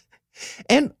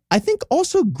 And I think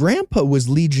also Grandpa was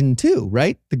Legion too,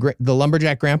 right? The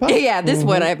lumberjack grandpa? Yeah, this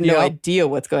one I have no Yep. idea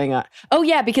what's going on. Oh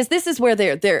yeah, because this is where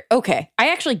they're okay. I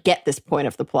actually get this point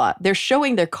of the plot. They're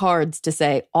showing their cards to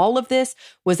say all of this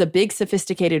was a big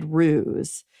sophisticated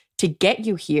ruse to get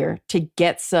you here, to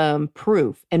get some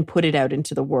proof and put it out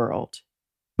into the world.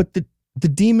 But the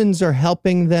demons are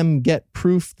helping them get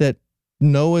proof that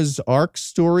Noah's Ark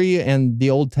story and the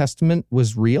Old Testament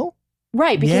was real?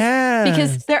 Right, because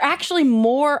Yes. they're actually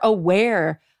more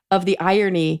aware of the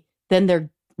irony than they're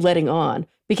letting on.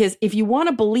 Because if you want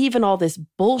to believe in all this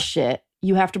bullshit,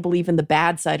 you have to believe in the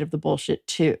bad side of the bullshit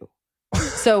too.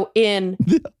 So in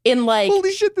like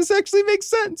Holy shit, this actually makes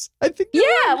sense. I think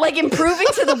yeah, like in proving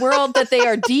to the world that they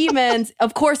are demons.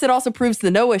 Of course, it also proves the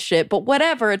Noah shit, but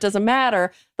whatever, it doesn't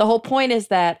matter. The whole point is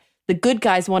that the good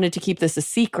guys wanted to keep this a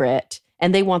secret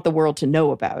and they want the world to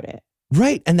know about it.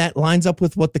 Right, and that lines up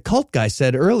with what the cult guy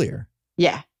said earlier.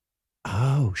 Yeah.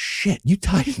 Oh shit, you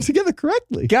tied it together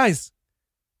correctly. Guys,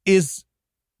 is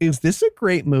this a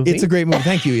great movie? It's a great movie.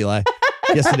 Thank you, Eli.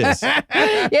 Yes, it is.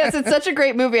 Yes, it's such a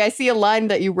great movie. I see a line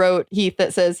that you wrote, Heath,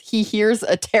 that says, he hears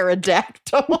a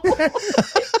pterodactyl.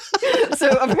 So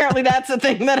apparently that's a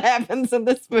thing that happens in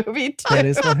this movie too. That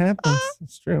is what happens.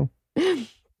 It's true.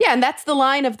 Yeah, and that's the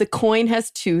line of the coin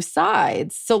has two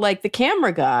sides. So like the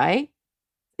camera guy,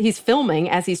 he's filming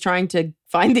as he's trying to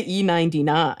find the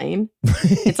E99.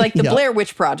 It's like the Yeah. Blair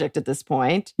Witch Project at this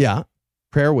point. Yeah.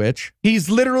 Prayer Witch. He's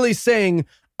literally saying,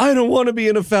 I don't want to be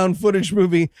in a found footage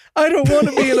movie. I don't want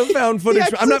to be in a found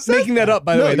footage. I'm not making that up,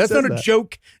 by the way. That's not a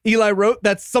joke Eli wrote.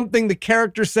 That's something the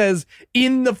character says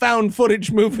in the found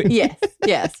footage movie.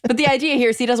 Yes. But the idea here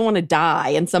is he doesn't want to die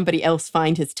and somebody else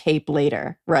find his tape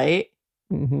later, right?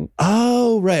 Mm-hmm.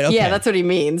 Oh, right. Okay. Yeah, that's what he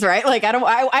means, right? Like,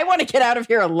 I want to get out of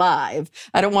here alive.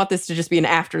 I don't want this to just be an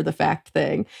after the fact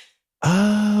thing.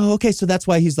 Oh, okay. So that's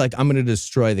why he's like, I'm going to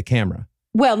destroy the camera.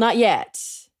 Well, not yet.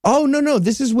 Oh, no.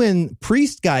 This is when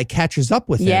Priest guy catches up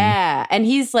with him. Yeah. And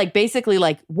he's like, basically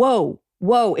like, whoa,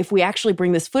 if we actually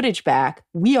bring this footage back,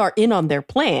 we are in on their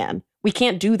plan. We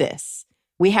can't do this.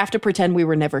 We have to pretend we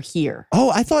were never here.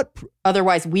 Oh, I thought...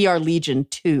 Otherwise, we are Legion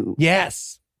 2.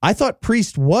 Yes. I thought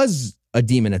Priest was a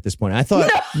demon at this point. I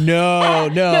thought...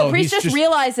 No. Priest just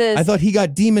realizes... I thought he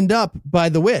got demoned up by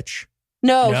the witch.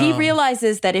 No, he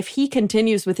realizes that if he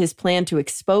continues with his plan to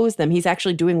expose them, he's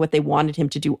actually doing what they wanted him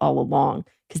to do all along,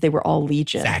 because they were all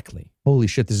Legion. Exactly. Holy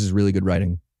shit, this is really good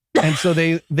writing. And so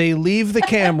they leave the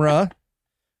camera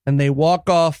and they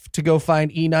walk off to go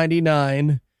find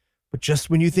E99. But just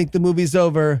when you think the movie's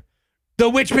over, the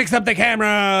witch picks up the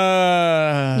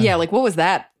camera. Yeah, like what was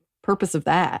that purpose of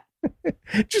that?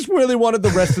 Just really wanted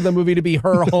the rest of the movie to be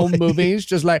her home movies.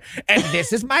 Just like, and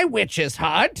this is my witch's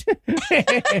hut.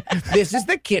 This is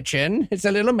the kitchen. It's a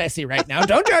little messy right now.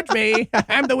 Don't judge me.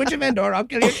 I'm the Witch of Endor. I'll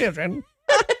kill your children.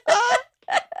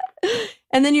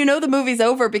 And then the movie's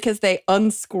over because they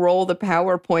unscroll the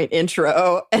PowerPoint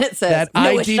intro and it says that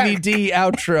iDVD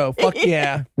outro. Fuck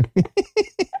yeah.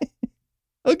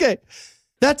 Okay.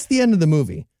 That's the end of the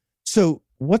movie. So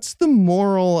what's the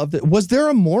moral of was there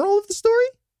a moral of the story?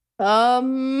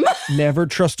 Never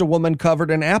trust a woman covered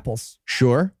in apples.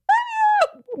 Sure.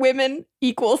 Women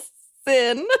equals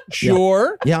sin.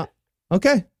 Sure. Yeah.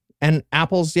 Okay. And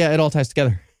apples, yeah, it all ties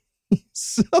together.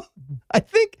 So I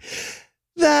think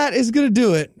that is going to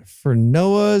do it for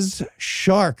Noah's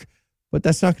Shark. But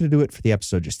that's not going to do it for the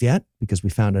episode just yet, because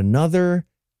we found another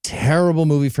terrible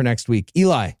movie for next week.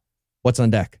 Eli, what's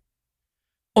on deck?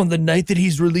 On the night that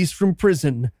he's released from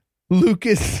prison,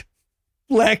 Lucas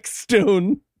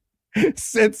Blackstone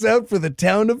sets out for the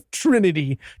town of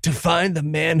Trinity to find the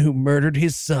man who murdered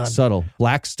his son. Subtle.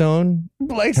 Blackstone,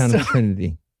 town of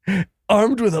Trinity.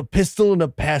 Armed with a pistol and a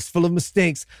past full of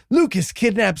mistakes, Lucas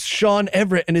kidnaps Sean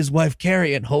Everett and his wife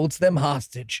Carrie and holds them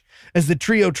hostage. As the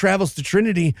trio travels to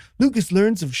Trinity, Lucas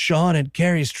learns of Sean and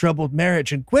Carrie's troubled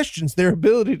marriage and questions their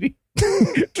ability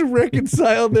to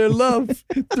reconcile their love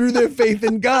through their faith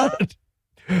in God.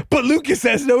 But Lucas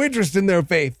has no interest in their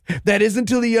faith. That is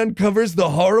until he uncovers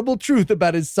the horrible truth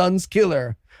about his son's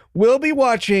killer. We'll be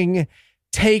watching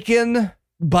Taken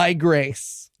by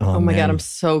Grace. Oh my God, I'm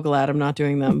so glad I'm not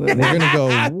doing that movie. They're going to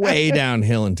go way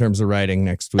downhill in terms of writing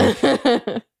next week.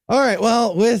 All right,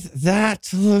 well, with that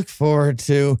to look forward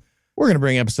to, we're going to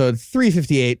bring episode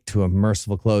 358 to a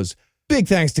merciful close. Big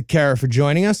thanks to Kara for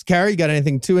joining us. Kara, you got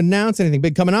anything to announce? Anything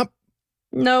big coming up?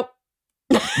 Nope.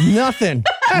 Nothing.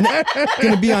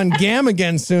 Going to be on GAM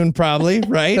again soon, probably,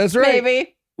 right? That's right.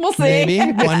 Maybe. We'll see. Maybe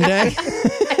one day.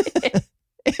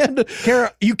 And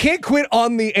Kara, you can't quit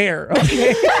on the air,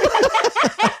 okay?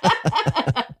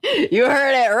 You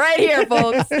heard it right here,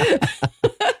 folks.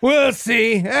 We'll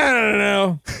see. I don't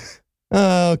know.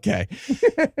 Okay.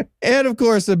 And of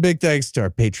course, a big thanks to our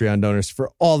Patreon donors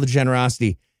for all the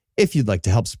generosity. If you'd like to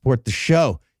help support the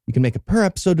show, you can make a per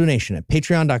episode donation at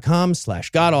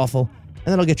patreon.com/godawful, and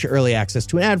that'll get you early access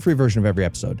to an ad-free version of every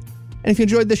episode. And if you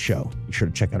enjoyed this show, be sure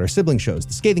to check out our sibling shows,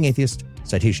 The Scathing Atheist,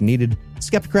 Citation Needed,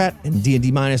 Skeptocrat, and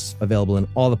D&D Minus, available in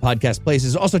all the podcast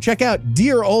places. Also, check out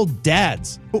Dear Old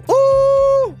Dads.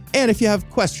 Ooh! And if you have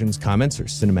questions, comments, or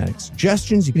cinematic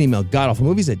suggestions, you can email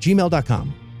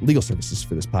godawfulmovies@gmail.com. Legal services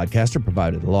for this podcast are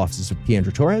provided at the law offices of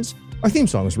Piandra Torres. Our theme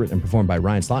song was written and performed by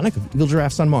Ryan Slotnick of Eagle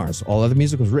Giraffes on Mars. All other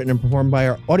music was written and performed by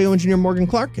our audio engineer, Morgan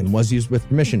Clark, and was used with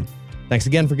permission. Thanks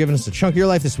again for giving us a chunk of your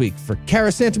life this week. For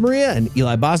Kara Santamaria and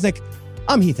Eli Bosnick,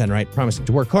 I'm Heath Enright, promising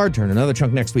to work hard to earn another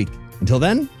chunk next week. Until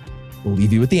then, we'll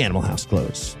leave you with the Animal House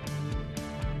close.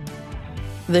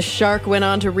 The shark went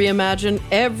on to reimagine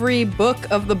every book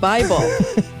of the Bible.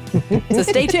 So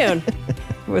stay tuned.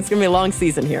 It's going to be a long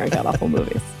season here on God Awful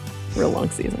Movies. Real long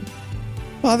season.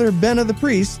 Father Benna the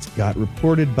priest got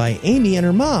reported by Amy and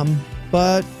her mom,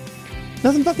 but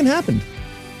nothing fucking happened.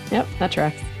 Yep, that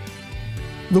tracks.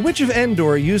 The Witch of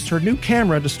Endor used her new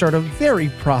camera to start a very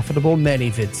profitable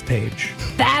ManyVids page.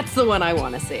 That's the one I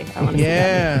want to see. I want to see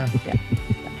that movie. Yeah.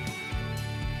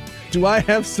 Do I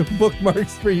have some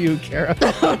bookmarks for you, Kara?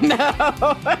 Oh,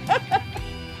 no.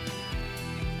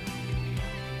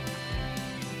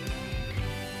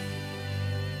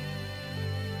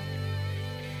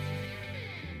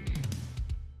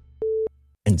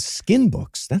 And skin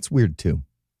books. That's weird too.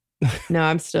 No,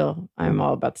 I'm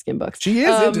all about skin books. She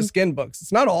is into skin books.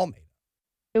 It's not all made.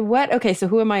 What? Okay, so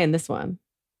who am I in this one?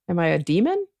 Am I a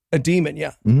demon? A demon,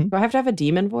 yeah. Do I have to have a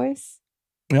demon voice?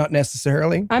 Not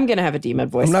necessarily. I'm going to have a demon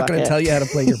voice. I'm not going to tell you how to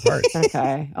play your part.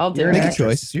 Okay, I'll do You're it. an Make a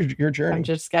actress. choice. It's your journey.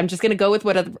 I'm just going to go with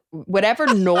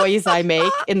whatever noise I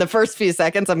make in the first few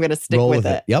seconds. I'm going to stick Roll with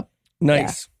it. Yep.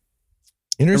 Nice.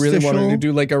 I Interstitial. really wanted to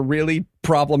do like a really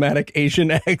problematic Asian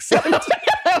accent.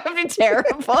 That would be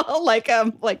terrible.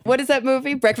 Like what is that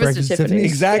movie? Breakfast at Tiffany's.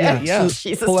 Exactly. Yeah.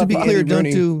 Jesus. Pull To up be Andy clear, don't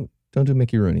Rooney. do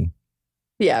Mickey Rooney.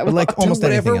 Yeah. But like almost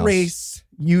whatever anything else. race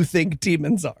you think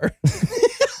demons are.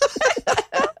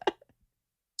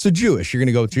 So Jewish. You're going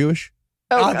to go with Jewish?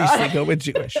 Oh, Obviously, God. go with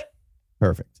Jewish.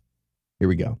 Perfect. Here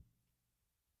we go.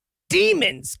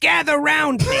 Demons, gather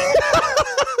round me.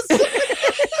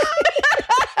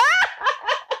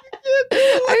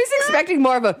 I was expecting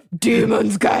more of a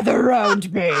demons gather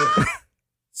around me.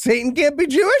 Satan can't be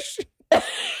Jewish?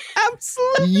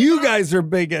 Absolutely. You guys are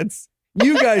bigots.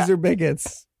 You guys are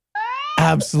bigots.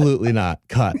 Absolutely not.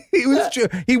 Cut.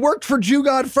 He worked for Jew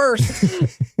God first.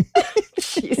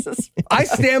 Jesus. I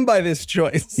stand by this He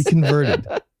choice. converted.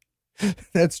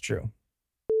 That's true.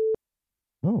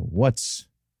 Oh, what's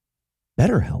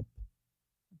BetterHelp?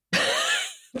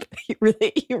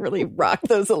 You really rock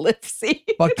those ellipses.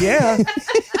 Fuck yeah.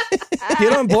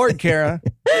 Get on board, Kara.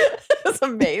 That's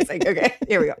amazing. Okay,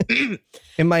 here we go.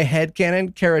 In my head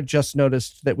canon, Kara just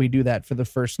noticed that we do that for the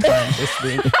first time this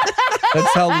week.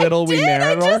 That's how little we I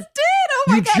narrate. just did. Oh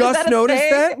my You God, is just that a noticed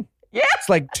thing? that? Yeah. It's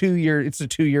like 2 year. It's a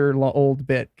 2 year old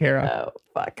bit, Kara. Oh,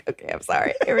 fuck. Okay, I'm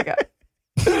sorry. Here we go.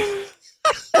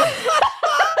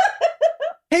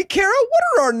 Hey, Kara, what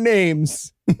are our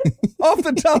names? Off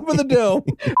the top of the dome.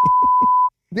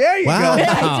 There you Wow. go.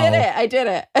 I did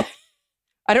it.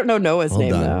 I don't know Noah's Well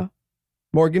name, done.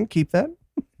 Morgan, keep that.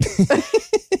 though.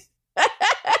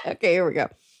 Okay, here we go.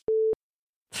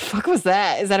 Fuck was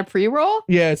that? Is that a pre-roll?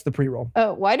 Yeah, it's the pre-roll.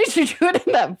 Oh, why did you do it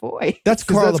in that voice? That's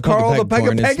 'Cause Carl that's the Carl the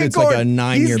Pegapegacorn. It's like a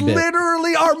 9-year He's bit.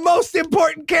 literally our most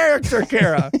important character,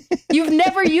 Kara. You've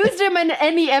never used him in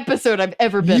any episode I've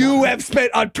ever been You on. have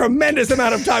spent a tremendous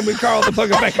amount of time with Carl the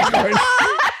Pegapegacorn.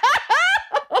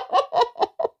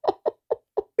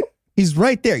 He's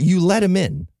right there. You let him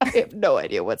in. I have no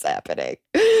idea what's happening.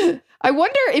 I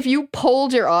wonder if you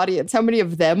polled your audience, how many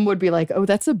of them would be like, oh,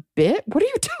 that's a bit? What are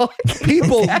you talking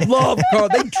People love Carl.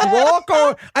 They draw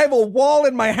Carl. I have a wall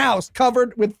in my house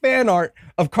covered with fan art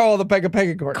of Carl the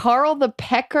Pegapegacorn. Carl the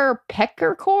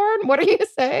Peckercorn? What are you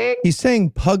saying? He's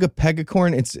saying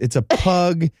Pug-a-Pegacorn. It's a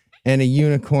pug and a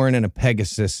unicorn and a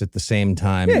Pegasus at the same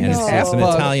time. Yeah, and he's it's half an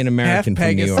bug, Italian American half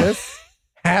from New York. Pegasus,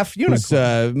 half unicorn.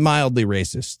 Who's mildly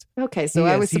racist. Okay, so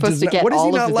He I is. was He supposed does to not- get what does he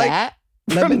all not of like? that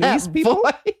from that Lebanese people?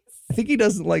 voice. I think he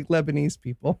doesn't like Lebanese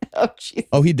people. Oh, jeez.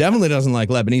 Oh, he definitely doesn't like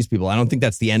Lebanese people. I don't think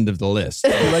that's the end of the list.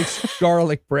 He likes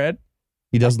garlic bread.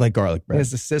 He does like garlic He bread.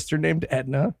 has a sister named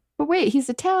Edna. But wait, he's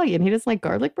Italian. He doesn't like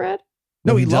garlic bread?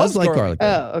 No, he does loves like garlic. garlic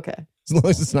bread. Oh, okay. As long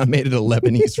as it's not made at a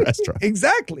Lebanese restaurant.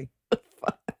 Exactly.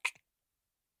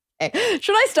 Hey,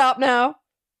 should I stop now?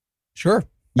 Sure.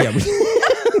 Yeah.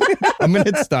 I'm going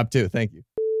to hit stop too. Thank you.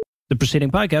 The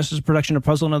preceding podcast is a production of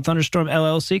Puzzle and a Thunderstorm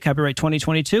LLC, copyright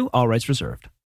 2022, all rights reserved.